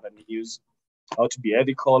 how to gather news, how to be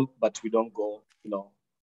ethical, but we don't go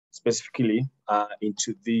specifically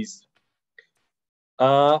into these.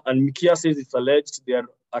 And Mikia says it's alleged there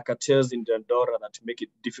are cartels in Dandora that make it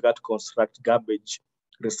difficult to construct garbage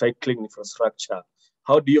recycling infrastructure.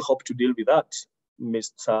 How do you hope to deal with that,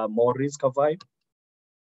 Mr. Maurice Kavai?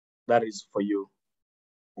 That is for you.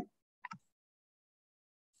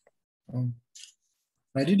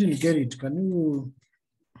 I didn't get it. Can you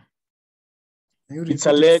it's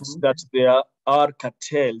alleged that there are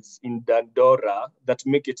cartels in Dandora that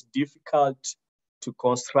make it difficult to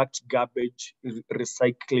construct garbage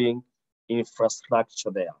recycling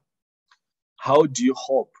infrastructure there. How do you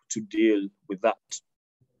hope to deal with that?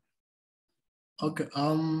 Okay.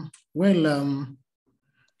 Well,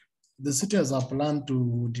 the city has a plan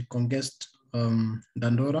to decongest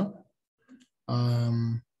Dandora.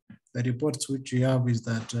 The reports which we have is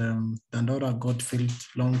that Dandora got filled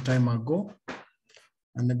long time ago.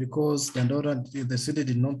 And because Dandora, the city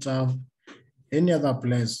did not have any other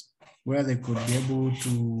place where they could be able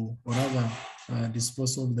to, or rather,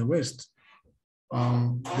 dispose of the waste.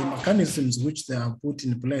 The mechanisms which they have put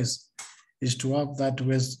in place is to have that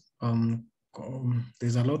waste.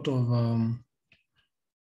 There's a lot of,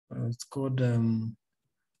 it's called,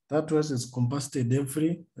 that waste is combusted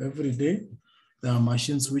every day. There are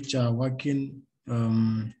machines which are working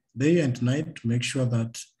day and night to make sure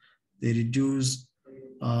that they reduce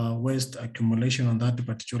waste accumulation on that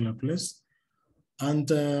particular place. And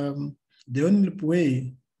the only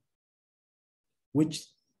way which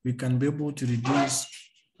we can be able to reduce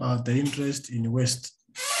the interest in waste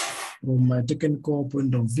from my technical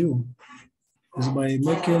point of view is by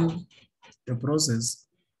making the process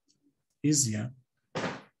easier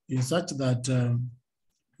in such that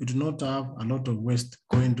we do not have a lot of waste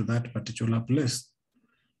going to that particular place,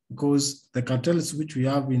 because the cartels which we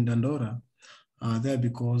have in Dandora are there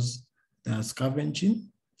because they are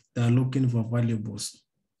scavenging, they are looking for valuables.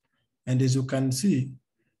 And as you can see,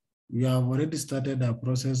 we have already started a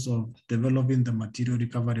process of developing the material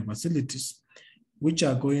recovery facilities, which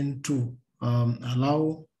are going to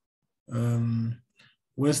allow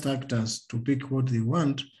waste actors to pick what they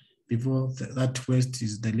want before that waste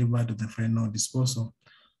is delivered to the final disposal.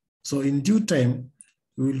 So in due time,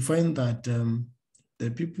 we will find that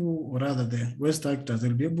the people, or rather the waste actors,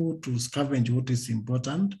 will be able to scavenge what is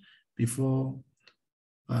important before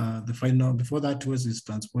before that waste is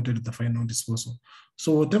transported to the final disposal.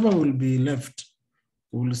 So whatever will be left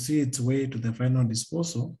will see its way to the final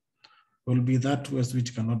disposal will be that waste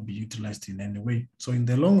which cannot be utilized in any way. So in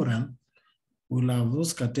the long run, we'll have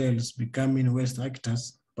those cartels becoming waste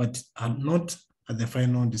actors, but are not at the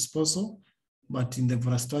final disposal, but in the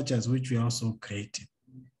infrastructures which we are also creating.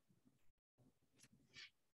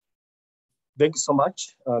 Thank you so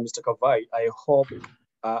much, Mr. Kavai. I hope,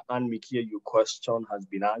 Anne Mikia, your question has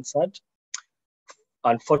been answered.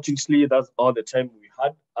 Unfortunately, that's all the time we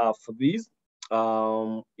had for this.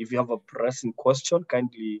 If you have a pressing question,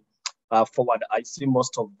 kindly forward. I see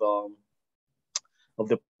most of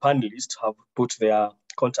the panelists have put their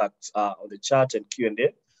contacts on the chat and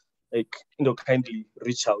Q&A. Kindly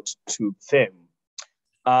reach out to them.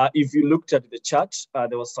 If you looked at the chat,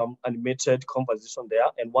 there was some animated conversation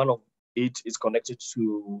there, and one of it is connected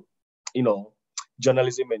to,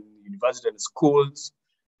 journalism and university and schools.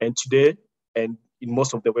 And today, and in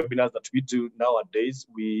most of the webinars that we do nowadays,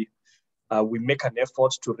 we make an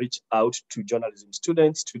effort to reach out to journalism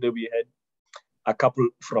students. Today we had a couple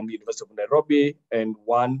from the University of Nairobi and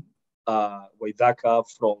one Waithaka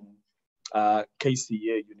from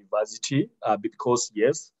KCA University, because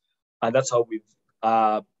yes, and that's how we've,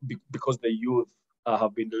 because the youth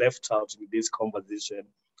have been left out in this conversation,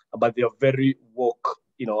 but they are very woke,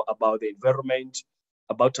 about the environment,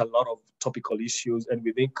 about a lot of topical issues, and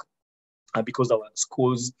we think because our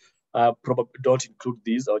schools probably don't include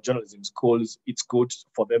these, our journalism schools, it's good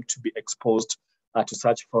for them to be exposed to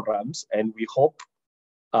such forums, and we hope,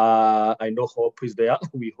 I know hope is there,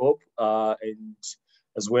 we hope, and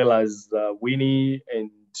as well as Winnie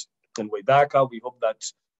and Waithaka, we hope that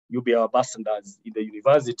you'll be our ambassadors in the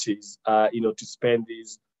universities, to spend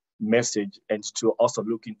this message and to also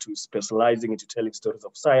look into specializing into telling stories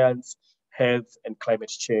of science, health, and climate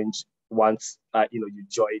change once, you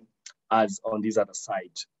join us on this other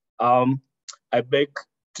side. I beg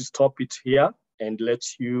to stop it here and let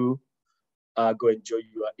you go enjoy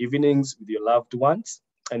your evenings with your loved ones.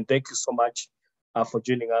 And thank you so much for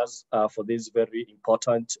joining us for this very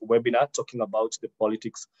important webinar talking about the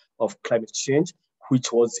politics of climate change,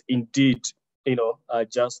 which was indeed,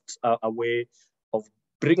 just a way of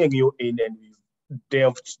bringing you in, and we've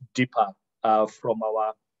delved deeper from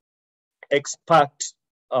our expert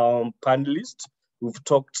panelists. We've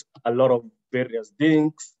talked a lot of various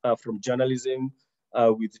things from journalism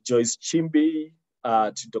with Joyce Chimbi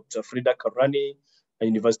to Dr. Frida Karani, a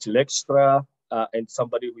university lecturer, and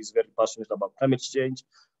somebody who is very passionate about climate change,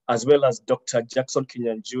 as well as Dr. Jackson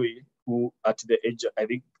Kinyanjui, who at the age, I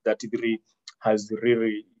think, 33, has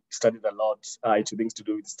really studied a lot into things to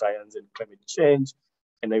do with science and climate change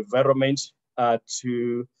and environment,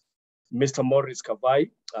 to Mr. Morris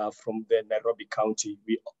Kavai from the Nairobi County.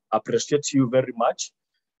 We appreciate you very much,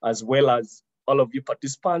 as well as all of you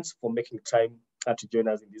participants for making time to join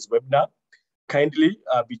us in this webinar. Kindly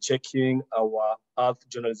be checking our Earth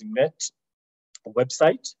Journalism Net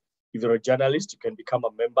website. If you're a journalist, you can become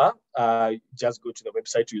a member. Just go to the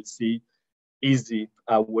website, you'll see easy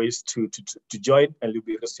ways to join, and you'll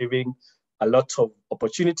be receiving a lot of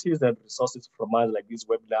opportunities and resources from us like this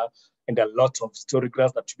webinar, and a lot of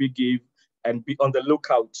storygraphs that we give, and be on the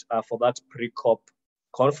lookout for that pre-COP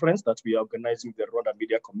conference that we are organizing with the Rwanda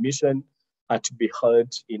Media Commission to be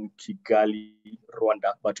held in Kigali,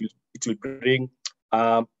 Rwanda. But it will bring,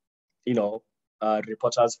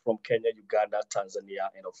 reporters from Kenya, Uganda, Tanzania,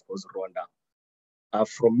 and of course, Rwanda.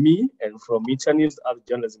 From me and from Internews Earth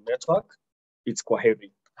Journalism Network, it's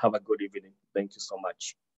Kwaheri. Have a good evening. Thank you so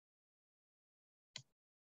much.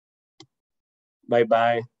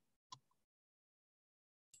 Bye-bye.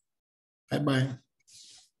 Bye-bye.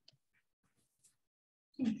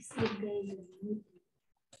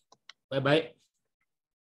 Bye-bye.